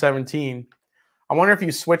Turkey 17. I wonder if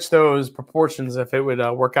you switch those proportions, if it would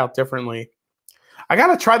work out differently. I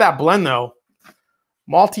gotta try that blend though.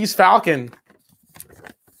 Maltese Falcon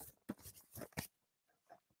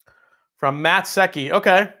from Matt Secchi.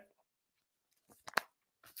 Okay,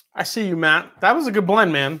 I see you, Matt. That was a good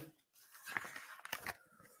blend, man.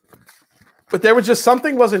 But there was just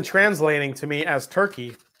something wasn't translating to me as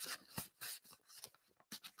turkey.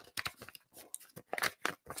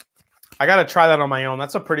 I got to try that on my own.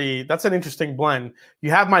 That's an interesting blend.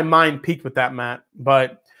 You have my mind peaked with that, Matt.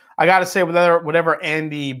 But I got to say, whatever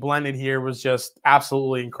Andy blended here was just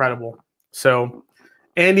absolutely incredible. So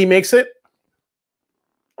Andy makes it.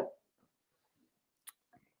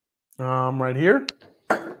 Right here.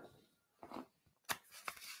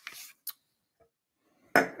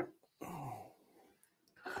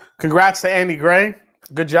 Congrats to Andy Gray.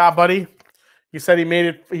 Good job, buddy. He said he made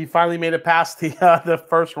it. He finally made it past the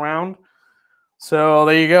first round. So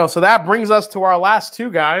there you go. So that brings us to our last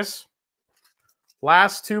two guys.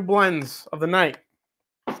 Last two blends of the night.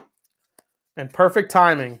 And perfect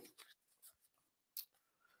timing.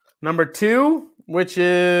 Number 2, which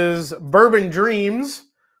is Bourbon Dreams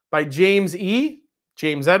by James E.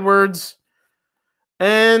 James Edwards.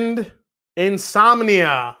 And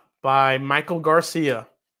Insomnia by Michael Garcia.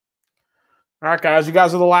 All right, guys, you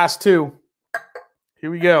guys are the last two.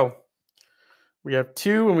 Here we go. We have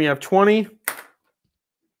 2 and we have 20.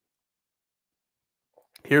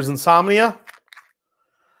 Here's Insomnia,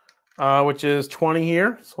 which is 20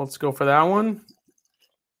 here. So let's go for that one.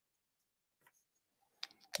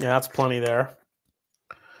 Yeah, that's plenty there.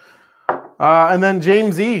 And then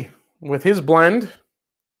James E. with his blend.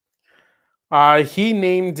 He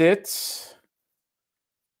named it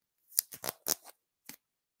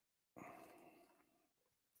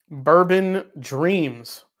Bourbon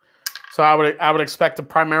Dreams. So I would expect a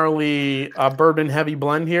primarily bourbon heavy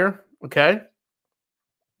blend here. Okay.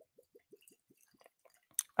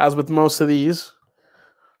 As with most of these.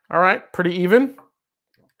 All right, pretty even.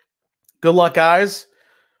 Good luck, guys.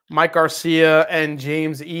 Mike Garcia and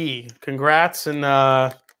James E. Congrats and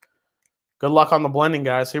good luck on the blending,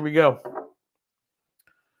 guys. Here we go.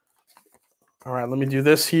 All right, let me do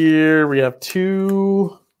this here. We have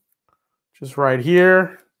 2 just right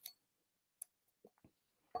here.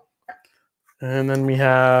 And then we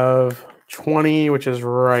have 20, which is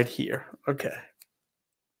right here. Okay.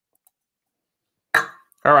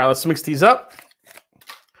 All right, let's mix these up.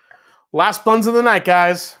 Last blends of the night,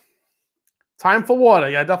 guys. Time for water.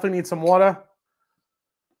 Yeah, I definitely need some water.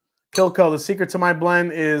 Kilco, the secret to my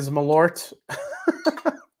blend is Malort.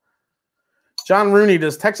 John Rooney,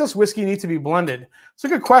 does Texas whiskey need to be blended? It's a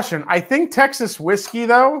good question. I think Texas whiskey,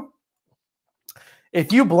 though,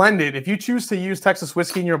 if you blend it, if you choose to use Texas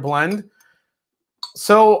whiskey in your blend,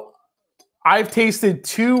 so I've tasted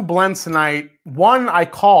 2 blends tonight. One I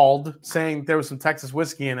called saying there was some Texas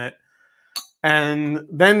whiskey in it. And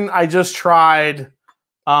then I just tried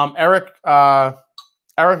Eric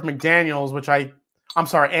McDaniels, which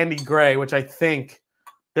Andy Gray, which I think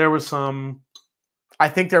there was something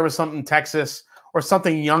Texas or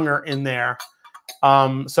something younger in there.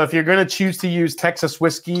 So if you're going to choose to use Texas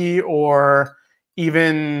whiskey or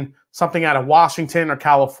even something out of Washington or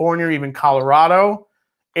California or even Colorado,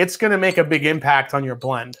 it's going to make a big impact on your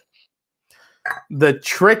blend. The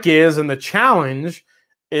trick is, and the challenge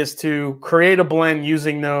is to create a blend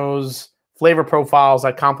using those flavor profiles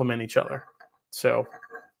that complement each other. So,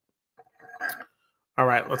 all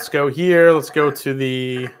right, let's go here. Let's go to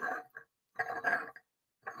the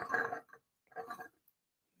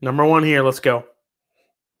number 1 here. Let's go.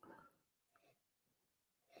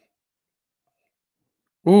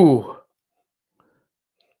 Ooh.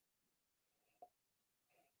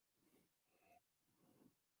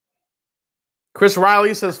 Chris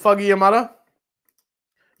Riley says, Fuggy Yamada.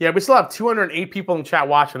 Yeah, we still have 208 people in chat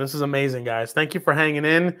watching. This is amazing, guys. Thank you for hanging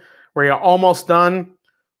in. We're almost done.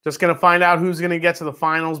 Just going to find out who's going to get to the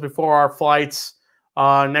finals before our flights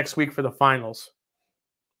next week for the finals.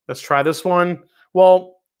 Let's try this one.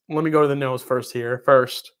 Well, let me go to the nose first here.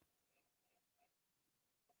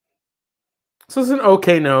 This is an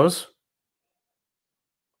okay nose.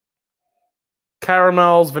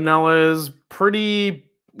 Caramels, vanillas, pretty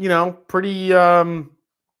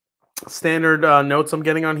standard notes I'm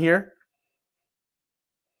getting on here.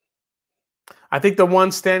 I think the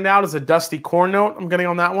one standout is a dusty corn note I'm getting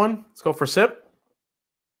on that one. Let's go for a sip.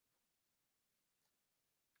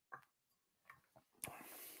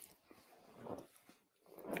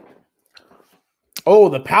 Oh,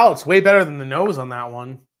 the palate's way better than the nose on that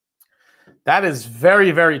one. That is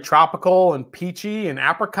very, very tropical and peachy and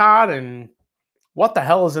apricot. And what the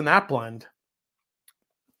hell is in that blend?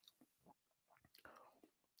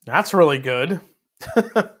 That's really good.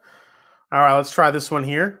 All right, let's try this one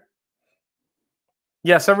here.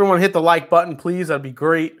 Yes, everyone hit the like button, please. That'd be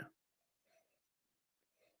great.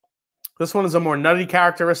 This one is a more nutty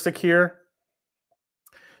characteristic here.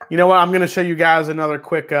 You know what? I'm going to show you guys another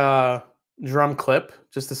quick drum clip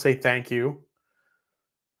just to say thank you.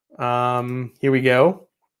 Here we go.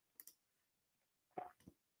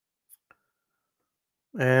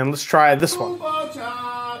 And let's try this one.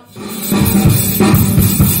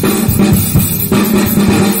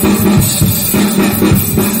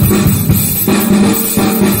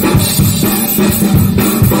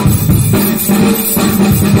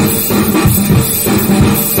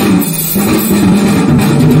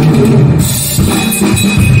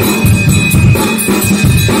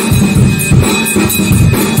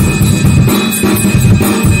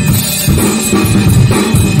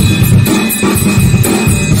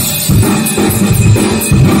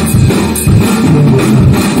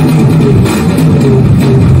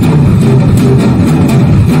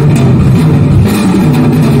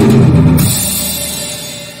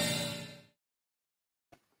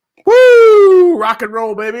 Woo! Rock and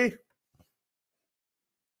roll, baby.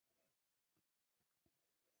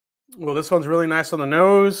 Well, this one's really nice on the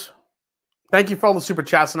nose. Thank you for all the super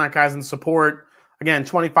chats tonight, guys, and support. Again,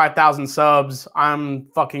 25,000 subs. I'm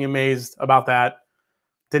fucking amazed about that.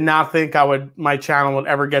 Did not think my channel would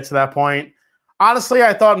ever get to that point. Honestly,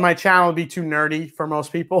 I thought my channel would be too nerdy for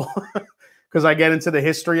most people because I get into the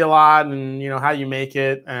history a lot and, you know, how you make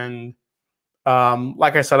it. And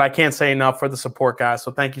like I said, I can't say enough for the support, guys.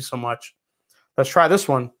 So thank you so much. Let's try this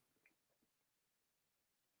one.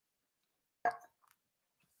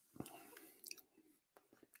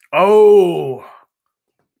 Oh.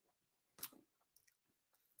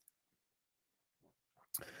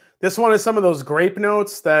 This one is some of those grape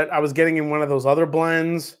notes that I was getting in one of those other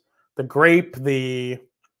blends. The grape, the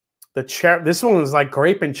cherry. This one was like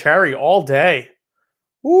grape and cherry all day.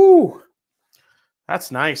 Ooh.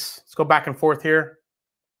 That's nice. Let's go back and forth here.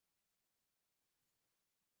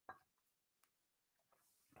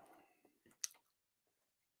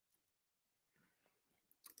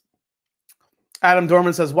 Adam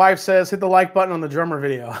Dorman says, wife says, hit the like button on the drummer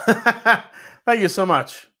video. Thank you so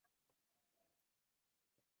much.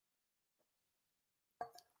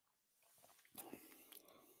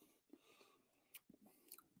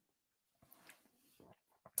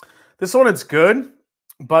 This one, it's good,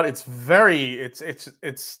 but it's very, it's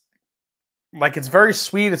very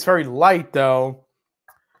sweet. It's very light though.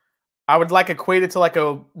 I would like equate it to like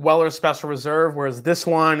a Weller Special Reserve, whereas this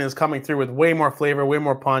one is coming through with way more flavor, way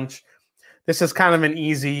more punch. This is kind of an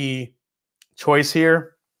easy choice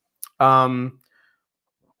here. Let's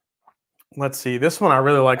see. This one I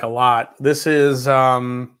really like a lot. This is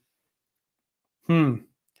The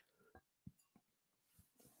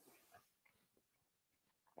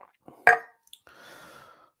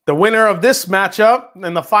winner of this matchup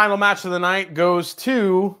and the final match of the night goes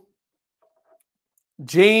to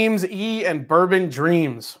James E. and Bourbon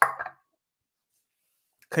Dreams.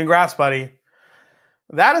 Congrats, buddy.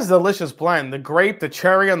 That is a delicious blend. The grape, the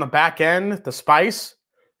cherry on the back end, the spice.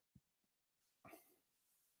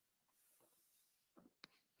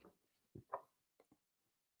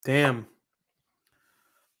 Damn.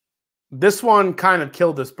 This one kind of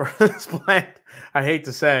killed this blend, I hate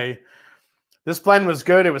to say. This blend was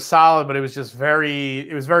good. It was solid, but it was just very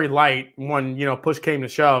light when, you know, push came to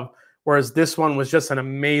shove. Whereas this one was just an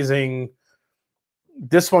amazing,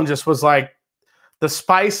 this one just was like the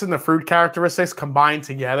spice and the fruit characteristics combined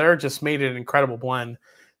together just made it an incredible blend.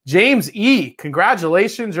 James E.,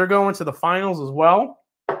 congratulations. You're going to the finals as well.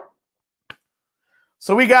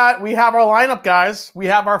 So we have our lineup, guys. We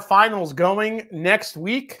have our finals going next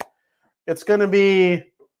week. It's going to be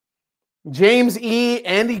James E.,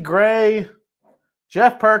 Andy Gray,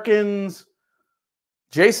 Jeff Perkins,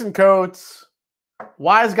 Jason Coates,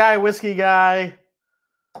 Wise Guy Whiskey Guy,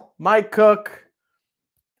 Mike Cook,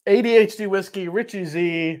 ADHD Whiskey, Richie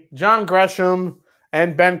Z, John Gresham,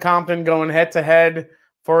 and Ben Compton going head-to-head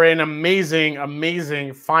for an amazing,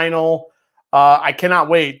 amazing final. I cannot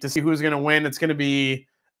wait to see who's going to win. It's going to be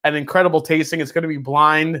an incredible tasting. It's going to be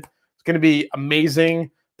blind. It's going to be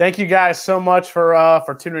amazing. Thank you guys so much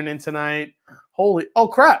for tuning in tonight. Oh,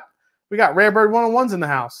 crap. We got Rare Bird 101s in the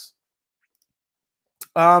house.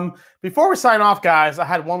 Before we sign off, guys, I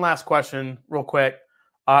had one last question real quick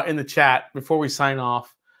in the chat before we sign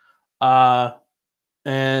off.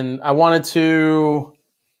 And I wanted to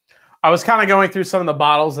I was kind of going through some of the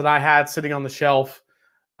bottles that I had sitting on the shelf,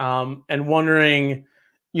 and wondering,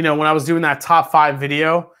 when I was doing that top 5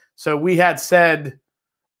 video. So we had said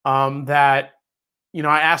that,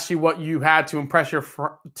 I asked you what you had to impress your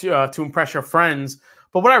to impress your friends,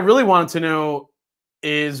 but what I really wanted to know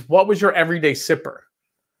is what was your everyday sipper.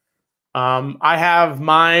 I have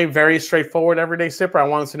my very straightforward everyday sipper. I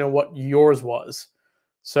wanted to know what yours was.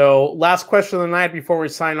 So last question of the night before we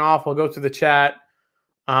sign off, we'll go to the chat,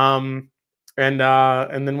 and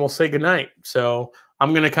then we'll say goodnight. So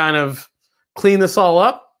I'm gonna kind of clean this all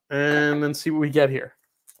up and then see what we get here.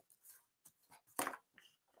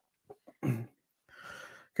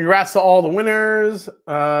 Congrats to all the winners.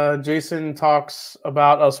 Jason talks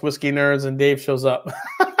about us whiskey nerds and Dave shows up.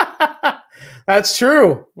 That's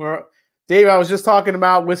true. Dave, I was just talking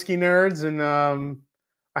about whiskey nerds, and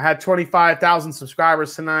I had 25,000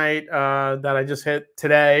 subscribers tonight that I just hit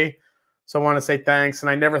today. So I want to say thanks. And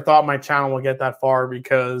I never thought my channel would get that far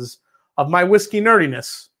because of my whiskey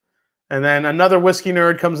nerdiness. And then another whiskey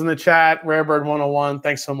nerd comes in the chat, Rarebird 101.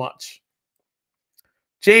 Thanks so much.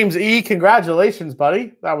 James E., congratulations,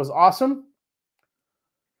 buddy. That was awesome.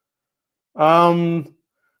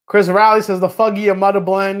 Chris Rowley says the Fuggy Amutta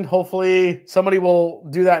blend. Hopefully somebody will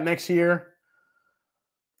do that next year.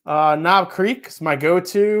 Knob Creek is my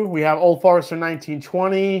go-to. We have Old Forester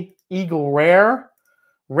 1920, Eagle Rare,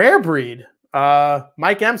 Rare Breed.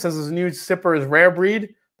 Mike M says his new sipper is Rare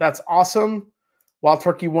Breed. That's awesome. Wild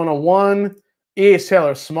Turkey 101, E.H.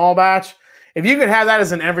 Taylor Small Batch. If you could have that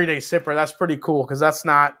as an everyday sipper, that's pretty cool because that's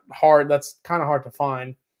not hard. That's kind of hard to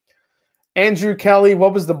find. Andrew Kelly,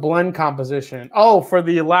 what was the blend composition? Oh, for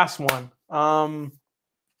the last one.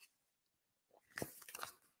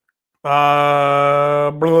 That's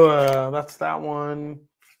that one.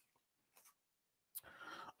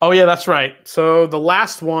 Oh, yeah, that's right. So the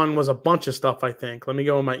last one was a bunch of stuff, I think. Let me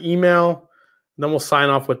go in my email, and then we'll sign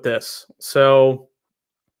off with this. So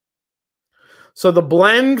the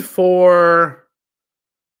blend for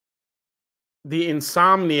the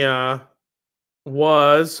Insomnia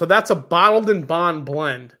was, so that's a bottled and bond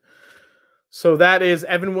blend. So that is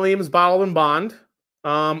Evan Williams bottled and bond,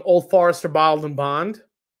 Old Forester bottled and bond,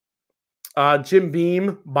 Jim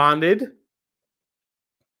Beam bonded,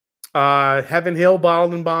 Heaven Hill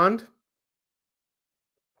bottled and bond.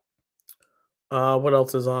 What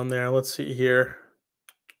else is on there? Let's see here.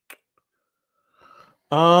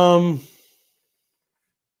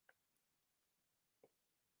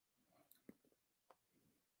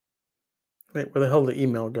 Wait, where the hell did the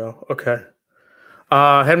email go? Okay.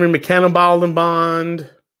 Henry McKenna bottled and bond.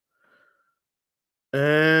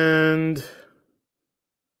 And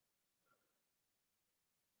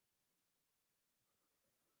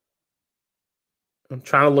I'm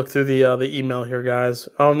trying to look through the email here, guys.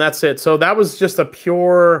 Oh, and that's it. So that was just a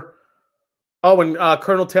pure. Oh, and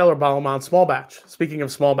Colonel Taylor bottled and bond small batch. Speaking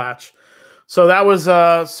of small batch, so that was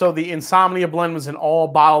so the Insomnia blend was an all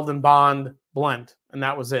bottled and bond blend, and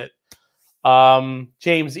that was it.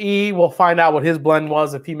 James E. We'll find out what his blend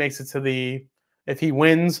was if he makes it to if he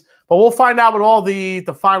wins. But we'll find out what all the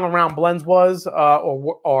final round blends was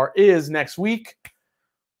or is next week.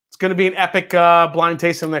 It's going to be an epic blind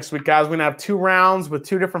tasting next week, guys. We're going to have 2 rounds with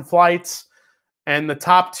 2 different flights, and the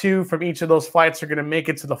top 2 from each of those flights are going to make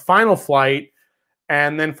it to the final flight,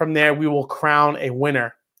 and then from there we will crown a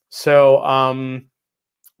winner. So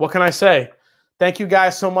what can I say? Thank you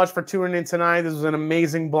guys so much for tuning in tonight. This was an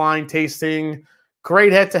amazing blind tasting,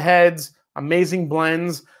 great head-to-heads, amazing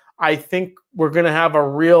blends. I think we're going to have a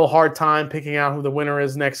real hard time picking out who the winner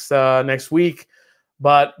is next week.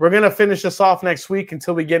 But we're going to finish this off next week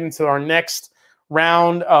until we get into our next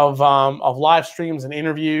round of live streams and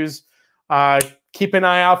interviews. Keep an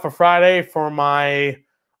eye out for Friday for my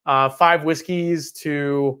 5 whiskeys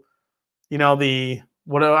to, what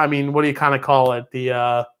do you kind of call it?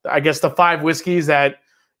 I guess the 5 whiskeys that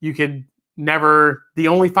you could never, the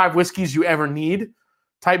only 5 whiskeys you ever need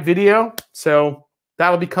type video. So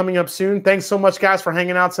that'll be coming up soon. Thanks so much, guys, for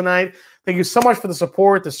hanging out tonight. Thank you so much for the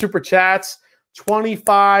support, the super chats,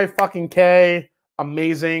 25 fucking K.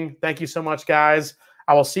 Amazing. Thank you so much, guys.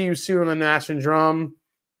 I will see you soon on the Mash and Drum.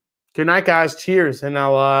 Good night, guys. Cheers. And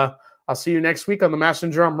I'll see you next week on the Mash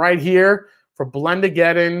and Drum right here for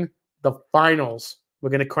Blendageddon, the finals. We're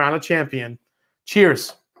going to crown a champion.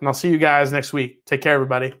 Cheers. And I'll see you guys next week. Take care,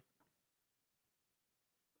 everybody.